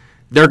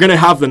 They're going to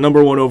have the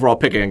number 1 overall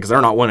pick again because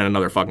they're not winning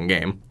another fucking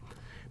game.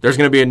 There's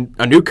going to be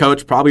a new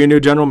coach, probably a new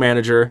general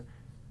manager.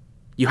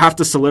 You have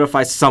to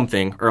solidify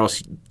something, or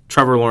else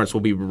Trevor Lawrence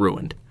will be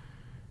ruined.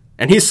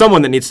 And he's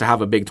someone that needs to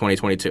have a big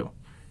 2022.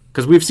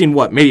 Because we've seen,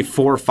 maybe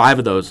 4 or 5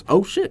 of those.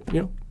 Oh, shit,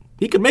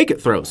 he could make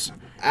it throws.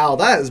 Al,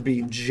 that is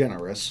being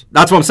generous.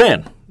 That's what I'm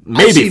saying.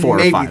 Maybe 4 or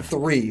 5. Maybe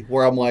 3,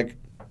 where I'm like,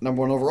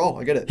 number 1 overall.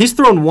 I get it. He's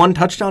thrown 1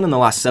 touchdown in the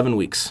last 7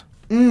 weeks.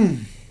 The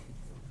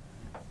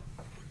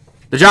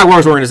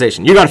Jaguars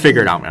organization, you got to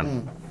figure it out,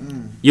 man.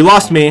 You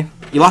lost me.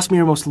 You lost me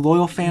your most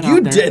loyal fan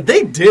out there.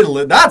 They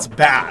did. That's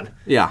bad.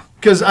 Yeah.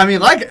 Because, I mean,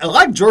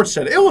 like George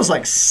said, it was,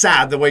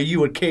 sad the way you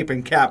would cape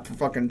and cap for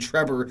fucking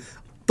Trevor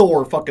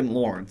Thor fucking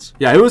Lawrence.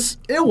 Yeah, it was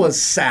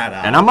sad,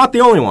 Al. And I'm not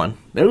the only one.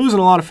 They're losing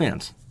a lot of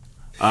fans.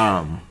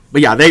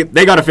 But yeah,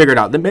 they got to figure it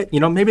out.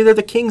 Maybe they're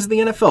the kings of the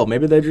NFL.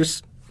 Maybe they're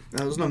just...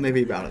 There's no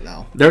maybe about it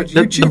now. They're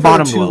the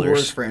bottom two dwellers.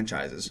 worst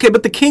franchises. Okay,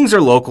 but the Kings are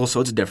local, so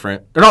it's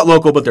different. They're not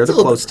local, but they're the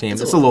close team.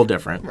 It's a little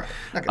different. Right.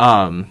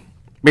 Okay.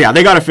 But yeah,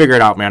 they got to figure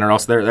it out, man, or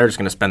else they're just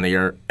going to spend the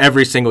year,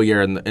 every single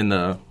year in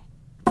the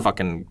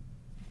fucking,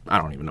 I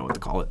don't even know what to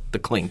call it. The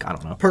clink, I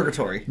don't know.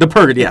 Purgatory. The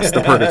purgatory.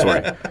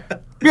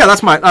 Yeah,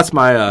 that's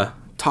my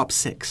top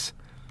 6.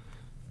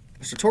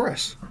 Mr.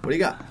 Torres, what do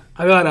you got?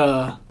 I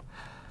got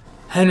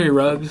Henry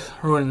Ruggs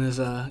ruining his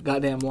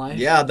goddamn life.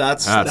 Yeah,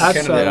 that's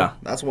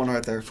That's one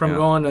right there. From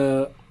going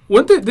to...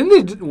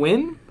 Didn't they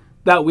win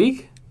that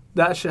week?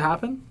 That shit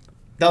happened?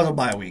 That was a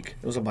bye week.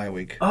 It was a bye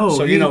week. Oh,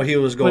 so he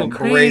was going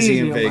crazy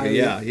in on Vegas. bye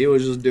Yeah, week. he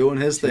was just doing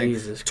his thing.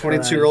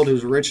 22-year-old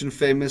who's rich and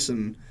famous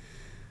and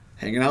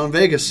hanging out in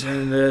Vegas.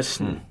 And just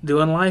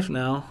doing life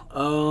now.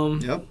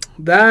 Yep.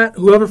 That,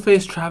 whoever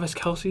faced Travis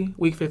Kelce,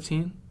 week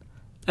 15,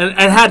 and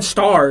had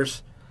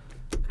stars,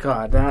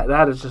 God,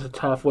 that is just a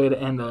tough way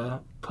to end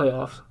the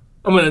playoffs.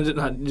 I mean,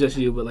 not just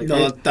you, but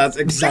No, that's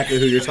exactly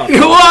who you're talking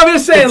about. Well, I'm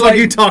just saying, It's like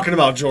you talking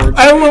about, George.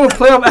 I don't have a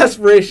playoff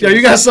aspiration. Yeah,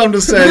 you got something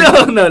to say.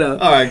 No.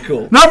 All right,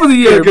 cool. Not for the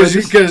year,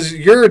 Because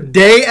your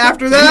day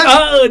after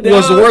that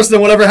was worse than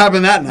whatever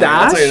happened that night.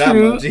 I'll tell you that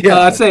true. much. Yeah.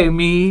 I'd say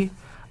me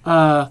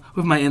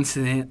with my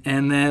incident,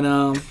 and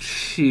then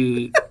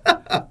shoot,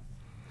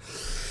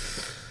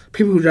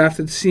 people who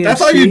drafted CMC. That's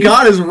all you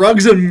got is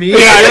Ruggs and me.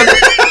 Yeah.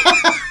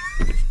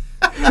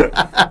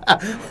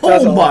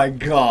 Oh my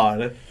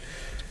god.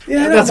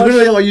 Yeah, That's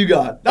literally all you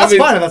got. That's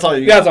fine if that's all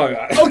you got. That's all I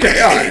got.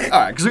 Okay, all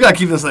right, because we got to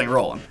keep this thing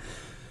rolling.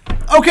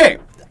 Okay,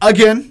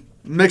 again,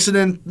 mixing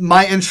in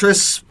my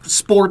interests,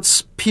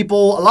 sports,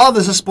 people. A lot of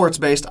this is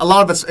sports-based. A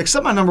lot of it's,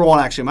 except my number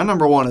 1, actually. My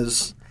number 1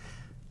 is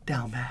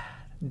down bad.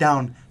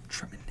 Down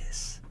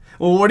tremendous.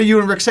 Well, what do you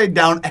and Rick say?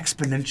 Down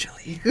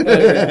exponentially.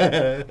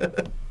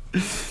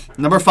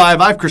 Number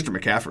 5, I have Christian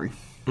McCaffrey.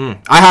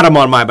 I had him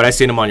on mine, but I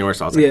seen him on yours,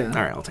 so I was like, Yeah. all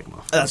right, I'll take him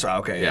off. That's right.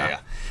 Okay. Yeah.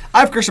 I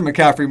have Christian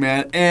McCaffrey,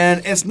 man,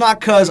 and it's not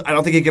because I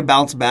don't think he can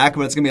bounce back,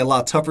 but it's gonna be a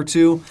lot tougher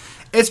too.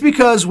 It's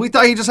because we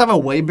thought he'd just have a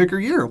way bigger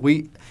year.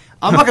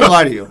 I'm not gonna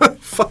lie to you.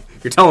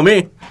 You're telling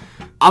me.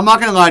 I'm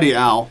not gonna lie to you,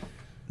 Al.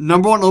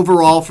 Number 1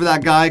 overall for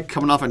that guy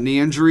coming off a knee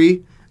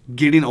injury,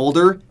 getting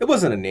older. It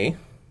wasn't a knee.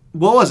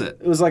 What was it?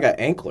 It was like an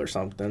ankle or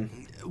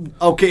something.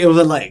 Okay, it was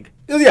a leg.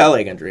 It was, a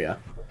leg injury, yeah.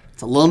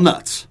 It's a little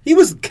nuts. He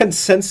was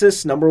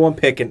consensus number 1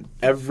 pick in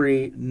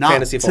every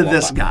fantasy football Not to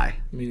this platform.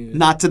 guy.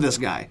 Not to this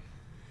guy.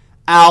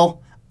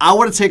 Al, I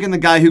would have taken the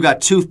guy who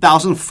got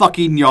 2,000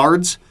 fucking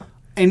yards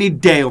any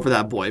day over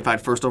that boy if I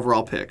had first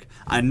overall pick.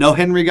 I know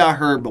Henry got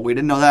hurt, but we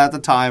didn't know that at the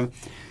time.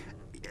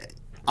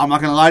 I'm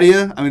not going to lie to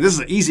you. I mean, this is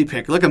an easy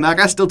pick. Look at Mac.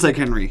 I still take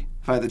Henry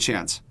if I had the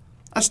chance.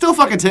 I'd still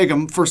fucking take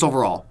him first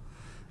overall.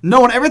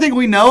 Knowing everything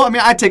we know, I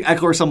mean, I'd take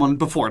Eckler or someone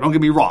before. Don't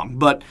get me wrong.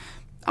 But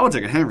I would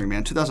take a Henry,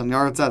 man. 2,000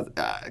 yards,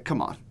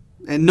 come on.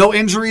 And no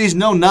injuries,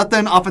 no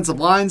nothing. Offensive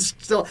lines,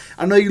 still.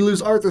 I know you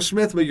lose Arthur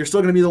Smith, but you're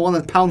still going to be the one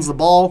that pounds the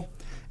ball.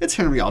 It's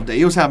Henry all day.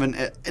 He was having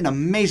an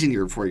amazing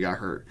year before he got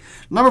hurt.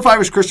 Number 5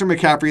 is Christian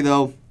McCaffrey,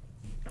 though.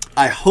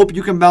 I hope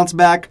you can bounce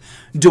back.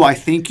 Do I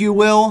think you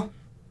will?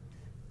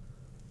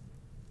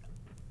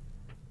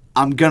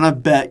 I'm going to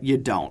bet you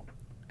don't.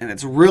 And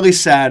it's really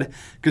sad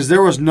because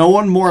there was no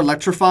one more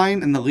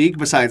electrifying in the league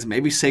besides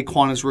maybe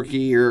Saquon his rookie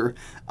year.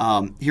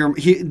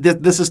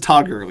 This is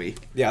Todd Gurley.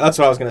 Yeah, that's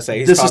what I was going to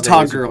say. This is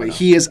Todd Gurley.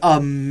 He is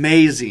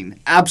amazing.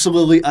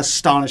 Absolutely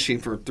astonishing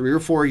for 3 or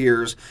 4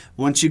 years.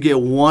 Once you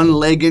get one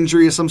leg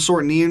injury of some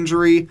sort, knee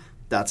injury,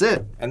 that's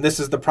it. And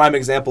this is the prime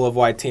example of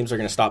why teams are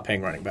going to stop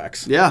paying running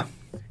backs. Yeah.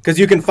 Because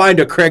you can find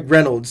a Craig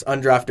Reynolds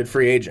undrafted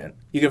free agent.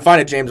 You can find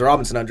a James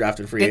Robinson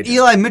undrafted free agent. And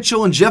Eli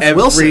Mitchell and Jeff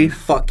Wilson. Every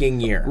fucking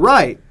year.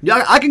 Right.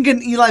 Yeah, I can get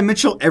an Eli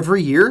Mitchell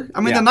every year.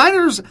 I mean, the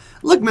Niners,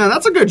 look, man,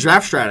 that's a good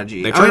draft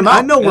strategy. They turn him out.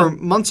 I know we're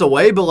months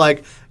away,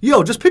 but,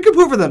 just pick up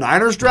whoever the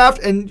Niners draft,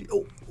 and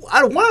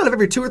 1 out of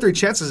every 2 or 3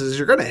 chances is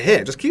you're going to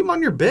hit. Just keep him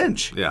on your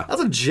bench. Yeah.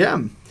 That's a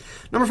gem.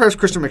 Number 5 is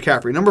Christian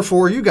McCaffrey. Number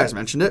 4, you guys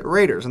mentioned it,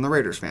 Raiders and the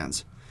Raiders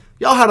fans.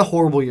 Y'all had a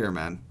horrible year,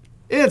 man.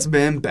 It's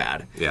been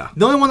bad. Yeah.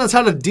 The only one that's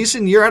had a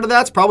decent year out of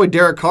that's probably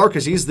Derek Carr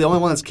because he's the only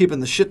one that's keeping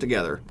the shit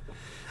together.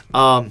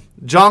 John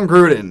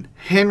Gruden,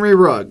 Henry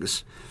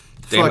Ruggs.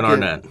 Damon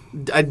Arnett.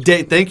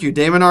 Thank you,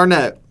 Damon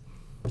Arnett.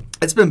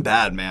 It's been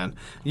bad, man.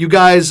 You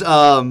guys,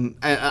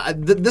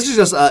 this is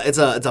just it's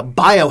a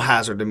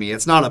biohazard to me.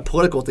 It's not a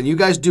political thing. You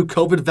guys do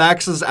COVID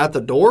vaccines at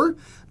the door.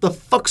 The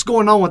fuck's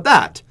going on with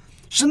that?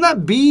 Shouldn't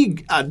that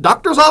be a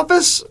doctor's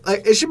office?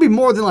 Like, it should be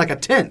more than like a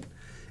tent.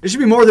 It should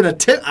be more than a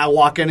tent. I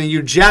walk in and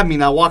you jab me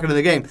and I walk into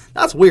the game.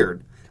 That's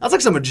weird. That's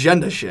like some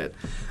agenda shit.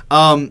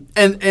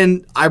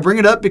 And I bring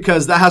it up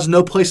because that has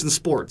no place in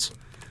sports.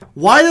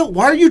 Why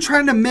are you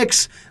trying to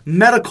mix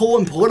medical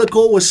and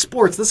political with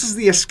sports? This is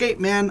the escape,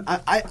 man.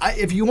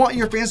 If you want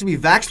your fans to be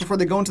vaxxed before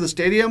they go into the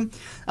stadium,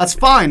 that's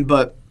fine,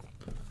 but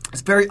it's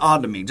very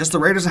odd to me. Just the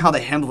Raiders and how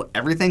they handle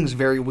everything is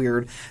very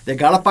weird. They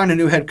got to find a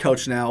new head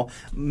coach now.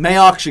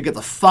 Mayock should get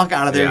the fuck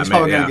out of there. He's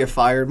probably going to get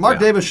fired. Mark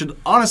Davis should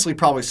honestly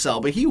probably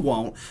sell, but he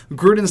won't.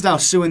 Gruden's now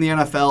suing the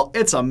NFL.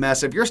 It's a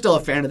mess. If you're still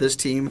a fan of this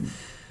team,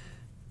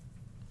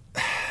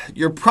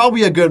 you're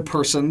probably a good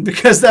person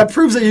because that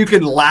proves that you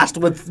can last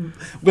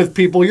with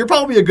people. You're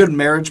probably a good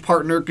marriage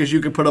partner because you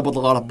can put up with a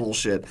lot of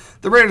bullshit.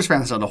 The Raiders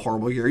fans had a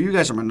horrible year. You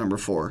guys are my number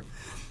 4.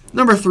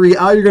 Number 3,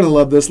 Al, you're going to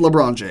love this,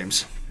 LeBron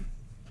James.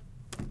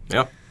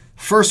 Yeah.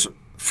 First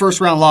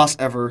round loss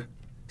ever.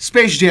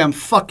 Space Jam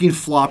fucking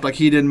flopped like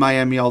he did in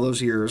Miami all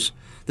those years.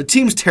 The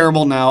team's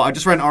terrible now. I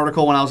just read an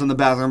article when I was in the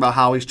bathroom about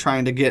how he's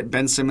trying to get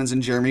Ben Simmons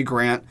and Jeremy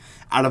Grant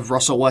out of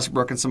Russell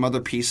Westbrook and some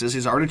other pieces.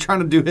 He's already trying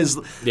to do his...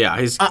 Yeah,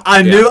 he's...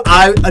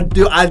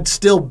 I'd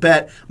still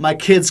bet my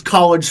kid's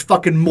college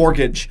fucking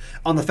mortgage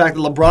on the fact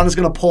that LeBron is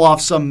going to pull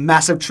off some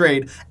massive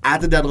trade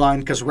at the deadline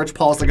because Rich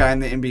Paul's the guy in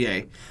the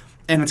NBA.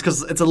 And it's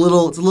because it's a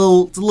little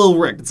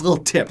rigged. It's a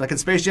little tipped. Like in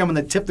Space Jam when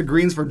they tip the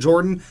greens for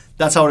Jordan,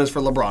 that's how it is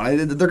for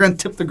LeBron. They're going to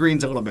tip the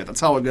greens a little bit.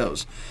 That's how it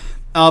goes.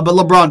 But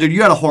LeBron, dude,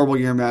 you had a horrible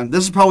year, man.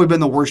 This has probably been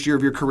the worst year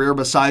of your career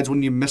besides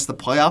when you missed the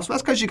playoffs.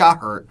 That's because you got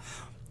hurt.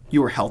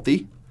 You were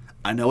healthy.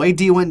 I know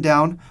AD went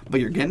down,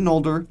 but you're getting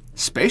older.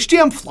 Space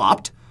Jam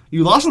flopped.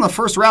 You lost in the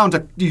first round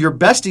to your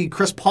bestie,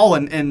 Chris Paul,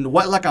 and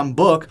Wet Like I'm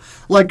Book.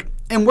 Like,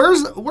 and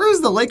where's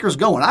the Lakers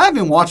going? I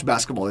haven't watched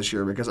basketball this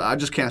year because I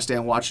just can't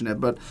stand watching it.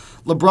 But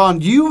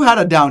LeBron, you had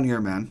a down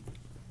year, man.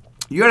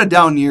 You had a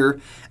down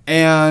year,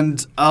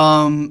 and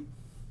I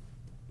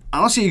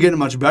don't see you getting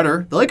much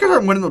better. The Lakers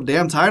aren't winning the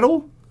damn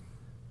title.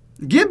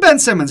 Get Ben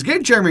Simmons.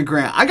 Get Jeremy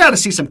Grant. I got to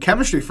see some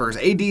chemistry first.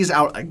 AD's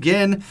out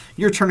again.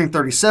 You're turning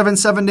 37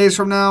 7 days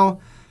from now.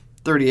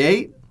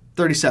 38?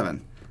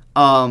 37.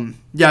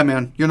 Yeah,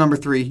 man. You're number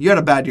 3. You had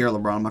a bad year,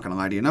 LeBron. I'm not going to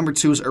lie to you. Number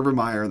 2 is Urban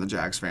Meyer and the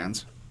Jags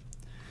fans.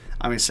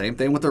 I mean, same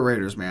thing with the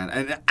Raiders, man.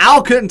 And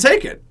Al couldn't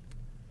take it.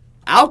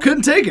 Al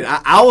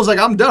was like,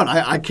 I'm done.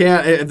 I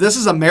can't. If this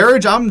is a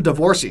marriage, I'm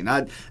divorcing.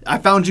 I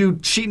found you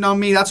cheating on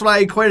me. That's what I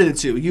equated it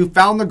to. You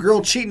found the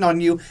girl cheating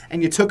on you,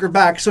 and you took her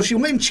back. So she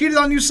went and cheated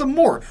on you some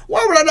more.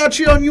 Why would I not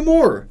cheat on you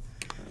more?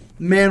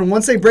 Man,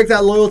 once they break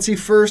that loyalty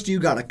first, you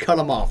got to cut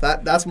them off.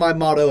 That's my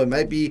motto. It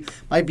might be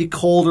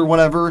cold or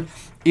whatever.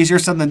 Easier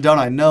said than done,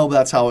 I know, but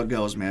that's how it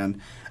goes,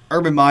 man.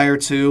 Urban Meyer,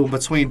 too,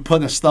 between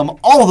putting his thumb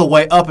all the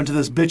way up into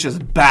this bitch's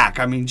back.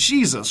 I mean,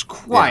 Jesus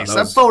Christ.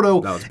 That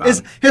photo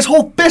is... His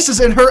whole fist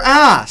is in her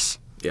ass.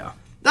 Yeah.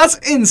 That's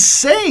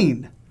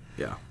insane.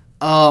 Yeah.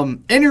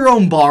 In your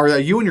own bar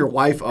that you and your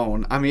wife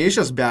own. I mean, it's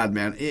just bad,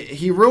 man.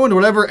 He ruined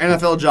whatever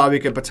NFL job he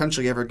could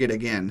potentially ever get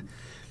again.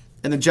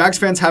 And the Jags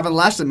fans haven't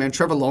lasted, man.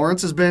 Trevor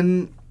Lawrence has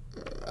been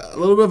a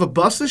little bit of a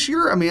bust this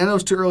year. I mean, I know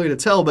it's too early to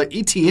tell, but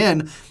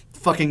ETN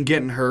fucking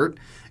getting hurt.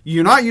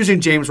 You're not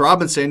using James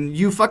Robinson.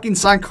 You fucking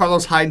signed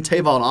Carlos Hyde and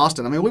Tavon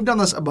Austin. I mean, we've done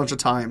this a bunch of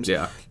times.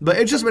 Yeah. But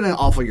it's just been an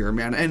awful year,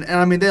 man. And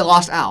I mean, they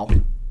lost Al.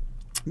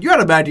 You had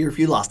a bad year if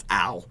you lost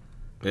Al.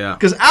 Yeah.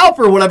 Because Al,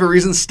 for whatever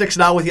reason, sticks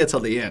it out with you till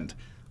the end.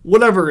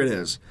 Whatever it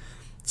is.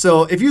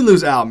 So if you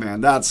lose Al,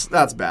 man, that's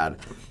bad.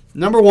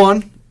 Number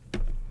 1,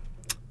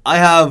 I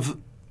have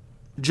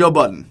Joe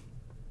Budden.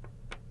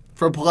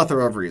 For a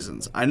plethora of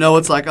reasons. I know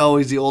it's like, oh,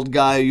 he's the old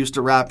guy who used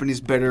to rap and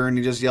he's bitter and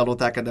he just yelled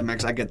with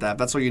academics. I get that.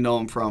 That's where you know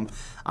him from.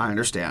 I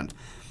understand.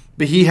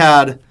 But he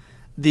had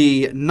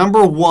the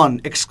number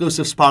 1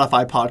 exclusive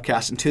Spotify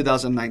podcast in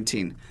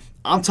 2019.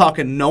 I'm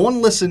talking no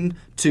one listened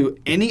to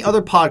any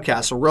other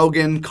podcast.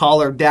 Rogan,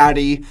 Caller,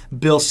 Daddy,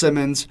 Bill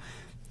Simmons,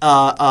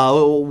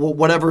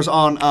 whatever's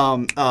on,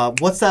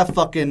 what's that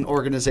fucking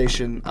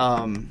organization?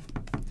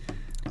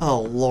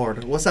 Oh,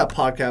 Lord. What's that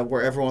podcast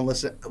where everyone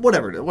listens?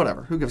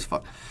 Whatever. Who gives a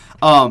fuck?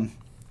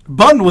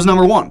 Budden was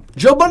number 1.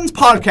 Joe Budden's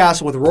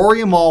podcast with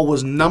Rory and Mal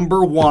was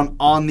number 1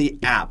 on the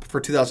app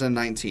for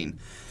 2019.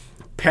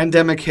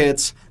 Pandemic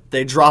hits.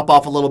 They drop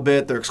off a little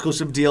bit. Their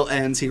exclusive deal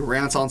ends. He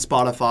rants on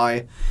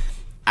Spotify.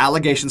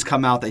 Allegations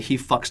come out that he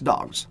fucks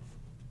dogs.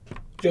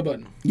 Joe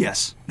Budden.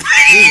 Yes.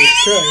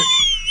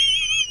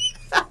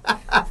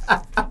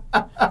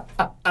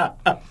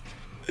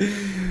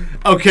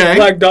 Okay.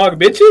 Like dog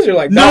bitches or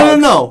like No.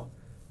 dogs?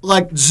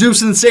 Like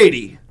Zeus and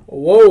Sadie.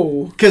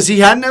 Whoa. Because he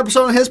had an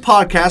episode on his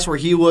podcast where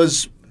he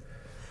was,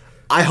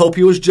 I hope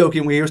he was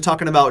joking, when he was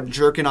talking about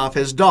jerking off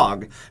his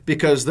dog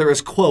because there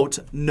is, quote,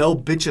 no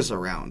bitches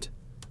around.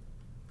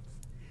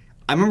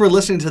 I remember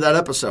listening to that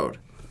episode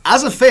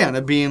as a fan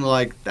of being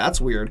like,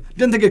 that's weird.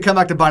 Didn't think it'd come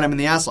back to bite him in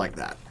the ass like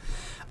that.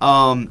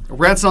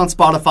 Rants on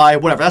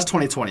Spotify, whatever. That's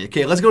 2020.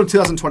 Okay, let's go to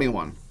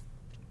 2021.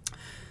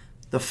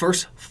 The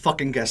first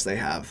fucking guest they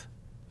have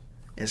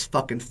is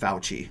fucking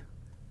Fauci.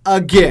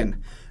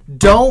 Again,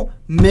 don't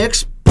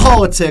mix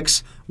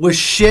politics with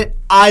shit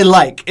I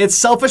like. It's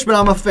selfish, but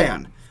I'm a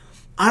fan.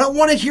 I don't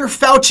want to hear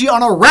Fauci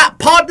on a rap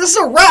pod. This is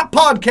a rap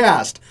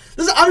podcast.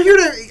 I'm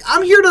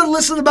here to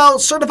listen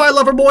about Certified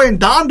Lover Boy and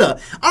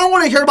Donda. I don't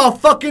want to hear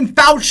about fucking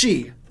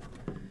Fauci.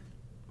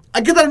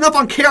 I get that enough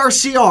on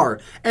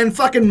KRCR and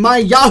fucking my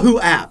Yahoo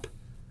app.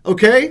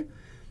 Okay?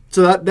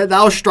 So that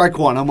was strike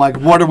one. I'm like,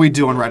 what are we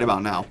doing right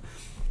about now?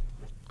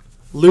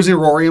 Losing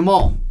Rory and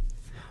Mal.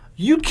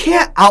 You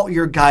can't out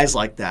your guys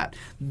like that.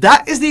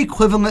 That is the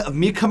equivalent of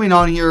me coming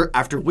on here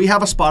after we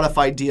have a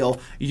Spotify deal.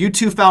 You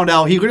two found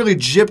out he literally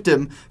gypped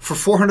him for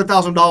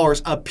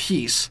 $400,000 a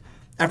piece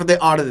after they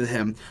audited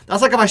him.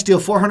 That's like if I steal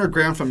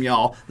 $400,000 from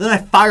y'all, then I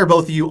fire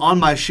both of you on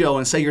my show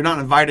and say you're not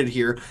invited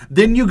here.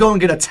 Then you go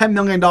and get a $10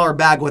 million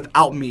bag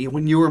without me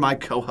when you were my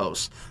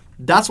co-host.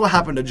 That's what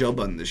happened to Joe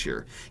Budden this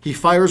year. He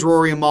fires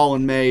Rory and Mal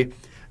in May.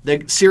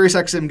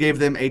 SiriusXM gave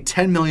them a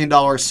 $10 million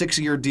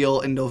 6-year deal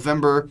in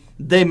November.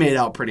 They made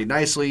out pretty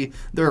nicely.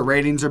 Their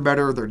ratings are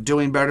better. They're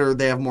doing better.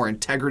 They have more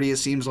integrity, it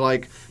seems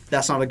like.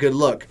 That's not a good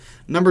look.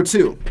 Number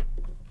 2,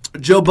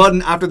 Joe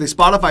Budden, after the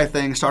Spotify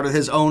thing, started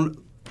his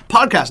own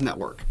podcast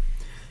network.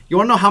 You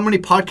want to know how many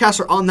podcasts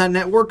are on that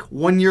network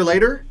 1 year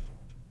later?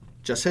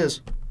 Just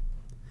his.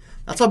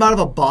 That's how bad of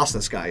a boss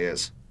this guy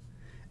is.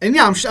 And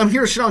yeah, I'm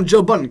here to shit on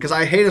Joe Budden because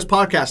I hate his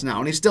podcast now.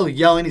 And he's still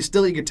yelling. He's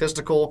still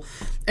egotistical.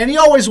 And he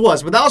always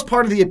was. But that was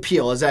part of the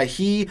appeal, is that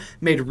he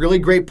made really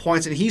great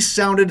points and he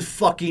sounded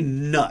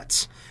fucking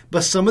nuts.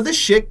 But some of the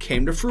shit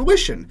came to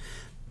fruition.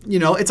 You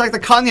know, it's like the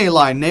Kanye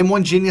line, name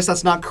one genius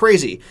that's not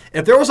crazy.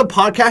 If there was a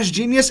podcast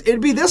genius,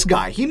 it'd be this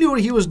guy. He knew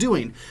what he was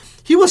doing.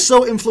 He was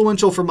so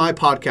influential for my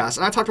podcast.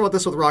 And I talked about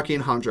this with Rocky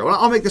and Hondro. And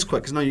I'll make this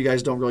quick because I know you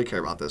guys don't really care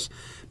about this.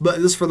 But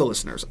this is for the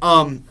listeners.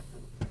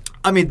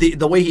 I mean,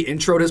 the way he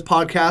introed his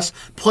podcast,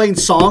 playing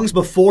songs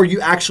before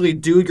you actually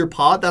do your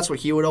pod, that's what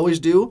he would always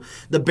do.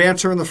 The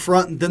banter in the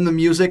front and then the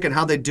music and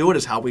how they do it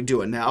is how we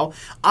do it now.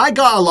 I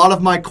got a lot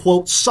of my,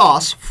 quote,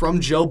 sauce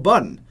from Joe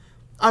Budden.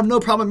 I have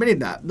no problem admitting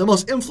that. The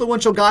most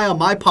influential guy on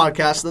my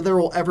podcast that there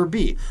will ever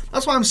be.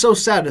 That's why I'm so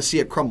sad to see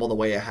it crumble the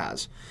way it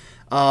has.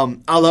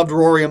 I loved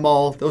Rory and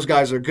Mal. Those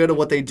guys are good at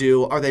what they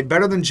do. Are they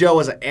better than Joe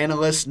as an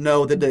analyst?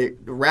 No. Did they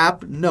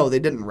rap? No, they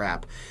didn't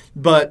rap.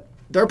 But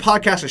their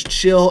podcast is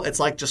chill. It's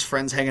like just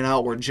friends hanging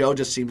out, where Joe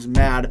just seems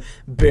mad,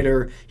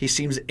 bitter. He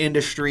seems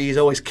industry. He's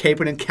always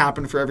caping and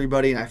capping for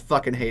everybody, and I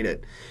fucking hate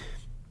it.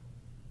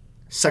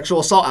 Sexual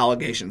assault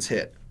allegations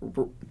hit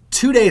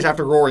 2 days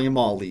after Rory and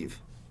Mal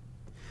leave.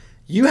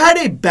 You had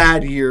a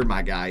bad year,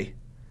 my guy.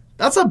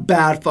 That's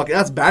bad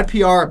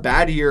PR, a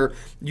bad year.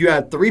 You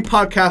had 3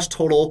 podcasts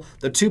total.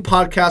 The 2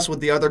 podcasts with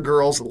the other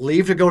girls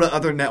leave to go to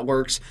other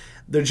networks.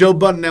 The Joe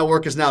Budden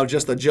network is now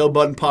just the Joe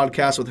Budden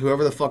podcast with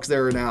whoever the fuck's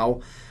there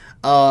now.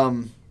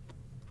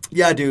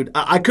 Yeah, dude,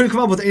 I couldn't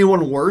come up with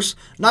anyone worse.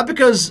 Not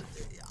because,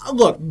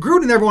 look,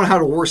 Gruden and everyone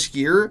had a worse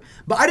year,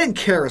 but I didn't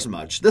care as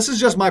much. This is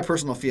just my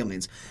personal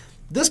feelings.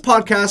 This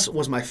podcast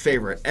was my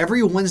favorite.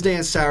 Every Wednesday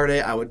and Saturday,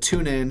 I would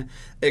tune in.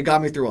 It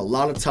got me through a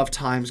lot of tough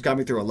times, got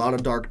me through a lot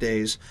of dark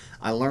days.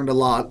 I learned a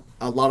lot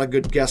of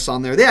good guests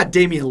on there. They had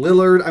Damian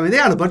Lillard. I mean, they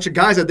had a bunch of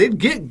guys that they'd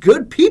get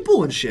good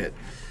people and shit.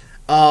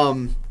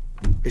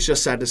 It's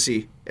just sad to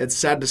see. It's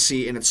sad to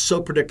see, and it's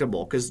so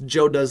predictable because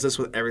Joe does this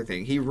with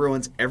everything. He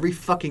ruins every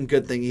fucking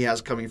good thing he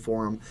has coming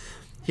for him.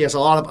 He has a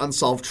lot of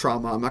unsolved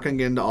trauma. I'm not going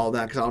to get into all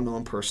that because I don't know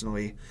him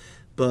personally.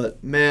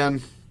 But,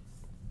 man,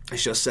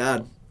 it's just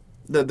sad.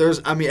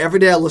 Every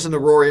day I listen to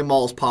Rory and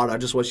Mal's pod, I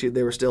just wish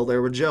they were still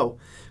there with Joe.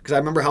 Because I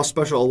remember how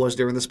special it was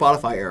during the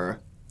Spotify era.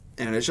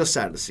 And it's just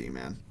sad to see,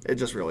 man. It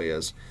just really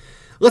is.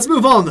 Let's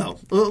move on, though.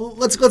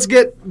 Let's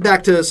get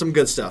back to some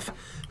good stuff.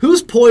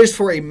 Who's poised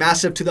for a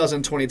massive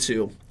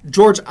 2022?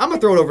 George, I'm going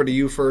to throw it over to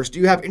you first. Do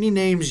you have any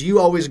names? You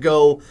always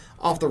go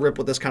off the rip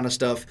with this kind of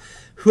stuff.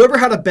 Whoever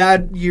had a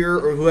bad year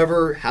or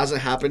whoever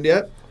hasn't happened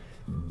yet,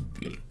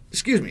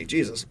 excuse me,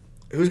 Jesus,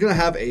 who's going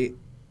to have a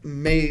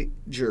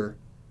major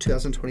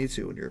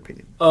 2022 in your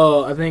opinion?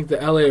 Oh, I think the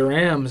LA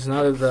Rams,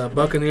 now that the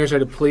Buccaneers are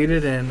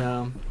depleted and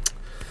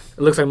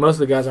it looks like most of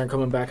the guys aren't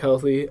coming back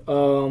healthy.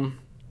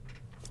 Tom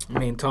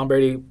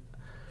Brady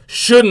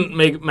shouldn't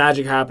make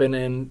magic happen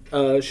and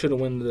shouldn't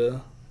win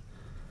the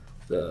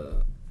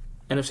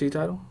NFC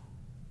title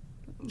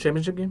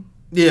championship game.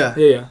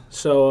 Yeah.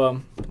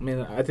 So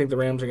I think the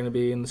Rams are going to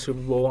be in the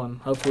Super Bowl and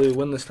hopefully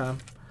win this time.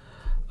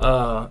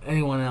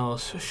 Anyone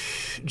else?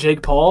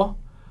 Jake Paul.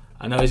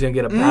 I know he's going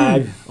to get a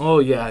bag. Oh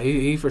yeah,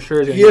 he for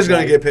sure is going to. He is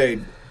going to get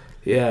paid.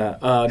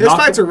 Yeah. His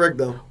fights are rigged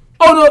though.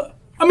 Oh no.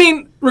 I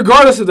mean,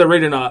 regardless if they're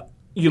rated or not,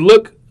 you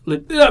look.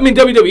 I mean,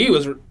 WWE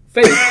was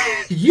fake.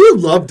 You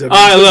love WWE.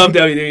 I love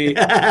WWE.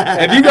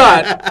 If you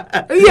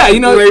got,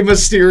 Rey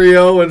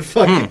Mysterio and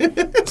fucking.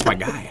 That's my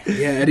guy.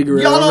 yeah, Eddie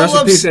Guerrero. Y'all don't Rest in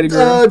love peace, Eddie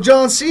Guerrero.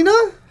 John Cena?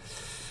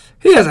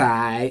 He's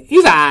alright.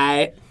 He's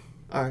alright.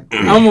 All right.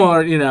 I'm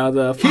more,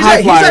 the He's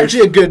high flyers.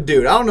 actually a good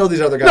dude. I don't know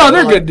these other guys. No,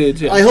 they're Like, good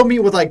dudes, yeah. He'll meet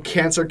with like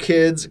cancer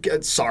kids.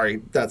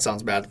 Sorry, that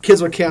sounds bad.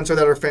 Kids with cancer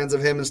that are fans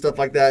of him and stuff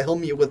like that. He'll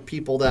meet with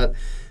people that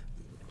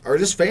are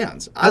just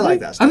fans. I like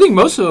that stuff. I think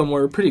most of them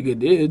were pretty good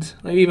dudes.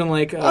 Like even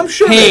I'm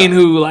sure they Kane, are.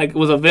 who like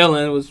was a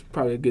villain, was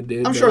probably a good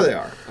dude. I'm sure they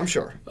are. I'm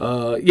sure.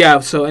 Yeah.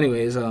 So,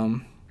 anyways,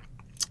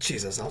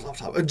 Jesus, I was off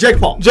top. Jake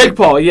Paul. Jake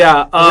Paul,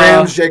 yeah,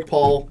 Rams, Jake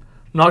Paul.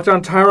 knocked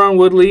on Tyron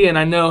Woodley, and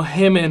I know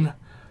him and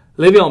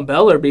Le'Veon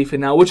Bell are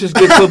beefing now, which is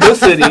good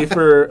publicity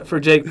for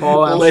Jake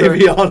Paul. I'm sure.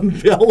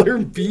 Le'Veon Bell or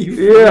beef.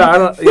 Yeah, I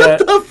don't. Yeah. What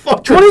the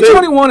fuck?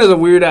 2021 is a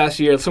weird ass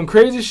year. Some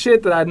crazy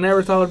shit that I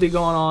never thought would be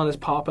going on is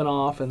popping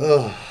off, and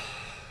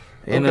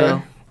you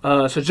know.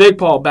 So Jake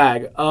Paul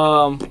bag.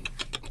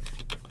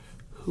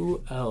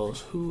 Who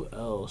else?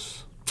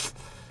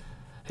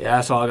 Yeah,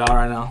 that's all I got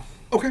right now.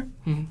 Okay.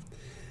 Mm-hmm.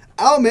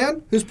 Oh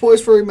man, who's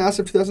poised for a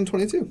massive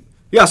 2022?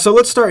 Yeah, so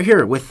let's start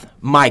here with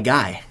my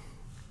guy.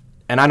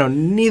 And I know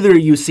neither of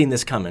you seen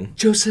this coming.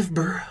 Joseph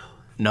Burrow.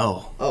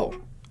 No.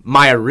 Oh.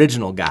 My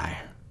original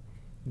guy.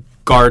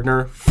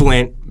 Gardner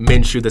Flint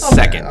Minshew the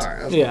second. All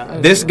right, Yeah.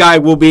 This guy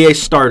will be a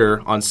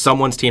starter on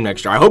someone's team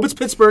next year. I hope it's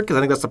Pittsburgh because I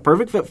think that's the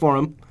perfect fit for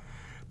him.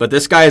 But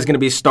this guy is going to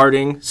be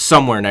starting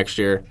somewhere next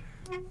year.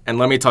 And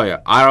let me tell you,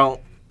 I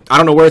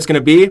don't know where it's going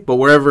to be, but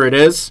wherever it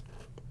is,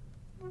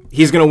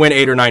 he's going to win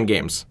 8 or 9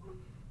 games.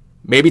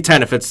 Maybe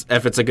 10 if it's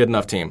a good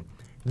enough team.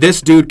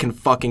 This dude can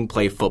fucking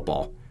play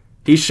football.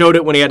 He showed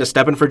it when he had to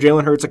step in for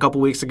Jalen Hurts a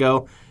couple weeks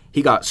ago.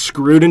 He got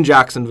screwed in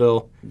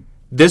Jacksonville.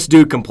 This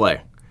dude can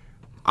play.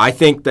 I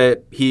think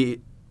that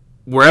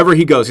wherever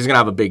he goes, he's going to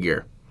have a big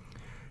year.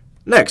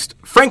 Next,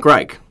 Frank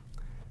Reich.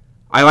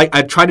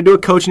 I try to do a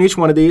coach in each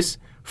one of these.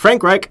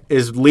 Frank Reich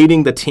is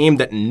leading the team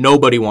that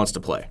nobody wants to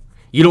play.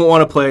 You don't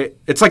want to play.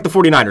 It's like the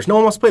 49ers. No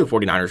one wants to play the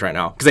 49ers right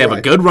now because they have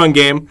a good run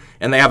game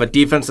and they have a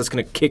defense that's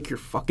going to kick your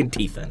fucking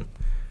teeth in.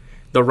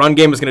 The run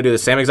game is going to do the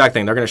same exact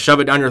thing. They're going to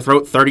shove it down your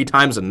throat 30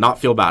 times and not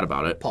feel bad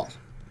about it. Pause.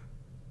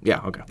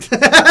 Yeah, okay.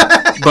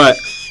 But,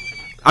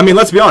 I mean,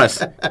 let's be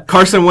honest.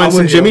 Carson Wentz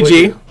and Jimmy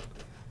G,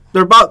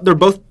 they're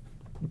both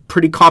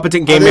pretty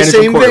competent game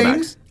managing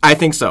quarterbacks. I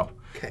think so.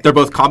 Okay. They're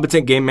both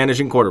competent game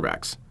managing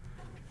quarterbacks.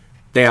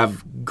 They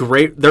have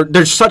great.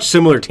 They're such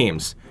similar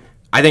teams.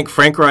 I think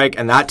Frank Reich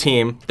and that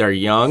team, they're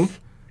young.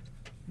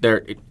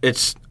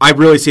 I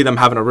really see them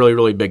having a really,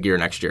 really big year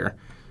next year.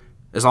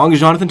 As long as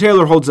Jonathan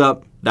Taylor holds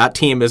up, that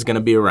team is going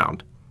to be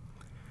around.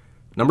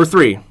 Number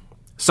 3,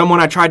 someone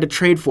I tried to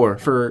trade for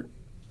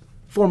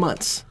 4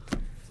 months.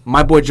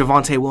 My boy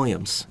Javonte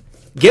Williams.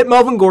 Get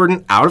Melvin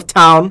Gordon out of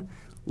town.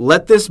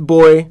 Let this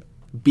boy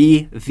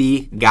be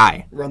the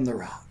guy. Run the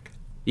rock.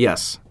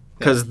 Yes,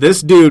 because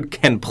this dude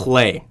can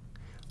play.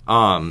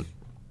 I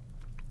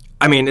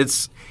mean,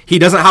 he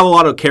doesn't have a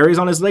lot of carries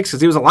on his legs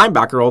because he was a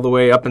linebacker all the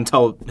way up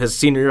until his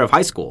senior year of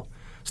high school.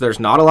 So there's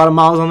not a lot of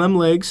miles on them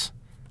legs.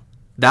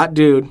 That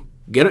dude,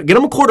 get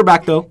him a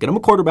quarterback, though. Get him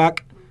a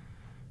quarterback.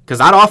 Because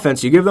that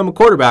offense, you give them a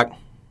quarterback,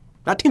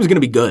 that team's going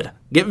to be good.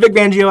 Get Vic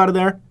Fangio out of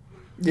there.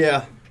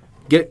 Yeah.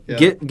 Get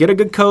a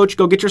good coach.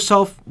 Go get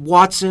yourself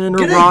Watson or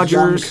Get Rodgers.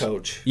 a young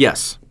coach.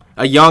 Yes.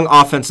 A young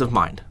offensive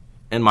mind,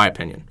 in my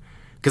opinion.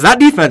 Because that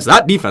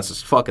defense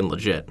is fucking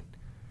legit.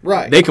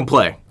 Right. They can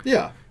play.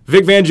 Yeah.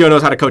 Vic Fangio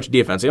knows how to coach a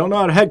defense. He don't know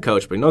how to head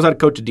coach, but he knows how to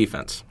coach a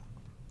defense.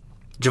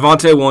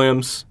 Javonte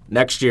Williams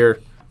next year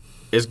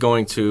is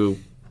going to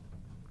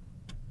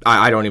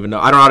I don't even know.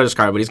 I don't know how to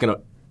describe it,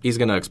 but he's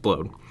gonna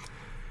explode.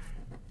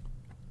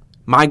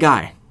 My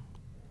guy,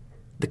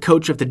 the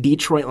coach of the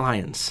Detroit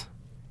Lions,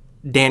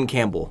 Dan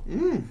Campbell.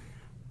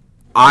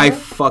 I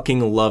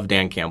fucking love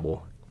Dan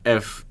Campbell.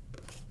 If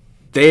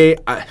I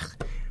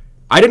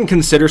didn't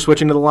consider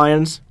switching to the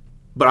Lions,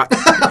 but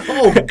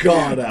oh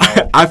God,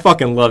 Al. I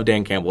fucking love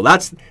Dan Campbell.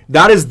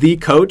 That is the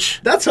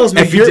coach. That tells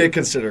me you did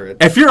consider it.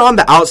 If you're on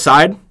the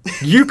outside,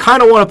 you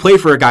kind of want to play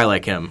for a guy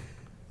like him.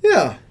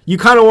 Yeah. You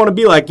kind of want to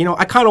be like,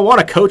 I kind of want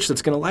a coach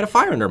that's going to light a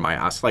fire under my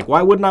ass. Like,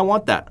 why wouldn't I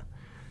want that?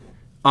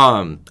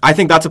 I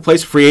think that's a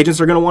place free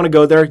agents are going to want to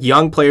go there.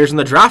 Young players in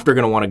the draft are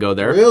going to want to go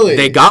there. Really?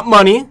 They got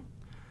money.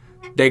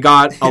 They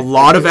got a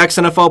lot of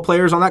ex-NFL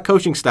players on that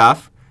coaching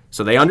staff,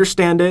 so they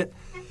understand it.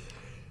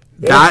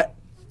 Yeah. That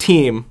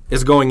team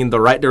is going in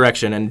the right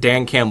direction, and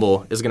Dan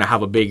Campbell is going to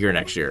have a big year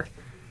next year.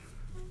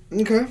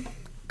 Okay.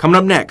 Coming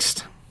up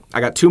next,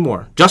 I got 2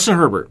 more. Justin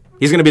Herbert.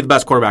 He's going to be the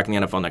best quarterback in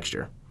the NFL next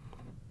year.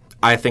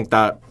 I think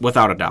that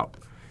without a doubt.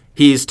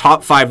 He's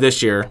top 5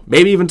 this year,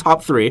 maybe even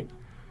top 3.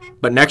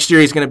 But next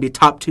year he's going to be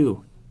top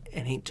 2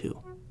 and ain't 2. He's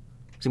going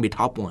to be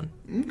top 1.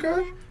 Okay.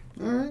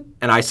 All right.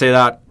 And I say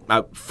that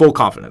full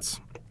confidence.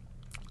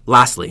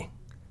 Lastly,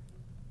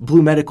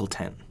 Blue Medical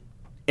Tent,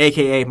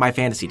 a.k.a. my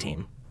fantasy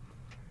team.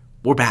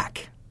 We're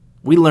back.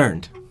 We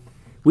learned.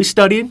 We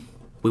studied.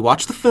 We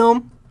watched the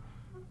film.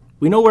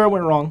 We know where it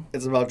went wrong.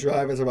 It's about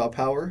drive. It's about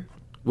power.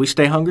 We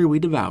stay hungry, we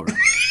devour.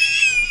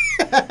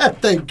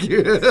 Thank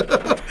you.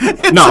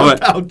 No, but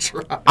About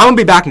drive. I'm going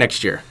to be back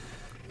next year.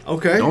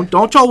 Okay.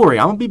 Don't y'all worry.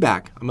 I'm going to be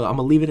back. I'm going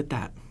to leave it at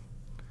that.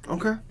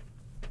 Okay.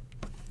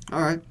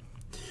 All right.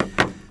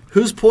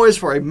 Who's poised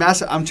for a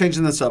massive... I'm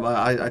changing this up.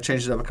 I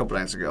changed it up a couple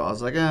nights ago. I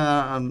was like,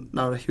 I'm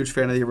not a huge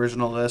fan of the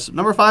original list.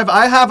 Number 5,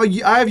 I have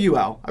you,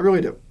 Al. I really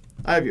do.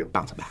 I have you.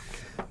 Bouncing back.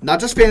 Not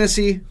just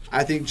fantasy.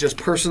 I think just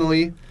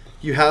personally,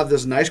 you have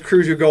this nice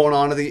cruise you're going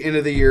on at the end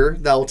of the year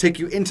that will take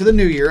you into the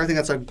new year. I think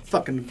that's a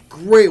fucking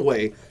great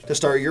way to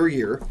start your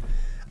year.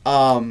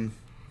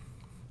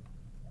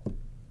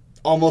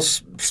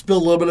 Almost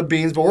spilled a little bit of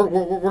beans, but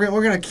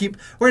we're gonna keep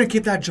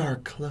that jar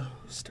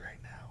closed right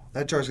now.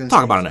 That jar's gonna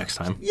Talk about it next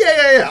time.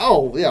 Yeah.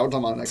 Oh, yeah, we're talking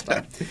about it next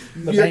time.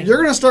 You're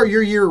going to start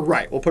your year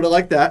right. We'll put it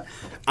like that.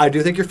 I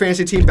do think your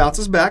fantasy team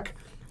bounces back.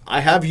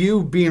 I have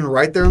you being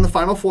right there in the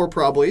Final Four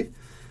probably.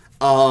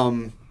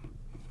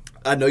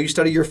 I know you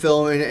study your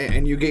film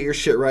and you get your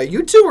shit right.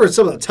 You two are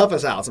some of the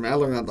toughest outs. I mean, I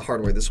learned that the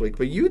hard way this week.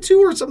 But you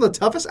two are some of the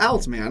toughest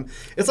outs, man.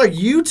 It's like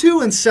you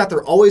two and Seth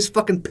are always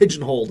fucking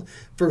pigeonholed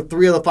for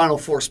 3 of the Final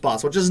 4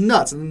 spots, which is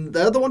nuts. And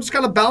the other one just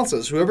kind of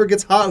bounces. Whoever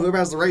gets hot, whoever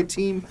has the right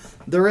team,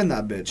 they're in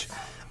that bitch.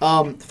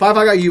 5,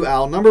 I got you,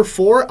 Al. Number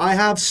 4, I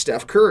have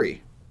Steph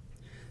Curry.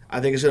 I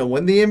think he's going to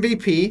win the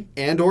MVP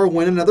and or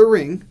win another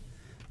ring.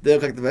 They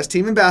look like the best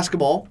team in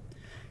basketball.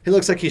 He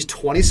looks like he's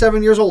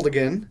 27 years old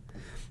again.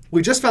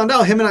 We just found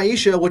out him and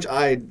Aisha, which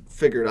I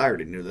figured I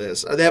already knew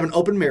this. They have an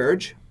open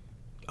marriage.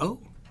 Oh.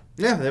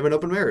 Yeah, they have an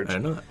open marriage. I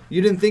didn't know that.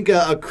 You didn't think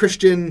a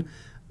Christian,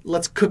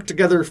 let's cook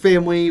together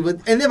family, and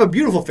they have a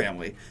beautiful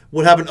family,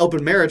 would have an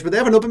open marriage, but they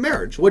have an open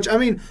marriage, which, I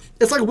mean,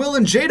 it's like Will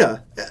and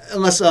Jada.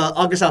 Unless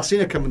August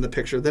Alsina come in the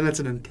picture, then it's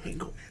an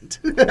entanglement.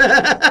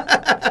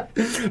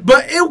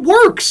 But it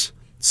works.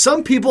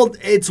 Some people,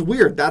 it's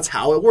weird. That's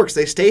how it works.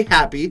 They stay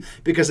happy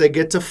because they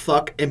get to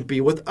fuck and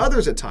be with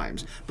others at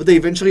times. But they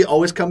eventually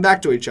always come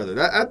back to each other.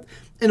 That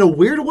in a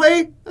weird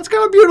way, that's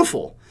kind of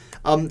beautiful.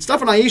 Steph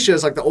and Aisha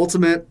is like the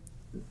ultimate,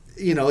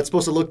 it's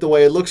supposed to look the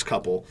way it looks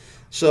couple.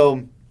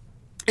 So,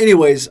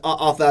 anyways,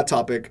 off that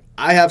topic,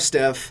 I have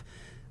Steph.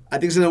 I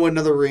think he's going to win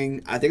another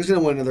ring. I think he's going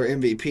to win another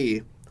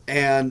MVP.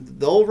 And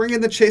they'll ring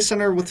in the Chase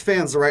Center with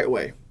fans the right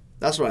way.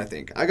 That's what I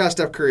think. I got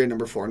Steph Curry at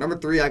number 4. Number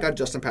 3, I got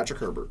Justin Patrick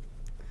Herbert.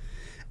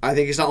 I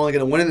think he's not only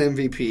going to win an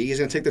MVP, he's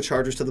going to take the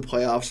Chargers to the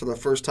playoffs for the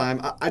first time.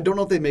 I don't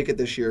know if they make it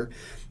this year.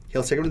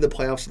 He'll take them to the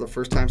playoffs for the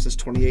first time since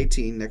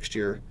 2018 next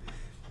year.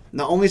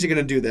 Not only is he going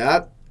to do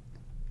that,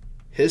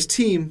 his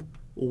team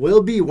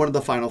will be one of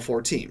the Final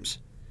 4 teams.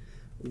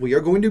 We are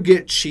going to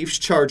get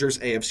Chiefs-Chargers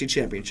AFC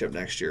Championship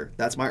next year.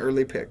 That's my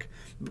early pick.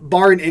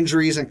 Barring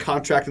injuries and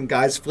contracting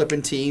guys,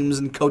 flipping teams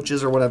and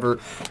coaches or whatever,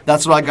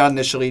 that's what I got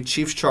initially.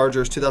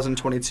 Chiefs-Chargers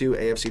 2022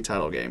 AFC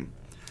title game.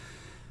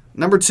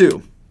 Number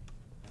 2.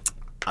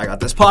 I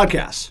got this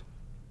podcast.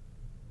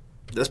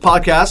 This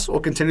podcast will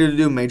continue to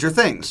do major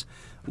things.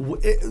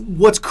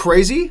 What's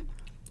crazy,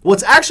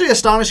 what's actually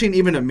astonishing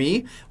even to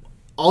me,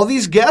 all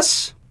these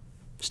guests,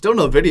 still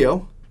no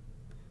video,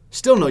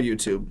 still no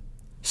YouTube,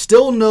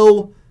 still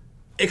no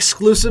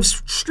exclusive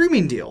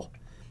streaming deal.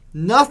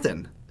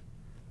 Nothing.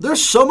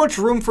 There's so much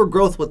room for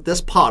growth with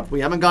this pod. We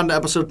haven't gotten to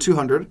episode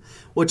 200,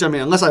 which, I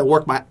mean, unless I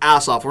work my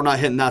ass off, we're not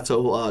hitting that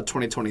till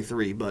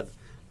 2023, but...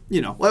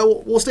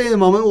 we'll stay in the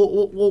moment.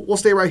 We'll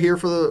stay right here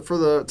for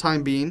the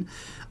time being.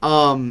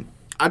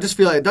 I just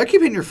feel like, do I keep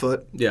hitting your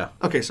foot? Yeah.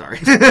 Okay, sorry.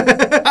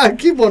 I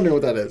keep wondering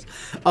what that is.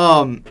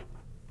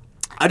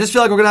 I just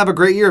feel like we're gonna have a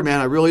great year, man.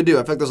 I really do.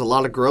 I feel like there's a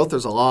lot of growth.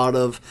 There's a lot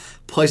of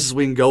places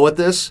we can go with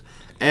this,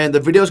 and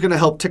the video is gonna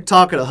help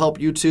TikTok. It'll help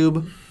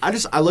YouTube.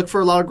 I look for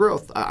a lot of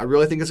growth. I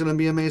really think it's gonna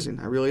be amazing.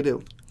 I really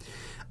do.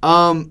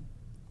 I'm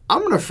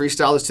gonna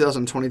freestyle this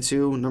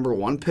 2022 number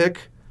 1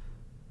 pick,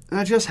 and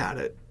I just had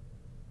it.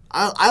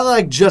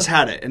 I just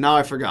had it, and now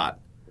I forgot.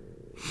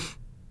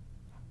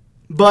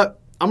 But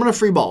I'm going to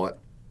free ball it.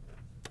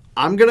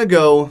 I'm going to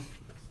go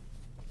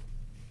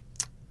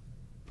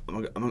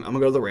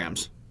to the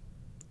Rams.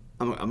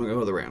 I'm going to go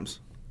to the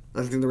Rams.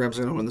 I think the Rams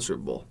are going to win the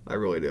Super Bowl. I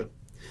really do.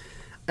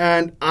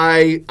 And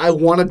I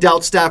want to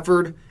doubt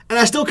Stafford, and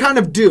I still kind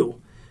of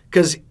do.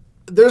 Because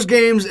there's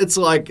games, it's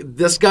like,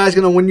 this guy's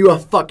going to win you a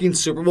fucking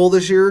Super Bowl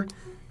this year,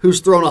 who's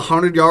thrown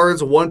 100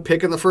 yards, 1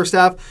 pick in the first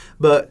half.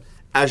 But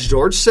as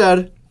George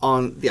said...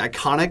 on the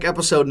iconic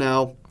episode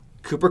now,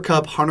 Cooper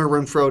Kupp, Hunter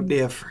Renfrow,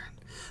 different.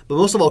 But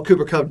most of all,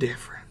 Cooper Kupp,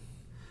 different.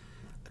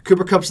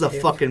 Cooper Kupp's the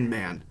fucking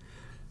man.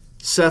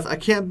 Seth, I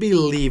can't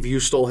believe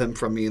you stole him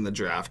from me in the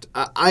draft.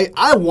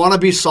 I want to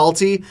be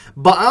salty,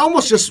 but I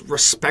almost just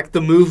respect the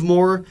move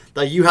more,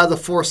 that you had the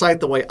foresight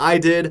the way I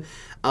did.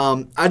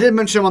 I did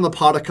mention him on the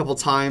pod a couple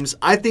times.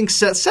 I think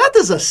Seth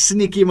is a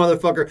sneaky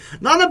motherfucker.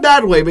 Not in a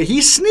bad way, but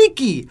he's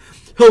sneaky.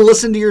 He'll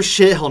listen to your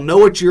shit. He'll know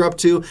what you're up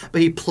to,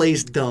 but he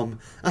plays dumb.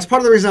 That's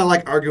part of the reason I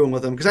like arguing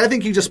with him, because I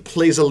think he just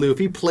plays aloof.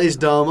 He plays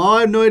dumb. Oh,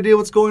 I have no idea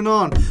what's going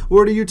on.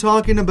 What are you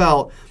talking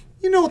about?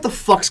 You know what the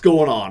fuck's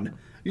going on.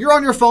 You're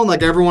on your phone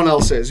like everyone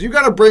else is. You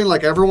got a brain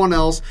like everyone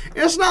else. And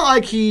it's not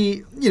like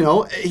he's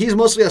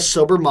mostly a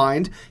sober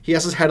mind. He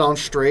has his head on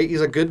straight.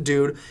 He's a good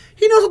dude.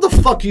 He knows what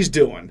the fuck he's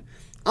doing.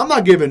 I'm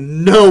not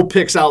giving no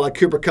picks out like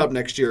Cooper Kupp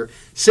next year.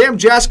 Sam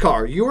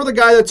Jaskar, you were the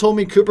guy that told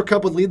me Cooper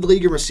Kupp would lead the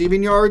league in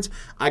receiving yards.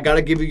 I got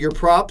to give you your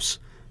props.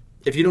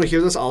 If you don't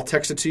hear this, I'll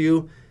text it to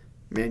you.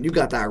 Man, you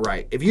got that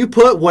right. If you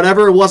put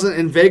whatever wasn't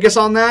in Vegas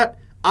on that,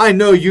 I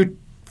know you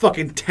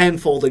fucking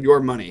tenfolded your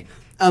money.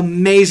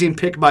 Amazing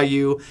pick by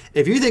you.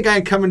 If you think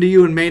I'm coming to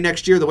you in May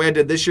next year the way I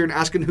did this year and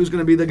asking who's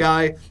going to be the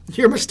guy,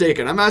 you're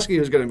mistaken. I'm asking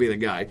who's going to be the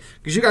guy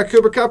because you got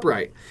Cooper Kupp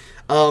right.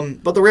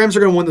 But the Rams are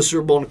going to win the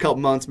Super Bowl in a couple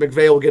months.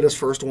 McVay will get his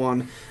first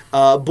one.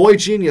 Boy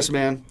genius,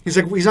 man. He's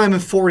not even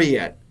 40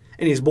 yet.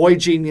 And he's boy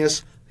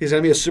genius. He's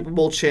going to be a Super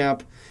Bowl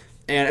champ.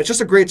 And it's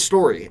just a great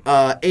story.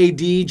 AD,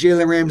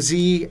 Jalen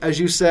Ramsey, as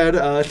you said.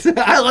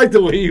 I like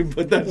the way you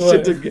put that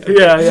shit together.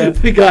 Yeah.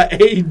 We got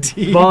AD.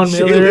 Von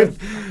Miller.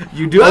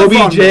 You do have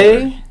Von OBJ.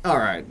 Miller. All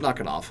right, knock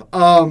it off.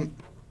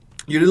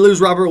 You did lose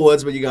Robert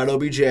Woods, but you got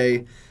OBJ.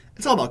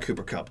 It's all about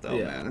Cooper Kupp, though,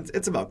 man.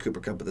 It's about Cooper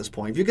Kupp at this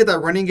point. If you get that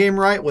running game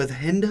right with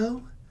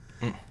Hendo,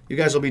 you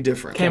guys will be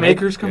different. Cam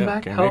Akers come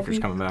back Cam healthy? Akers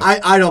coming back.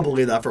 I don't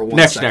believe that for one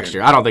second. Next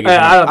year. I don't think he's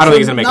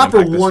going to make Not an for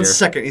impact this 1 year.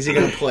 second is he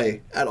going to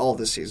play at all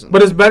this season.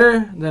 But it's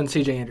better than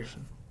C.J.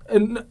 Anderson.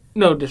 And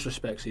no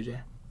disrespect, C.J.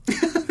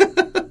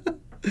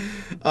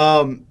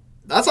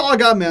 That's all I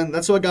got, man.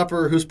 That's what I got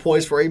for who's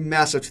poised for a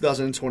massive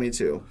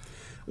 2022.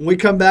 When we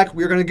come back,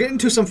 we're going to get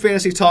into some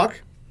fantasy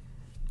talk,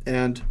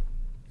 and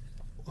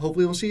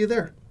hopefully we'll see you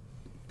there.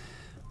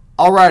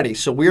 Alrighty,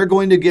 so we are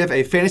going to give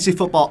a fantasy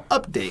football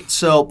update.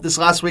 So this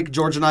last week,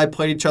 George and I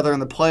played each other in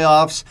the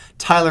playoffs.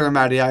 Tyler and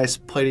Matty Ice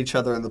played each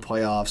other in the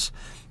playoffs.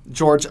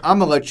 George, I'm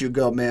going to let you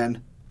go,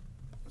 man.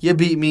 You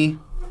beat me.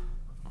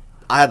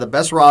 I had the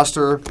best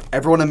roster.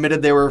 Everyone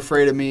admitted they were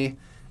afraid of me.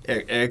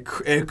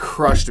 It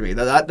crushed me.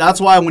 That's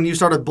why when you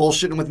started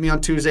bullshitting with me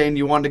on Tuesday and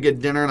you wanted to get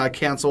dinner and I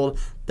canceled,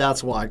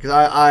 that's why. Because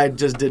I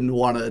just didn't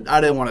want to. I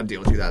didn't want to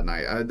deal with you that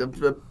night.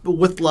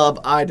 With love,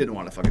 I didn't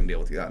want to fucking deal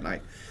with you that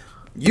night.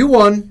 You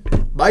won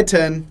by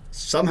 10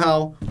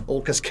 somehow. Oh,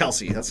 because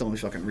Kelsey. That's the only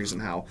fucking reason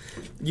how.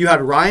 You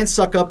had Ryan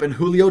Suckup and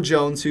Julio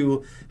Jones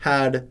who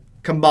had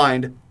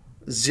combined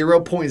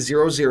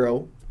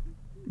 0.00.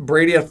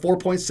 Brady had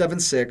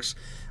 4.76.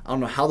 I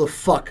don't know how the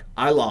fuck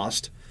I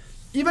lost.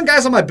 Even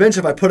guys on my bench,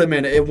 if I put him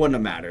in, it wouldn't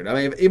have mattered. I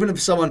mean, even if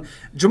someone...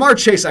 Jamar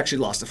Chase actually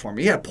lost it for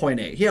me. He had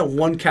 0.8. He had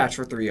one catch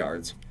for 3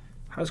 yards.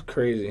 That's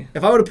crazy.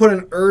 If I would have put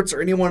in Ertz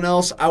or anyone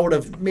else, I would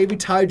have maybe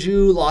tied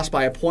you, lost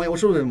by a point,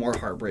 which would have been more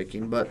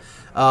heartbreaking. But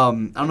I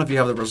don't know if you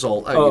have the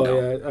result.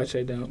 Yeah, I'd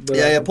say don't. But,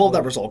 yeah, pull up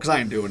that result because I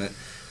ain't doing it.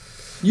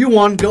 You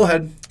won. Go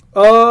ahead.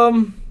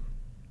 I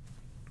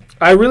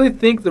really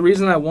think the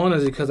reason I won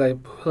is because I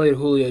played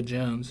Julio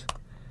Jones.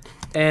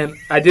 And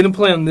I didn't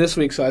play him this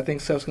week, so I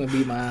think Steph's going to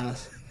beat my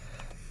ass.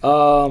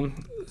 So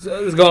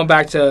it's going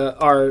back to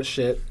our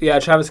shit. Yeah,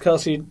 Travis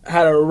Kelce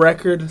had a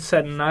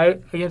record-setting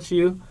night against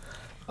you.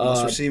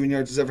 Most receiving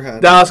yards he's ever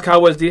had. Dallas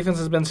Cowboys defense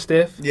has been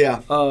stiff. Yeah.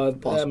 Pause.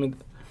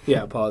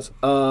 Pause.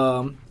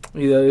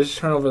 They just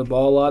turn over the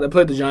ball a lot. I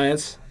played the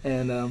Giants,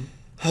 and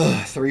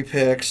 3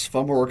 picks,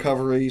 fumble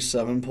recovery,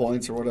 7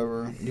 points or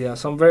whatever. Yeah,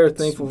 so I'm very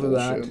thankful for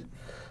that.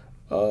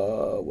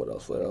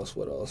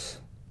 What else?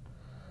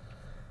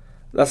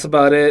 That's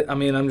about it. I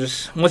mean, I'm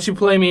just once you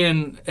play me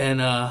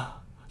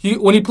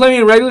when you play me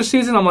in regular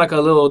season, I'm like a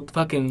little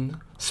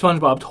fucking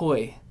SpongeBob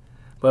toy.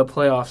 But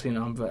playoffs,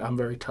 I'm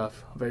very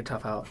tough. I'm very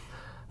tough out.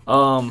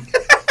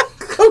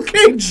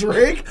 Okay,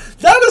 Drake.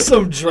 That is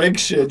some Drake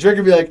shit. Drake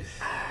would be like,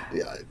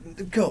 yeah,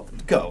 go.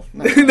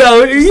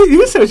 No,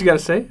 you say what you got to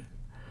say.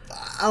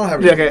 I don't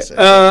have anything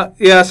to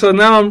say. So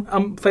now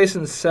I'm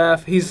facing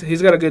Seth.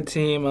 He's got a good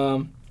team.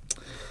 I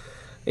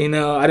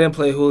didn't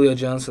play Julio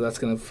Jones, so that's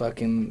going to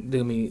fucking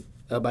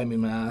bite me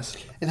in my ass.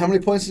 And how many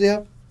points does he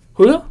have?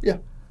 Julio? Yeah.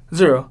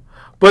 0.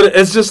 But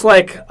it's just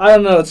like, I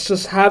don't know, it's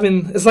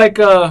like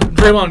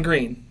Draymond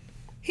Green.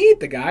 He ain't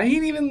the guy. He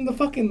ain't even the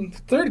fucking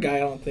third guy, I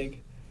don't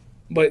think.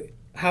 But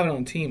having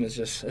on team is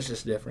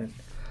just different.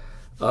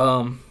 That's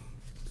all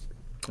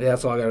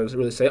I got to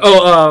really say.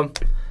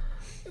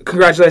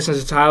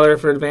 Congratulations to Tyler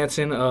for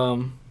advancing.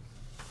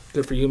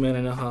 Good for you, man.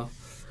 I know how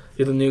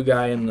you're the new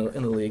guy in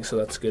the league, so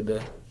that's good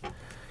to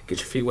get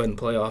your feet wet in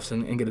playoffs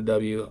and get a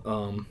W.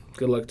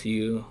 Good luck to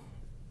you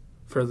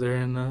further,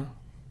 and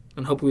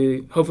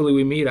hopefully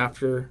we meet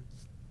after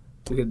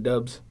we get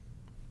dubs.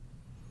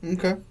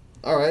 Okay.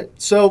 All right.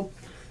 So,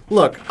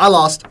 look, I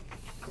lost.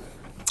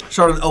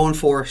 Started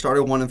 0-4,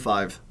 started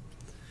 1-5.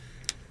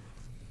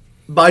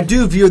 But I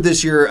do view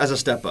this year as a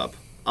step up.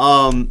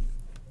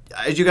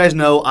 As you guys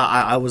know,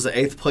 I was the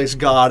 8th place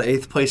god,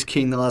 8th place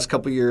king the last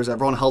couple of years.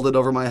 Everyone held it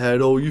over my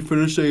head. Oh, you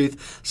finished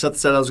 8th. Seth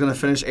said I was going to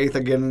finish 8th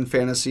again in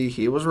fantasy.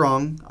 He was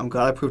wrong. I'm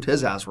glad I proved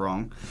his ass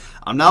wrong.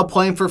 I'm now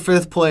playing for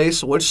 5th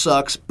place, which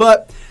sucks.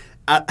 But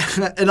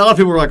and a lot of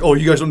people were like, "Oh,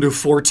 you guys don't do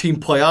 4-team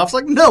playoffs?"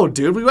 Like, no,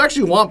 dude, we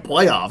actually want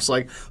playoffs.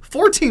 Like,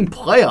 4-team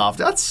playoff,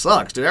 that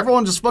sucks, dude.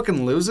 Everyone just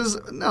fucking loses.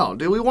 No,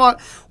 dude, we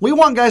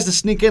want guys to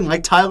sneak in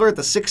like Tyler at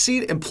the 6th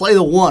seed and play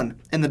the 1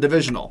 in the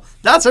divisional.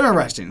 That's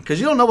interesting because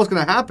you don't know what's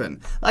going to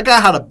happen. That guy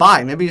had a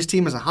bye. Maybe his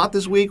team isn't hot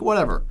this week.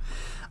 Whatever.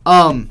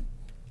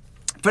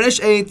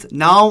 Finished 8th.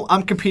 Now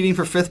I'm competing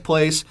for 5th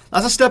place.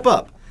 That's a step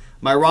up.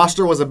 My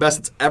roster was the best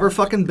it's ever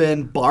fucking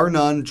been, bar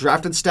none.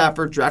 Drafted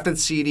Stafford, drafted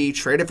CD,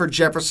 traded for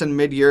Jefferson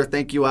mid-year.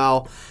 Thank you,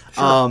 Al.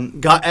 Sure.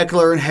 Got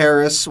Eckler and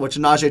Harris, which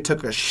Najee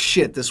took a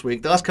shit this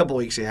week. The last couple of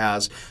weeks he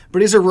has.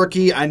 But he's a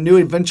rookie. I knew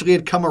eventually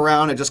it'd come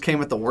around. It just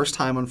came at the worst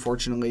time,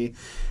 unfortunately.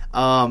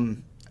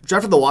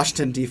 Drafted the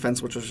Washington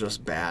defense, which was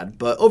just bad.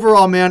 But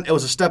overall, man, it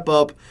was a step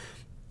up.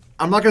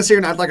 I'm not going to sit here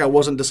and act like I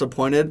wasn't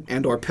disappointed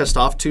and or pissed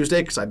off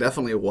Tuesday, because I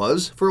definitely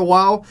was for a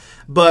while.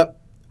 But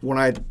when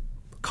I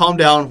calm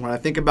down, when I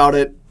think about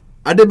it,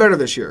 I did better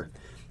this year.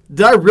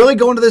 Did I really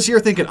go into this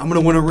year thinking, I'm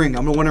going to win a ring,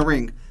 I'm going to win a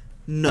ring?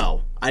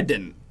 No, I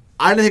didn't.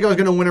 I didn't think I was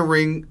going to win a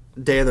ring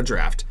day of the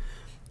draft.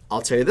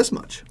 I'll tell you this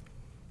much.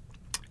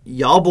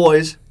 Y'all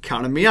boys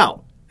counted me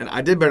out, and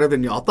I did better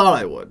than y'all thought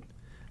I would.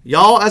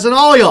 Y'all, as in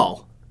all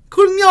y'all,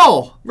 including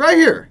y'all, right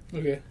here.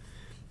 Okay.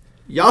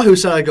 Yahoo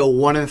said I'd go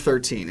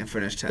 1-13 and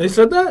finish 10th. They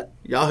said that?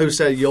 Yahoo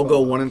said you'll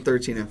go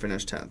 1-13 and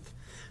finish 10th.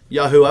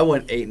 Yahoo, I'm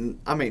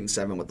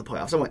 8-7 with the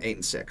playoffs. I went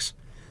 8-6.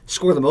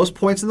 Scored the most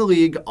points in the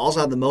league. Also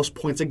had the most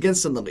points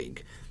against in the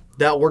league.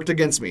 That worked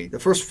against me. The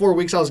first 4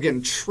 weeks I was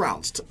getting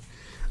trounced.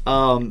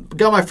 Got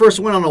my first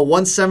win on a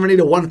 170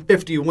 to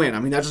 150 win. I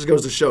mean, that just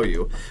goes to show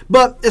you.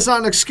 But it's not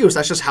an excuse.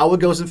 That's just how it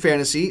goes in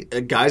fantasy.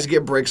 Guys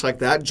get breaks like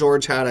that.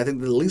 George had, I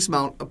think, the least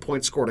amount of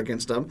points scored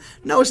against him.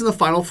 Now he's in the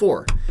Final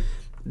Four.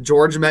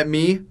 George met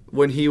me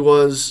when he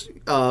was,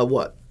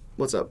 what?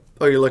 What's up?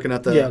 Oh, you're looking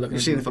at the... Yeah, you're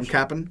seeing if I'm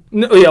capping?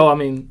 No, yeah, well, I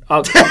mean,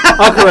 I'll correct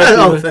you.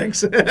 Oh,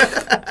 thanks.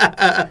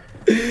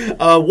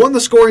 Won the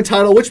scoring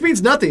title, which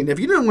means nothing. If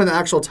you didn't win the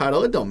actual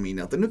title, it don't mean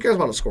nothing. Who cares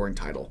about a scoring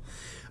title?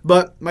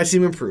 But my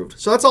team improved.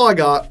 So that's all I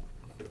got.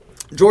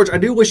 George, I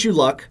do wish you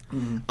luck.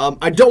 Mm-hmm.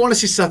 I don't want to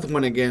see Seth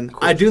win again.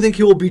 I do think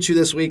he will beat you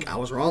this week. I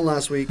was wrong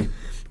last week.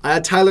 I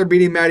had Tyler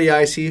beating Matty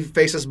Ice. He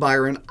faces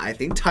Byron. I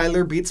think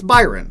Tyler beats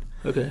Byron.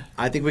 Okay.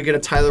 I think we get a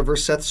Tyler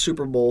versus Seth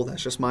Super Bowl.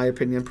 That's just my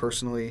opinion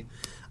personally.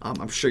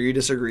 I'm sure you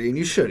disagree, and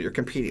you should. You're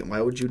competing. Why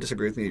would you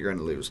disagree with me? You're going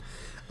to lose.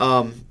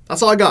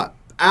 That's all I got.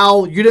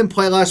 Al, you didn't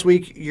play last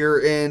week.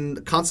 You're in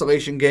the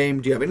consolation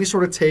game. Do you have any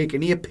sort of take,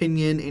 any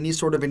opinion, any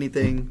sort of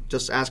anything?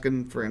 Just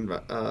asking for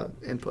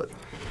input.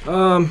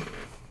 No,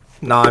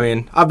 I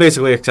mean, I've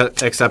basically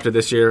accepted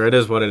this year. It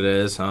is what it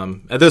is.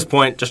 At this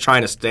point, just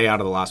trying to stay out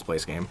of the last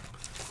place game.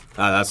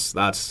 That's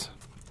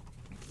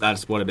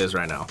what it is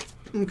right now.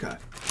 Okay.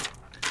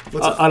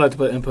 I'd like to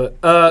put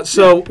input.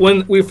 So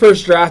when we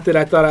first drafted,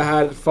 I thought I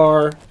had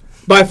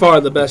by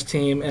far the best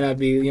team, and I'd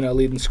be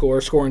leading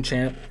scoring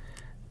champ.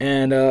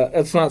 And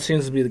that's not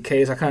seems to be the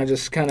case. I kind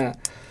of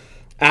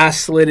ass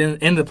slid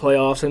in the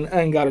playoffs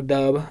and got a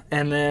dub.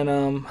 And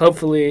then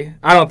hopefully,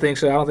 I don't think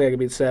so. I don't think I could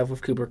beat Seth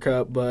with Cooper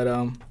Kupp. But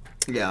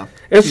yeah,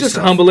 it's just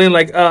humbling.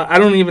 Like I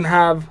don't even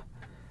have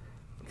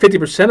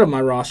 50% of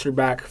my roster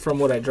back from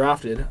what I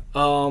drafted.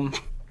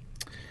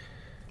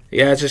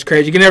 Yeah, it's just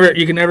crazy. You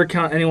can never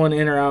count anyone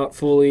in or out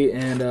fully,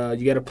 and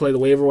you got to play the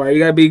waiver wire. You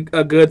got to be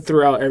good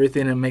throughout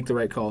everything and make the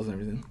right calls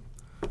and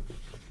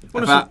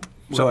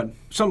everything.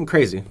 Something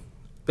crazy.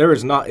 There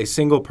is not a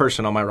single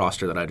person on my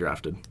roster that I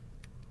drafted,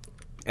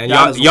 and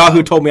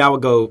Yahoo told me I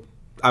would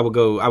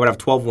have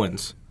 12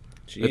 wins.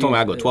 Jeez, they told me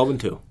I'd go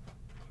 12-2.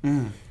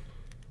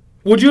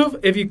 Would you have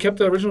if you kept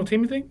the original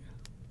team? You think?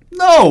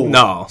 No.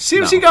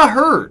 CMC got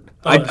hurt.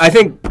 I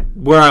think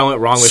where I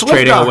went wrong was Swift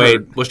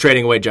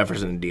trading away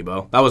Jefferson and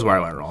Debo. That was where I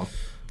went wrong.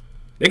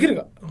 They could have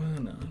got.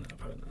 No,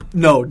 probably not.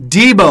 No,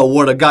 Debo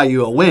would have got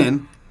you a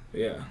win.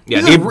 Yeah.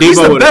 He's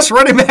the best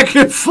running back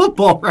in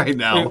football right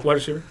now. Wide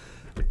receiver.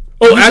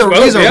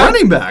 He's a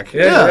running back.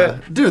 Yeah.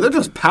 Dude, they're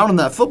just pounding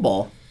that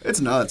football.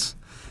 It's nuts.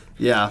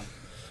 Yeah.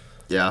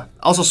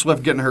 Also,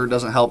 Swift getting hurt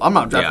doesn't help. I'm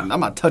not drafting. Yeah. I'm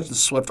not touching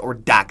Swift or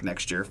Dak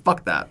next year.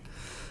 Fuck that.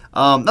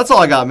 That's all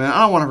I got, man. I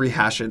don't want to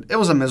rehash it. It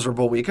was a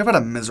miserable week. I've had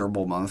a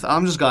miserable month.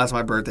 I'm just glad it's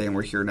my birthday and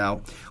we're here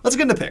now. Let's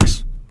get into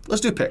picks.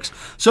 Let's do picks.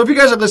 So if you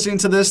guys are listening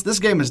to this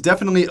game is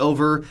definitely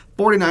over.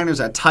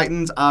 49ers at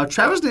Titans.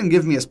 Travis didn't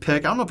give me his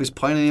pick. I don't know if he's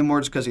playing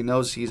anymore just because he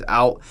knows he's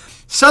out.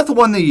 Seth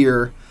won the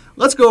year.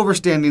 Let's go over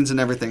standings and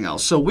everything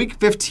else. So week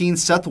 15,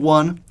 Seth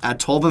won at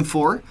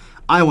 12-4.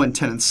 I went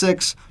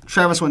 10-6.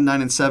 Travis went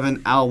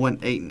 9-7. Al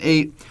went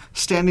 8-8.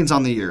 Standings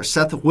on the year.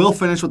 Seth will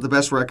finish with the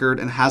best record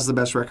and has the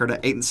best record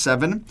at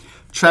 8-7.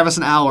 Travis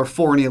and Al are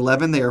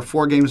 4-11. They are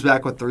 4 games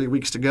back with 3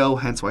 weeks to go,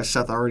 hence why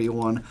Seth already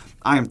won.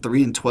 I am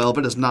 3-12.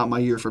 It is not my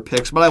year for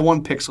picks, but I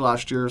won picks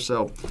last year,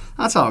 so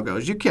that's how it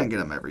goes. You can't get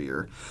them every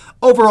year.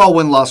 Overall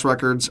win-loss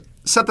records.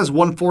 Seth is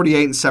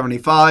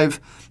 148-75.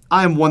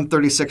 I am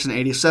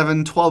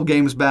 136-87, 12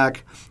 games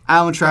back.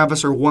 Al and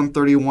Travis are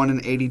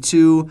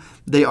 131-82.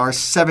 They are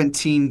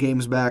 17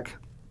 games back.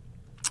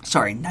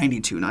 Sorry,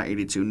 92, not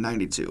 82,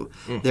 92.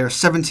 They're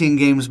 17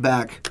 games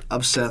back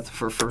of Seth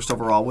for first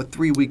overall with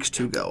 3 weeks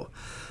to go.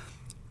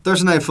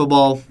 Thursday Night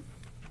Football,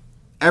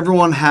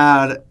 everyone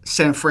had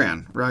San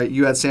Fran, right?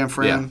 You had San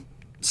Fran. Yeah.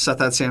 Seth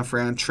had San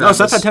Fran. No, Travis.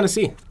 Seth had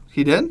Tennessee.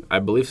 He did? I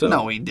believe so.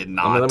 No, he did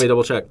not. Let me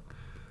double check.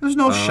 There's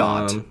no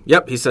shot.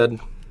 Yep, he said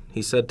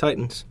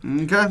Titans.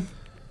 Okay,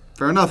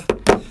 fair enough.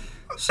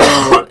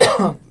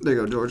 So there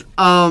you go, George.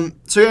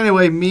 So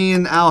anyway, me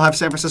and Al have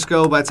San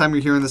Francisco. By the time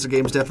you're hearing this, the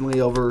game's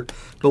definitely over,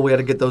 but we had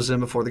to get those in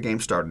before the game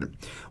started.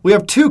 We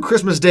have 2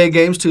 Christmas Day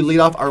games to lead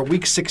off our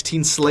Week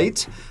 16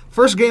 slate.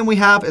 First game we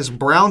have is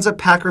Browns at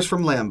Packers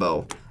from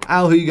Lambeau.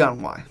 Al, who you got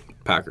and why?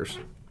 Packers.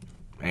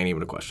 Ain't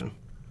even a question.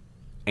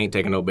 Ain't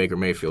taking no Baker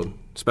Mayfield,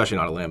 especially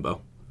not a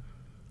Lambeau.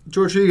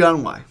 George, who you got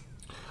and why?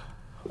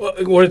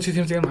 What are 2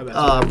 teams again? My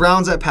bad.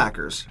 Browns at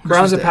Packers.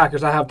 Browns at Day.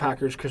 Packers. I have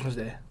Packers Christmas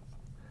Day.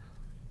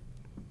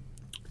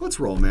 Let's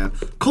roll, man.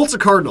 Colts at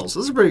Cardinals.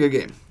 This is a pretty good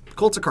game.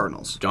 Colts at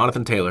Cardinals.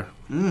 Jonathan Taylor.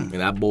 And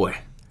that boy.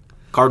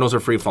 Cardinals are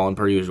free falling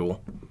per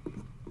usual.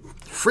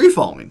 Free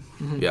falling.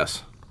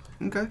 Yes.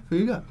 Okay, who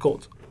you got?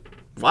 Colts.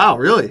 Wow,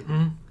 really?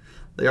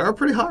 They are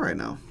pretty hot right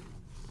now.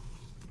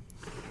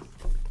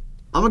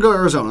 I'm going to go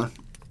Arizona.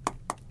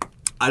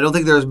 I don't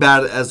think they're as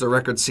bad as the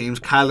record seems.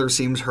 Kyler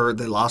seems hurt.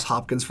 They lost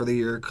Hopkins for the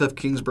year. Cliff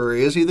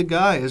Kingsbury, is he the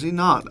guy? Is he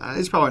not?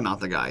 He's probably not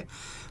the guy.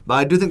 But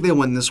I do think they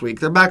win this week.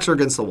 Their backs are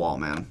against the wall,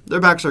 man.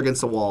 Their backs are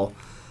against the wall.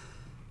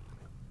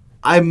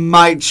 I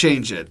might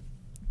change it.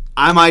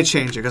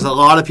 Because a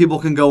lot of people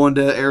can go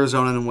into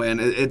Arizona and win.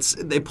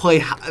 They play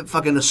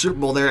fucking the Super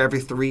Bowl there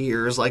every 3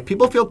 years. Like,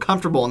 people feel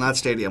comfortable in that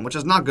stadium, which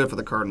is not good for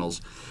the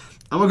Cardinals.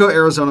 I'm going to go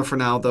Arizona for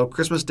now, though.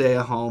 Christmas Day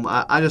at home.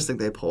 I just think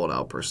they pull it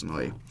out,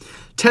 personally.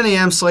 10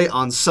 a.m. slate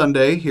on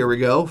Sunday. Here we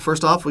go.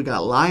 First off, we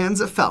got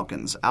Lions at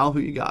Falcons. Al, who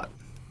you got?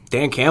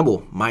 Dan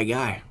Campbell, my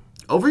guy.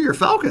 Over your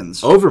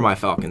Falcons? Over my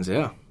Falcons,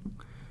 yeah.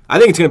 I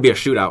think it's going to be a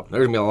shootout.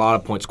 There's going to be a lot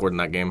of points scored in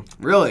that game.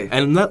 Really?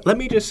 And let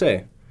me just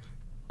say,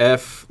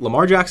 if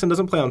Lamar Jackson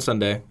doesn't play on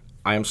Sunday,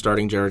 I am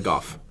starting Jared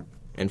Goff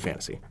in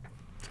fantasy.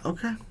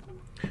 Okay.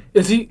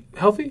 Is he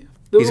healthy?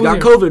 He's got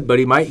COVID, but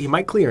he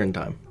might clear in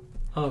time.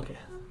 Oh, okay.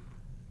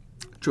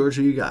 George,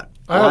 who you got?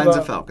 I have, Lions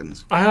at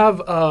Falcons. I have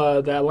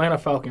the Atlanta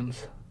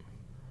Falcons.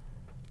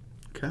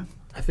 Okay.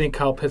 I think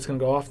Kyle Pitts going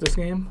to go off this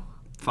game.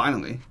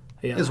 Finally.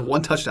 Yeah. He has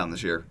 1 touchdown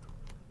this year.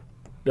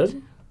 Does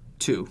he?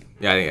 2.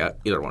 Yeah, I think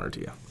either 1 or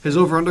 2, yeah. His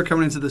over-under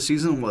coming into the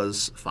season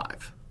was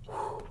 5.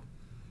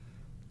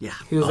 Yeah.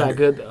 He was that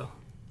good, though.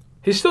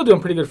 He's still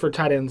doing pretty good for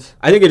tight ends.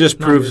 I think it just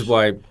proves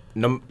why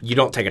you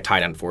don't take a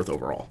tight end 4th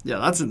overall. Yeah,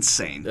 that's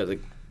insane.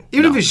 Like,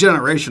 Even no. if he's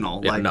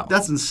generational, Yeah, no.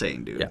 that's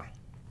insane, dude. Yeah.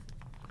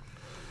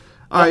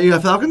 All right, you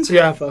got Falcons?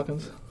 Yeah,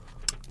 Falcons.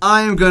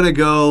 I am going to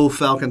go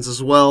Falcons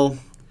as well.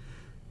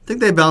 I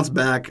think they bounce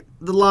back.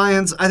 The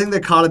Lions, I think they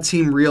caught a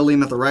team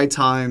reeling at the right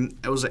time.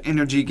 It was an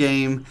energy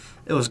game.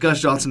 It was Gus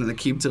Johnson and the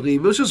keep to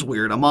leave. It was just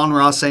weird.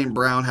 Amon-Ra St.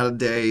 Brown had a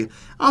day.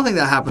 I don't think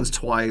that happens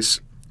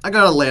twice. I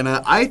got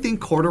Atlanta. I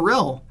think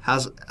Cordarrelle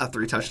has a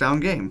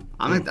 3-touchdown game.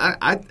 I mean,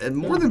 I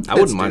more than Pitts, I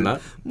wouldn't mind dude.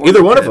 that. More Either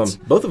than one Pitts. of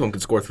them. Both of them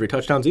could score 3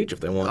 touchdowns each if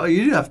they want. Oh,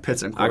 you do have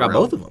Pitts and Cordarrelle. I got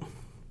both of them.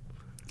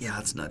 Yeah,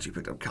 that's nuts. You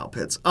picked up Kyle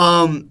Pitts.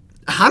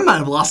 I might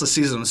have lost the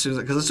season as soon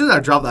as I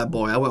dropped that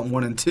boy, I went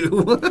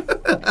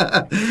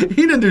 1-2. He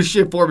didn't do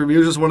shit for me, but he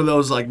was just one of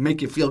those like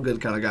make you feel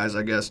good kind of guys,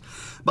 I guess.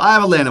 But I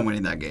have Atlanta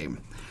winning that game.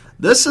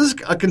 This is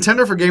a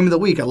contender for game of the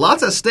week. A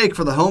lot's at stake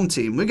for the home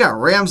team. We got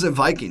Rams at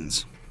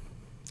Vikings.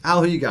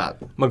 Al, who you got?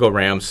 I'm going to go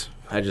Rams.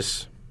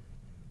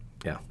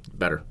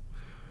 Better.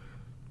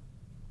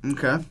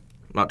 Okay. I'm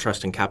not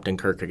trusting Captain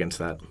Kirk against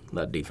that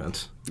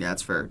defense. Yeah,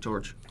 that's fair,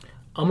 George.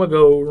 I'm going to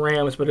go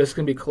Rams, but it's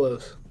going to be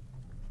close.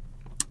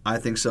 I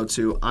think so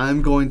too.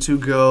 I'm going to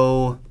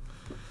go.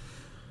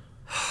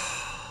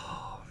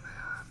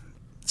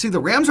 See, the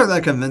Rams aren't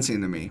that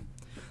convincing to me.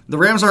 The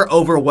Rams are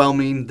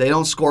overwhelming. They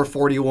don't score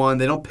 41.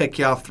 They don't pick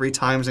you off 3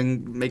 times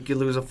and make you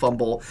lose a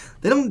fumble.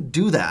 They don't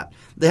do that.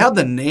 They have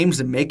the names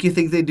to make you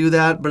think they do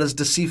that, but it's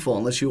deceitful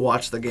unless you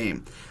watch the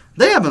game.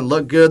 They haven't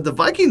looked good. The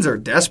Vikings are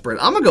desperate.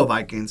 I'm going to go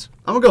Vikings.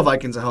 I'm going to go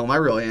Vikings at home. I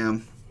really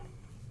am.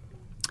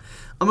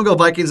 I'm going to go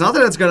Vikings. Not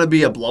that it's going to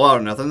be a blowout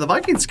or nothing. The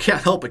Vikings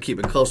can't help but keep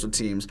it close with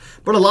teams.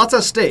 But a lot's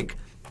at stake.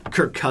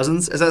 Kirk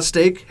Cousins is at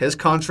stake. His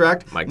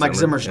contract. Mike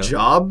Zimmer's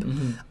job.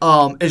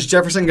 Mm-hmm. Is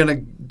Jefferson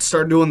going to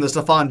start doing the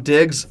Stephon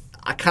Diggs?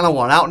 I kind of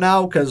want out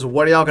now because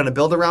what are y'all going to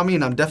build around me?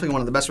 And I'm definitely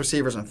one of the best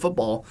receivers in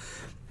football.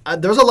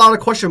 There's a lot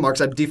of question marks.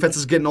 That defense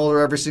is getting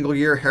older every single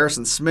year.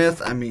 Harrison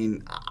Smith, I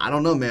mean, I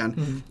don't know, man.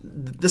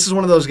 Mm-hmm. This is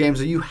one of those games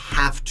that you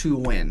have to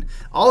win.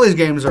 All these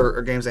games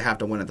are games they have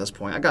to win at this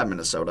point. I got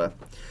Minnesota.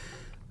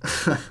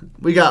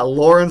 We got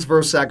Lawrence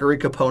versus Zachary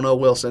Capono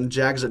Wilson.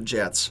 Jags at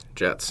Jets.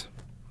 Jets.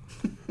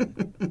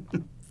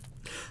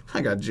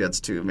 I got Jets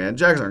too, man.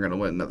 Jags aren't going to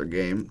win another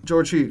game.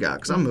 George, who you got?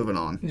 Because I'm moving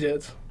on.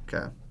 Jets.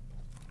 Okay.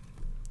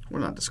 We're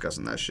not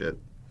discussing that shit.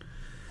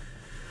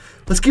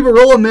 Let's keep it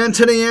rolling, man.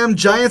 10 a.m.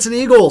 Giants and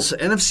Eagles.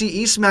 NFC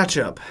East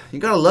matchup. You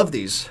got to love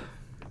these.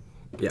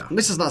 Yeah. At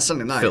least it's not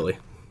Sunday night. Philly.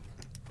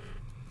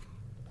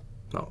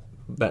 No,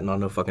 betting on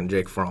no fucking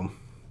Jake Fromm.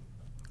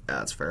 Yeah,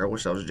 that's fair. I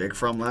wish that was Jake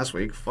Fromm last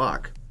week.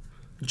 Fuck.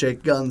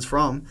 Jake Guns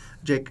from.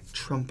 Jake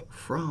Trump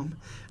from.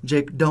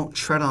 Jake Don't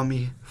Tread on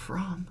Me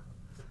from.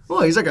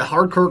 Well, he's like a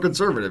hardcore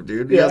conservative,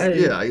 dude.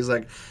 He's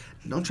like,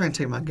 don't try and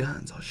take my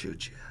guns. I'll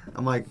shoot you.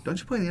 I'm like, don't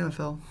you play in the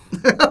NFL?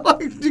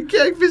 Like, you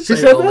can't be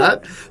saying all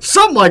that.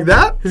 Something like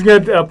that. He's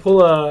going to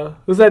pull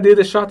who's that dude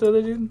that shot the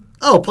other dude?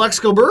 Oh,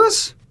 Plexico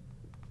Burris?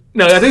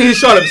 No, I think he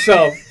shot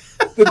himself.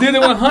 The dude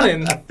that went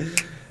hunting.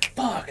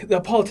 Fuck,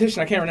 the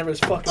politician. I can't remember his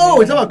fucking name. Oh,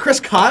 you talking about Chris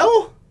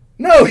Kyle?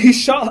 No, he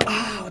shot.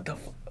 What the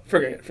fuck?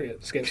 Forget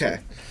it. Skip. Okay.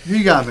 Who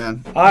you got,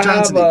 man? I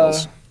Giants and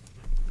Eagles.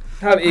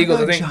 I have Eagles.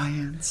 I think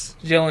Giants.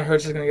 Jalen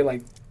Hurts is going to get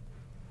like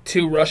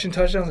 2 rushing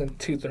touchdowns and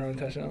 2 throwing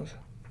touchdowns.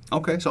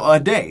 Okay, so a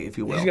day, if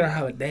you will. He's going to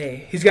have a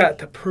day. He's got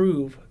to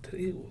prove to the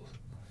Eagles.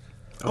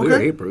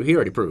 Okay. He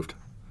already proved.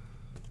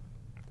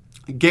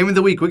 Game of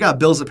the week. We got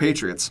Bills at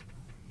Patriots.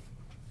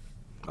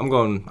 I'm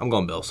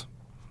going Bills.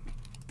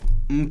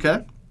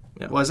 Okay.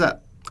 Yeah. Why is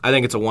that? I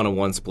think it's a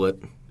 1-1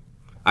 split.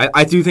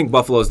 I do think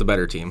Buffalo is the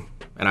better team,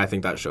 and I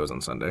think that shows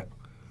on Sunday.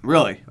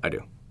 Really? I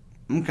do.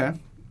 Okay.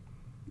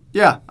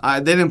 Yeah, they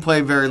didn't play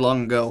very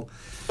long ago.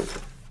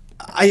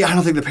 I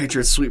don't think the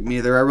Patriots sweep me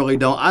either. I really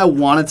don't. I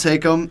want to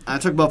take them. I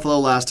took Buffalo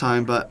last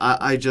time, but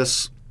I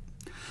just...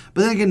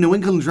 But then again, New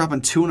England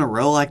dropping 2 in a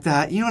row like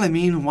that. You know what I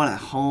mean? One at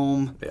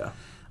home. Yeah.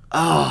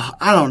 Oh,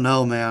 I don't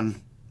know,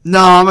 man. No,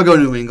 I'm going to go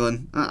New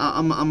England.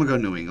 I'm going to go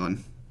New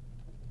England.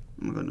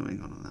 I'm going to go New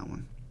England on that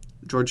one.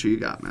 George, who you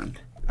got, man?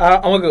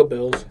 I'm going to go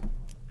Bills.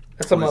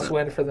 That's a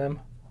must-win for them.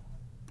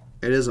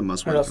 It is a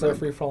must-win. And also they're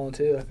free-falling,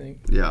 too, I think.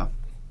 Yeah,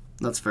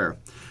 that's fair.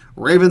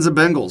 Ravens and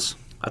Bengals.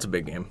 That's a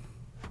big game.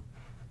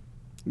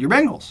 Your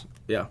Bengals?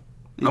 Yeah.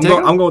 You I'm take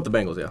 'em? going with the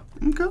Bengals, yeah.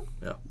 Okay.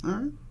 Yeah. All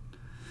right.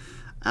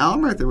 Al,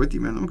 I'm right there with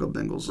you, man. I'm going to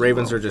go Bengals.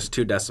 Ravens are just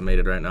too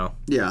decimated right now.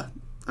 Yeah.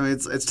 I mean,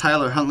 it's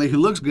Tyler Huntley, who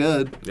looks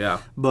good. Yeah.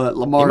 But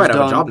Lamar's He might have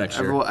done. a job next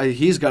year.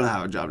 He's going to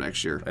have a job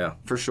next year. Yeah.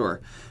 For sure.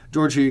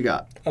 George, who you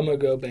got? I'm going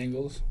to go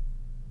Bengals.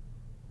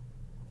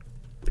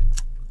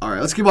 All right,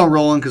 let's keep on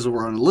rolling because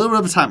we're on a little bit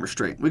of a time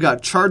restraint. We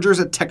got Chargers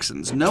at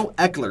Texans. No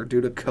Eckler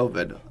due to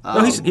COVID.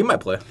 No, he might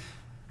play.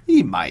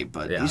 He might,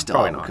 but Yeah, he's still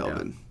probably out with not,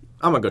 COVID. yeah.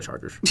 I'm going to go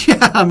Chargers.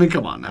 Yeah, I mean,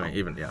 come on now. I mean,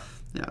 even, yeah.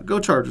 Yeah, go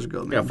Chargers,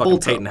 go, man. Yeah, fucking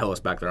Bolt Peyton up. Hillis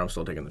back there. I'm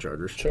still taking the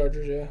Chargers.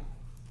 Chargers, yeah.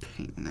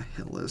 Peyton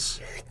Hillis.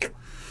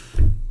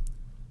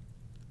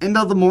 End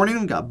of the morning,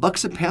 we got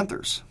Bucks at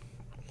Panthers.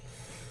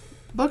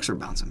 Bucks are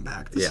bouncing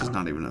back. This Yeah. is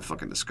not even a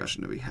fucking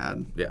discussion to be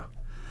had. Yeah.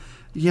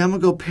 Yeah, I'm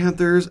going to go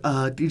Panthers.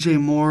 DJ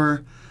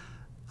Moore.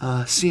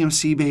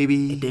 CMC,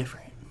 baby.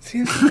 Different.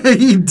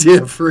 He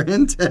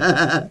different.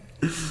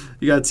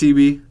 You got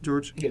TB,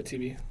 George? You got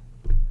TB.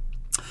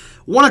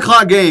 1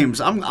 o'clock games.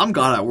 I'm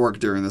gone at work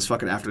during this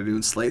fucking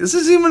afternoon slate. This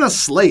isn't even a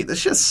slate. This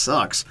shit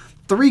sucks.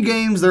 3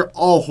 games, they're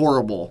all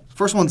horrible.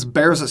 First one's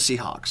Bears at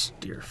Seahawks.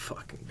 Dear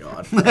fucking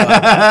God.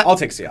 I'll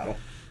take Seattle.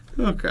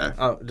 Okay.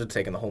 Just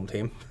taking the home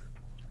team.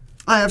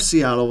 I have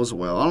Seattle as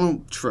well. I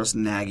don't trust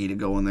Nagy to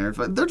go in there.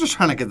 But they're just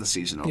trying to get the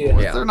season over Yeah.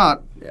 with. Yeah. They're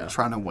not Yeah.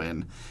 trying to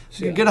win.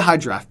 Seattle. Get a high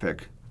draft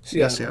pick.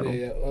 Seattle.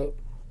 Yeah.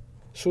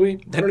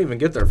 Sweet. They don't even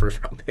get their first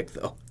round pick,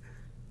 though.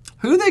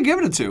 Who they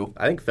giving it to?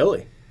 I think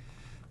Philly.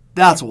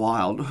 That's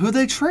wild. Who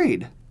they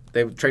trade?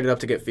 They traded up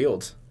to get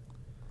Fields.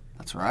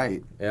 That's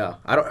right. Yeah.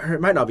 It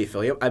might not be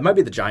Philly. It might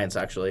be the Giants,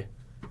 actually.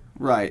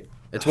 Right.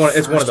 It's one of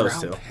those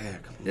First two. round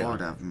pick. Yeah.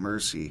 Lord have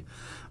mercy.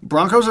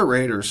 Broncos or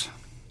Raiders?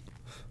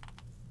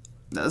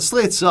 Now, this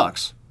slate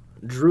sucks.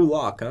 Drew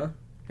Lock, huh?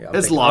 Yeah,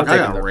 It's Lock. I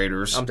got the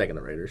Raiders. I'm taking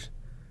the Raiders.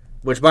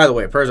 Which, by the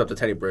way, prayers up to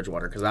Teddy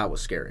Bridgewater because that was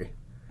scary.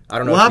 I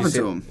don't know What if happened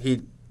you've to him?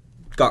 He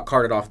got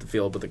carted off the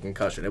field with a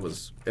concussion. It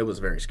was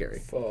very scary.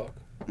 Fuck.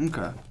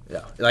 Okay.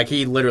 Yeah, like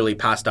he literally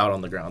passed out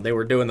on the ground. They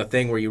were doing the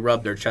thing where you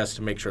rub their chest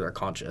to make sure they're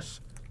conscious.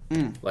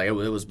 Like it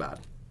was bad.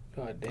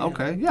 God damn.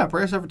 Okay. Yeah,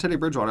 prayers up for Teddy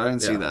Bridgewater. I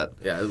didn't see that.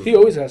 Yeah, it was, He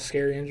always has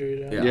scary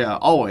injuries. Yeah. Yeah,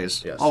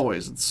 always. Yes.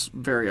 Always. It's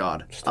very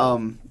odd.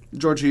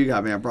 George, who you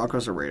got, man?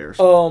 Broncos or Raiders?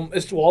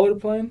 Is Waller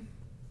playing?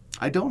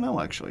 I don't know,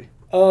 actually.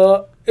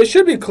 It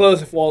should be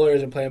close if Waller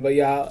isn't playing, but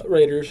yeah,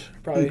 Raiders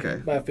probably Okay.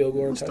 by a field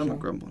goal or My stomach touchdown.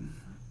 grumbling.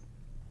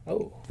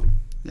 Oh,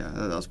 Yeah,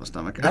 that was my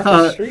stomach. off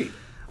the street.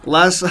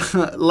 Last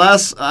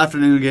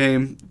afternoon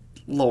game,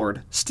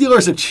 Lord.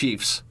 Steelers and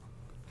Chiefs.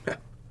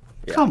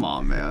 Come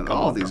on, man.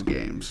 All these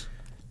games.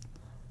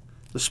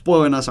 They're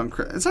spoiling us on...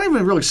 It's not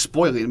even really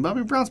spoiling, but I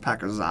mean,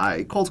 Browns-Packers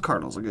is Colts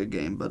Cardinals a good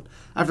game, but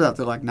after that,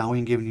 they're like, no, we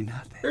ain't giving you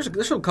nothing.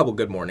 there's a couple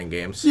good morning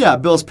games. Yeah,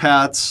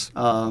 Bills-Pats,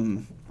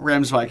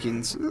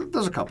 Rams-Vikings.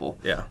 There's a couple.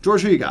 Yeah.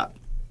 George, who you got?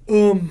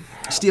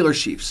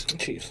 Steelers-Chiefs.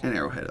 Chiefs. And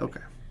Arrowhead,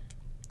 okay.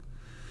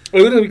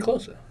 It would be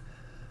closer.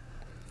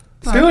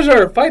 Steelers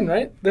are fighting,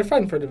 right? They're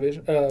fighting for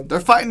division. They're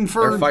fighting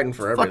for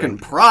everything. fucking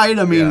pride.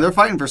 I mean, Yeah. they're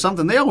fighting for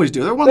something. They always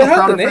do. They're one They of the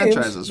have the prouder names.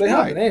 franchises. They have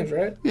Right. the names,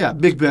 right? Yeah,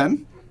 Big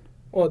Ben.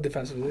 Well,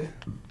 defensively.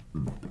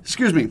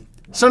 Excuse me.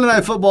 Sunday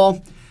Night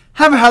Football.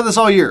 Haven't had this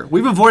all year.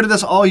 We've avoided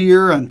this all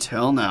year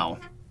until now.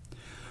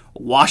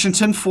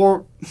 Washington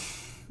for...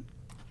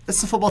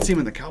 It's the football team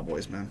and the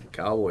Cowboys, man.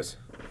 Cowboys.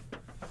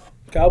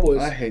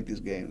 Cowboys. I hate these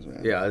games,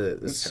 man. Yeah,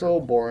 It's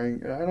so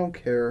boring. I don't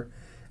care.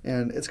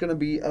 And it's going to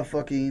be a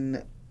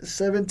fucking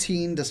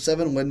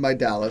 17-7 win by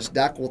Dallas.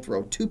 Dak will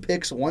throw 2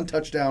 picks, 1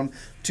 touchdown,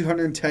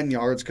 210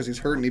 yards because he's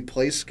hurt and he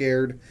plays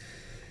scared.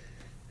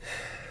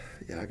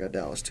 Yeah, I got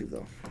Dallas too,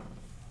 though.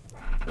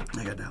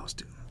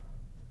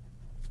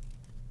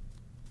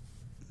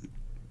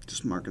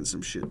 Just marking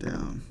some shit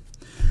down.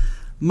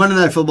 Monday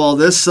Night Football.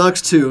 This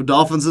sucks too.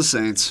 Dolphins and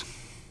Saints.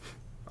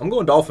 I'm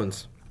going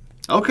Dolphins.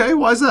 Okay,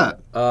 why is that?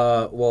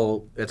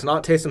 Well, it's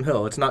not Taysom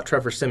Hill. It's not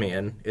Trevor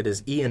Siemian. It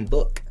is Ian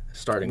Book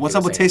starting. What's for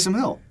up the with Saints. Taysom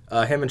Hill?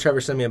 Him and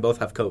Trevor Siemian both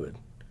have COVID.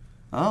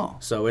 Oh.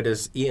 So it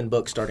is Ian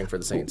Book starting for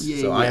the Saints.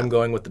 Yeah, I yeah. am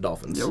going with the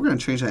Dolphins. Yeah, we're going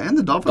to change that. And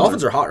the Dolphins.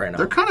 Dolphins are hot right now.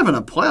 They're kind of in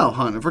a playoff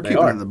hunt if we're keeping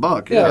are. it in the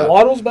buck. Yeah,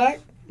 Waddle's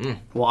back.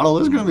 Waddle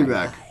is going to be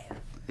back.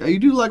 Yeah, you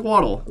do like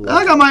Waddle.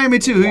 I got Miami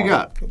too. Who you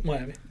got?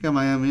 Miami. Got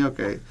Miami,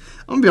 okay. I'm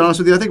going to be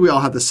honest with you. I think we all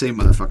have the same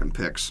motherfucking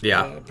picks.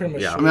 Yeah. Pretty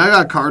much. Yeah. I mean, I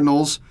got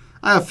Cardinals.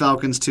 I have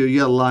Falcons too. You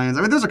got Lions.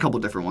 I mean, there's a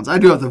couple different ones. I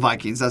do have the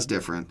Vikings. That's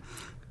different.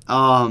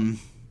 I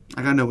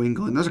got New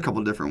England. There's a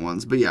couple different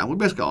ones. But yeah, we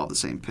basically all have the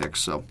same picks.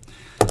 So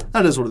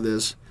that is what it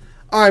is.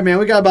 All right, man.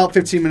 We got about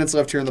 15 minutes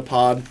left here in the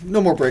pod. No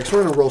more breaks.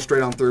 We're going to roll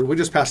straight on through. We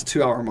just passed the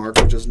 2-hour mark,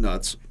 which is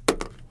nuts.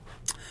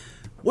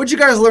 What'd you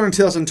guys learn in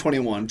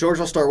 2021? George,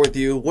 I'll start with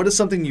you. What is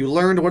something you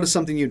learned? What is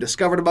something you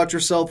discovered about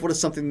yourself? What is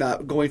something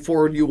that going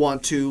forward you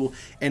want to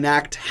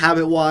enact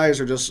habit-wise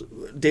or just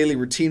daily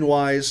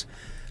routine-wise?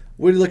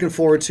 What are you looking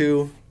forward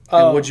to,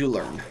 and what'd you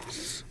learn?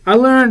 I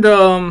learned,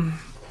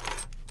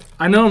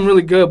 I know I'm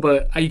really good,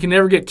 but you can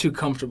never get too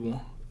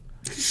comfortable.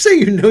 Did you say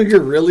you know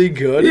you're really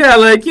good? Yeah,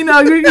 like,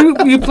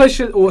 you play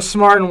shit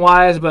smart and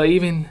wise, but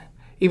even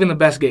the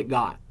best get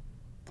got.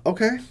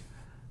 Okay.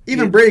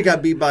 Even Brady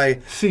got beat by...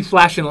 See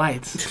flashing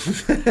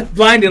lights.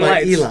 Blinding by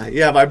lights. Eli.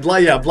 Yeah,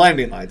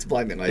 blinding lights.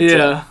 Blinding lights.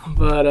 Yeah,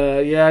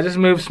 but, just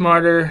move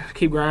smarter,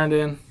 keep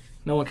grinding.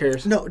 No one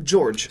cares. No,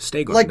 George.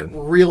 Stay like grinding.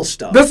 real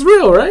stuff. That's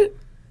real, right?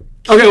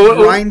 Okay,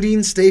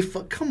 grinding,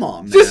 come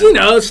on, man.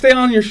 Just, stay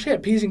on your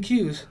shit, P's and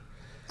Q's.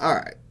 All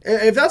right.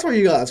 If that's what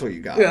you got, that's what you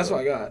got. Yeah, that's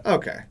what I got.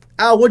 Okay.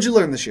 Al, what'd you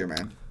learn this year,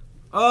 man?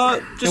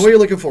 And Just what are you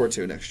looking forward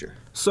to next year?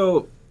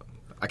 so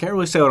I can't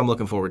really say what I'm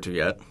looking forward to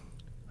yet.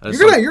 You're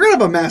gonna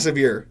have a massive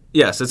year.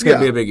 Yes, it's gonna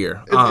be a big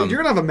year. You're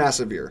gonna have a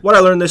massive year. What I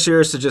learned this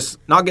year is to just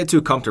not get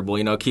too comfortable.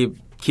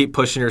 Keep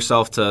pushing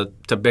yourself to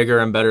bigger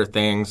and better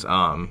things.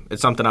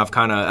 It's something I've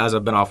kind of, as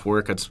I've been off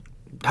work, it's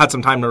had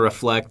some time to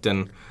reflect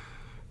and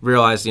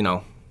realize,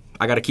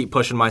 I got to keep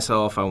pushing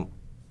myself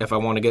if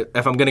I'm gonna get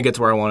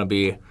to where I want to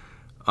be.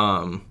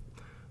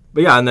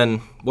 But yeah, and then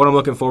what I'm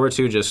looking forward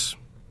to, just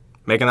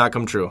making that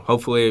come true.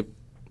 Hopefully,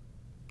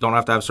 don't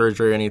have to have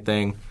surgery or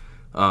anything.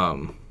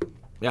 Yeah,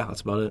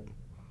 that's about it.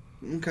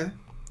 Okay.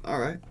 All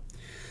right.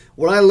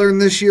 What I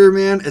learned this year,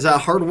 man, is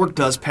that hard work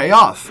does pay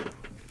off.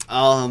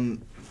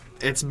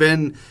 It's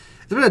been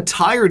a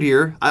tired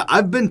year.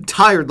 I've been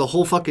tired the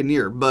whole fucking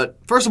year. But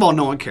first of all,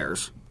 no one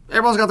cares.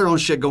 Everyone's got their own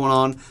shit going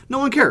on. No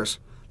one cares.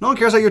 No one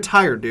cares that you're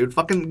tired, dude.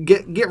 Fucking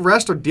get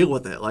rest or deal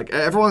with it. Like,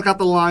 everyone's got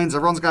the lines.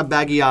 Everyone's got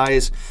baggy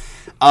eyes.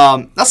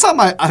 That's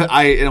something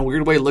I in a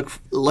weird way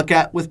look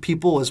at with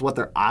people is what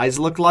their eyes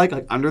look like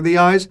under the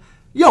eyes.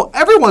 Yo,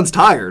 everyone's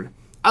tired.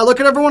 I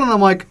look at everyone and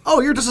I'm like, oh,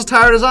 you're just as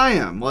tired as I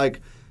am.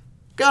 Like,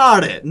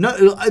 got it.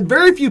 No,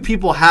 very few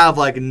people have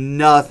like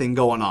nothing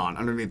going on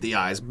underneath the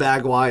eyes,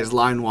 bag-wise,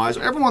 line-wise.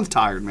 Everyone's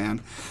tired,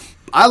 man.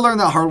 I learned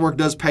that hard work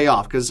does pay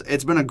off because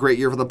it's been a great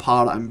year for the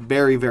pod. I'm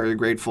very, very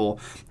grateful.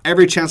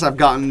 Every chance I've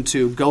gotten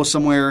to go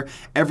somewhere,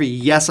 every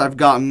yes I've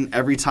gotten,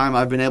 every time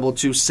I've been able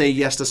to say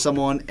yes to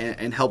someone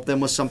and help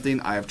them with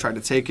something, I have tried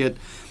to take it.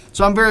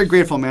 So I'm very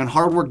grateful, man.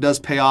 Hard work does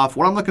pay off.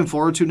 What I'm looking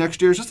forward to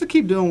next year is just to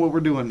keep doing what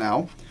we're doing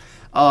now.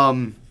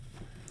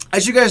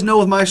 As you guys know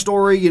with my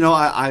story,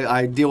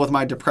 I deal with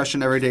my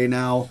depression every day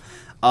now.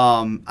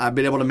 I've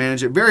been able to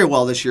manage it very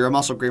well this year. I'm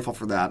also grateful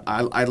for that.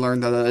 I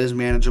learned that it is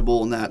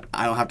manageable and that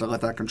I don't have to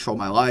let that control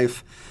my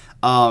life.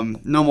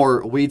 No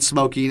more weed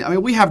smoking. I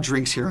mean, we have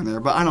drinks here and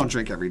there, but I don't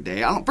drink every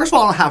day. First of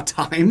all, I don't have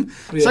time.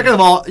 Yeah. Second of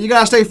all, you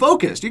got to stay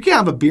focused. You can't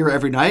have a beer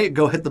every night,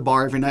 go hit the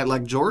bar every night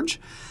like George.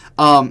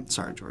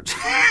 Sorry, George.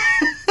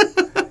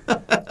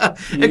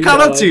 It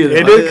caught up to you, though.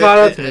 It did caught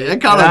up to me.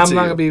 It caught up to you.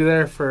 I'm not going to be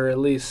there for at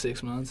least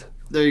 6 months.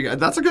 There you go.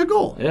 That's a good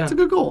goal. Yeah. That's a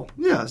good goal.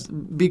 Yeah.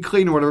 Be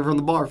clean or whatever from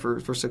the bar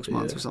for 6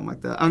 months or something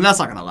like that. I mean, that's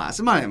not going to last.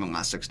 It might even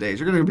last 6 days.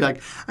 You're going to be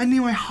like, I need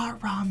my hot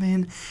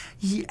ramen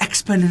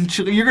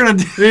exponentially. You're going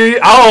to...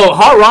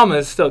 hot ramen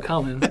is still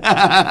coming.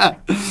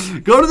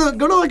 Go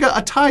to like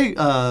a Thai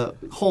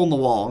hole in the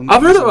wall.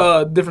 I've heard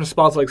of different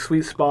spots like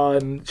Sweet Spa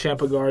and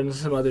Champa Gardens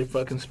and some other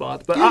fucking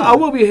spots. But yeah. I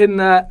will be hitting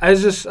that. I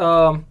just...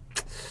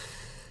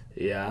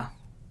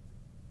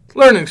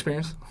 learning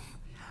experience.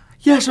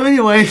 Yeah, so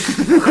anyway,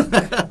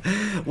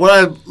 what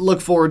I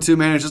look forward to,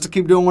 man, is just to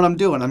keep doing what I'm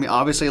doing. I mean,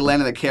 obviously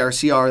landing at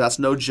KRCR, that's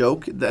no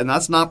joke, and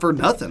that's not for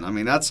nothing. I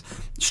mean, that's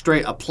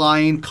straight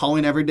applying,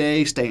 calling every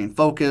day, staying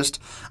focused.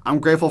 I'm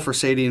grateful for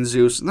Sadie and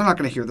Zeus. They're not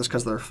going to hear this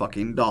because they're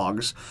fucking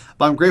dogs,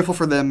 but I'm grateful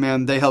for them,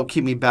 man. They help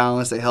keep me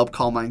balanced. They help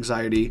calm my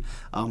anxiety.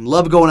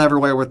 Love going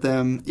everywhere with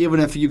them,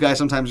 even if you guys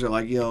sometimes are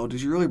like, yo,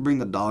 did you really bring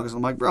the dogs?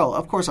 I'm like, bro,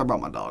 of course I brought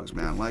my dogs,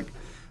 man. Like,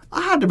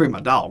 I had to bring my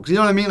dogs. You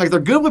know what I mean? Like, they're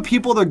good with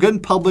people. They're good in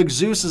public.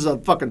 Zeus is a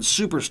fucking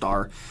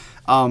superstar.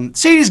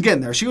 Sadie's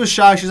getting there. She was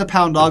shy. She's a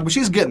pound dog, but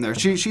she's getting there.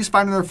 She's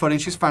finding her footing.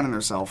 She's finding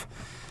herself.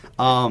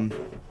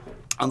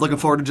 I'm looking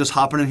forward to just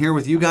hopping in here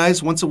with you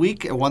guys once a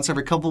week and once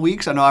every couple of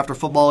weeks. I know after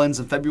football ends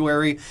in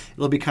February,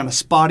 it'll be kind of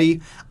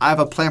spotty. I have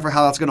a plan for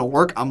how that's going to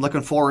work. I'm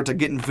looking forward to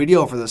getting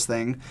video for this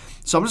thing.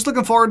 So I'm just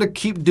looking forward to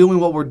keep doing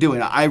what we're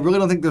doing. I really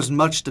don't think there's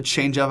much to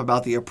change up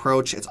about the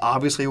approach. It's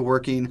obviously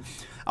working.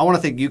 I want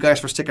to thank you guys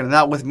for sticking it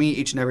out with me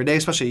each and every day,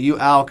 especially you,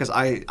 Al, because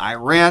I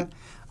rant,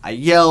 I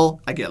yell,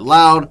 I get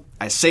loud,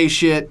 I say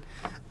shit.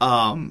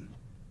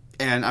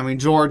 And, I mean,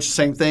 George,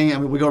 same thing. I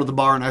mean, we go to the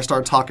bar and I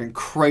start talking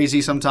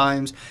crazy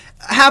sometimes.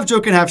 Half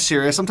joking, half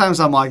serious. Sometimes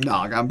I'm like,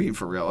 nah, I'm being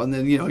for real. And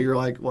then, you're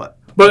like, what?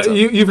 But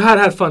you've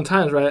had fun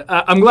times, right?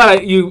 I'm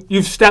glad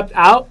you've stepped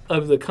out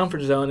of the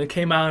comfort zone and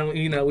came out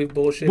and, we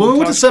bullshit. When we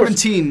went to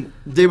 17,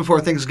 day before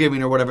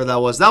Thanksgiving or whatever that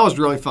was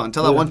really fun.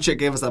 Until that one chick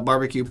gave us that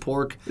barbecue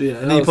pork. Yeah.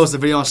 And then you posted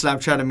a video on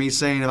Snapchat of me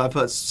saying if I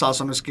put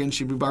sauce on her skin,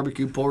 she'd be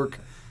barbecue pork.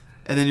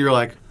 And then you're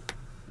like,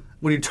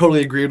 when you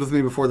totally agreed with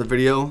me before the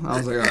video, I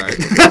was like, all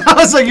right. I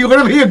was like, you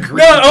literally agreed.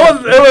 No,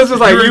 it was just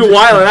like you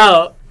wilding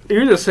out.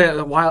 You're just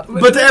saying wild.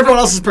 But to everyone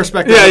else's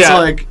perspective, it's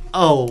like,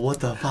 oh, what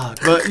the fuck?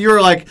 But you were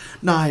like,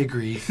 nah, I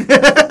agree.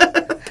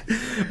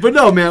 But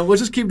no, man,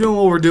 let's just keep doing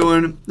what we're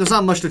doing. There's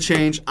not much to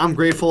change. I'm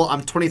grateful.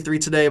 I'm 23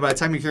 today. By the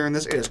time you're hearing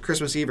this, it is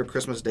Christmas Eve or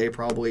Christmas Day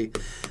probably.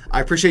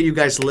 I appreciate you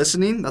guys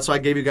listening. That's why I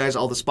gave you guys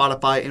all the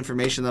Spotify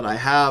information that I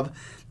have.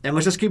 And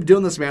let's just keep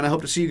doing this, man. I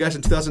hope to see you guys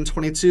in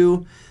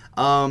 2022.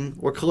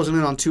 We're closing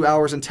in on 2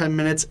 hours and 10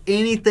 minutes.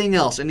 Anything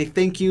else? Any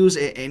thank yous?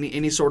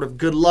 Any sort of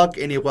good luck?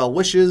 Any well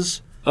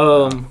wishes?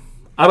 I'd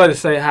like to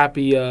say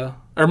happy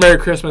or Merry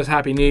Christmas,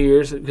 Happy New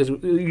Year's, because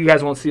you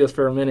guys won't see us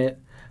for a minute.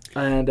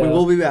 And we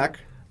will be back.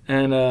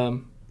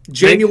 And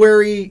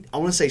January, I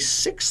want to say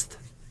 6th.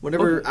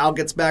 Whenever Al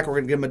gets back, we're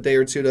going to give him a day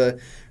or two to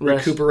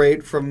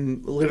recuperate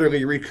from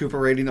literally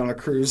recuperating on a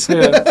cruise.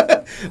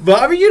 Yeah.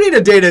 But, I mean, you need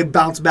a day to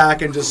bounce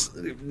back and just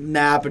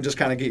nap and just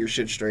kind of get your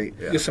shit straight.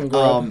 Yeah. Get some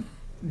grub.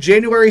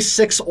 January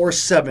 6 or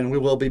 7, we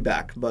will be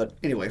back. But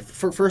anyway,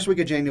 for first week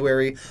of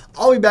January,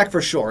 I'll be back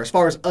for sure. As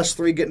far as us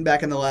three getting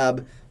back in the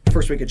lab,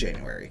 first week of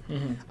January.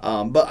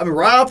 Mm-hmm. But I mean,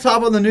 right off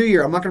top of the new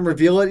year, I'm not going to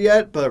reveal it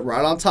yet, but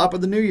right on top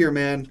of the new year,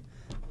 man,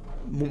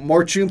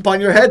 more chump on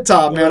your head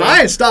top, man.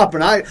 I ain't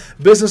stopping.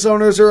 Business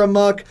owners are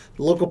amok,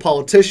 local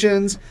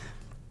politicians.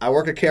 I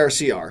work at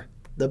KRCR.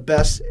 The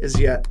best is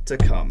yet to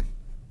come.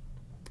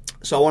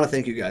 So I want to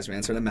thank you guys, man.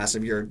 It's been a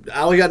massive year.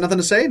 Al, you got nothing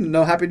to say?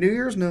 No Happy New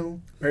Year's?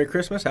 No. Merry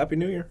Christmas, Happy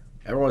New Year.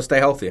 Everyone stay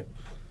healthy.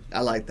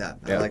 I like that.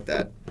 I like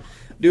that.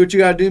 Do what you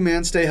got to do,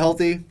 man. Stay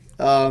healthy.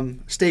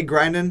 Stay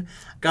grinding.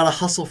 Got to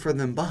hustle for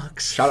them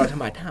bucks. Shout out to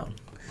my town.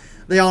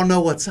 They all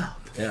know what's up.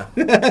 Yeah.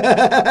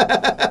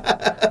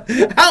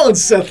 Al and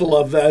Seth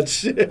love that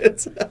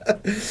shit.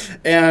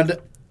 And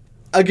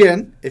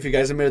again, if you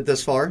guys have made it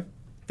this far,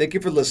 thank you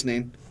for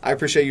listening. I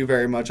appreciate you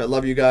very much. I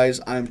love you guys.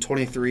 I'm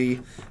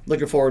 23.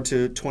 Looking forward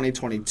to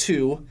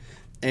 2022.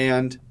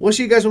 And we'll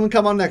see you guys when we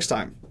come on next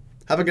time.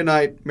 Have a good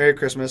night. Merry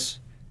Christmas.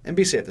 And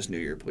be safe this new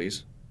year,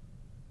 please.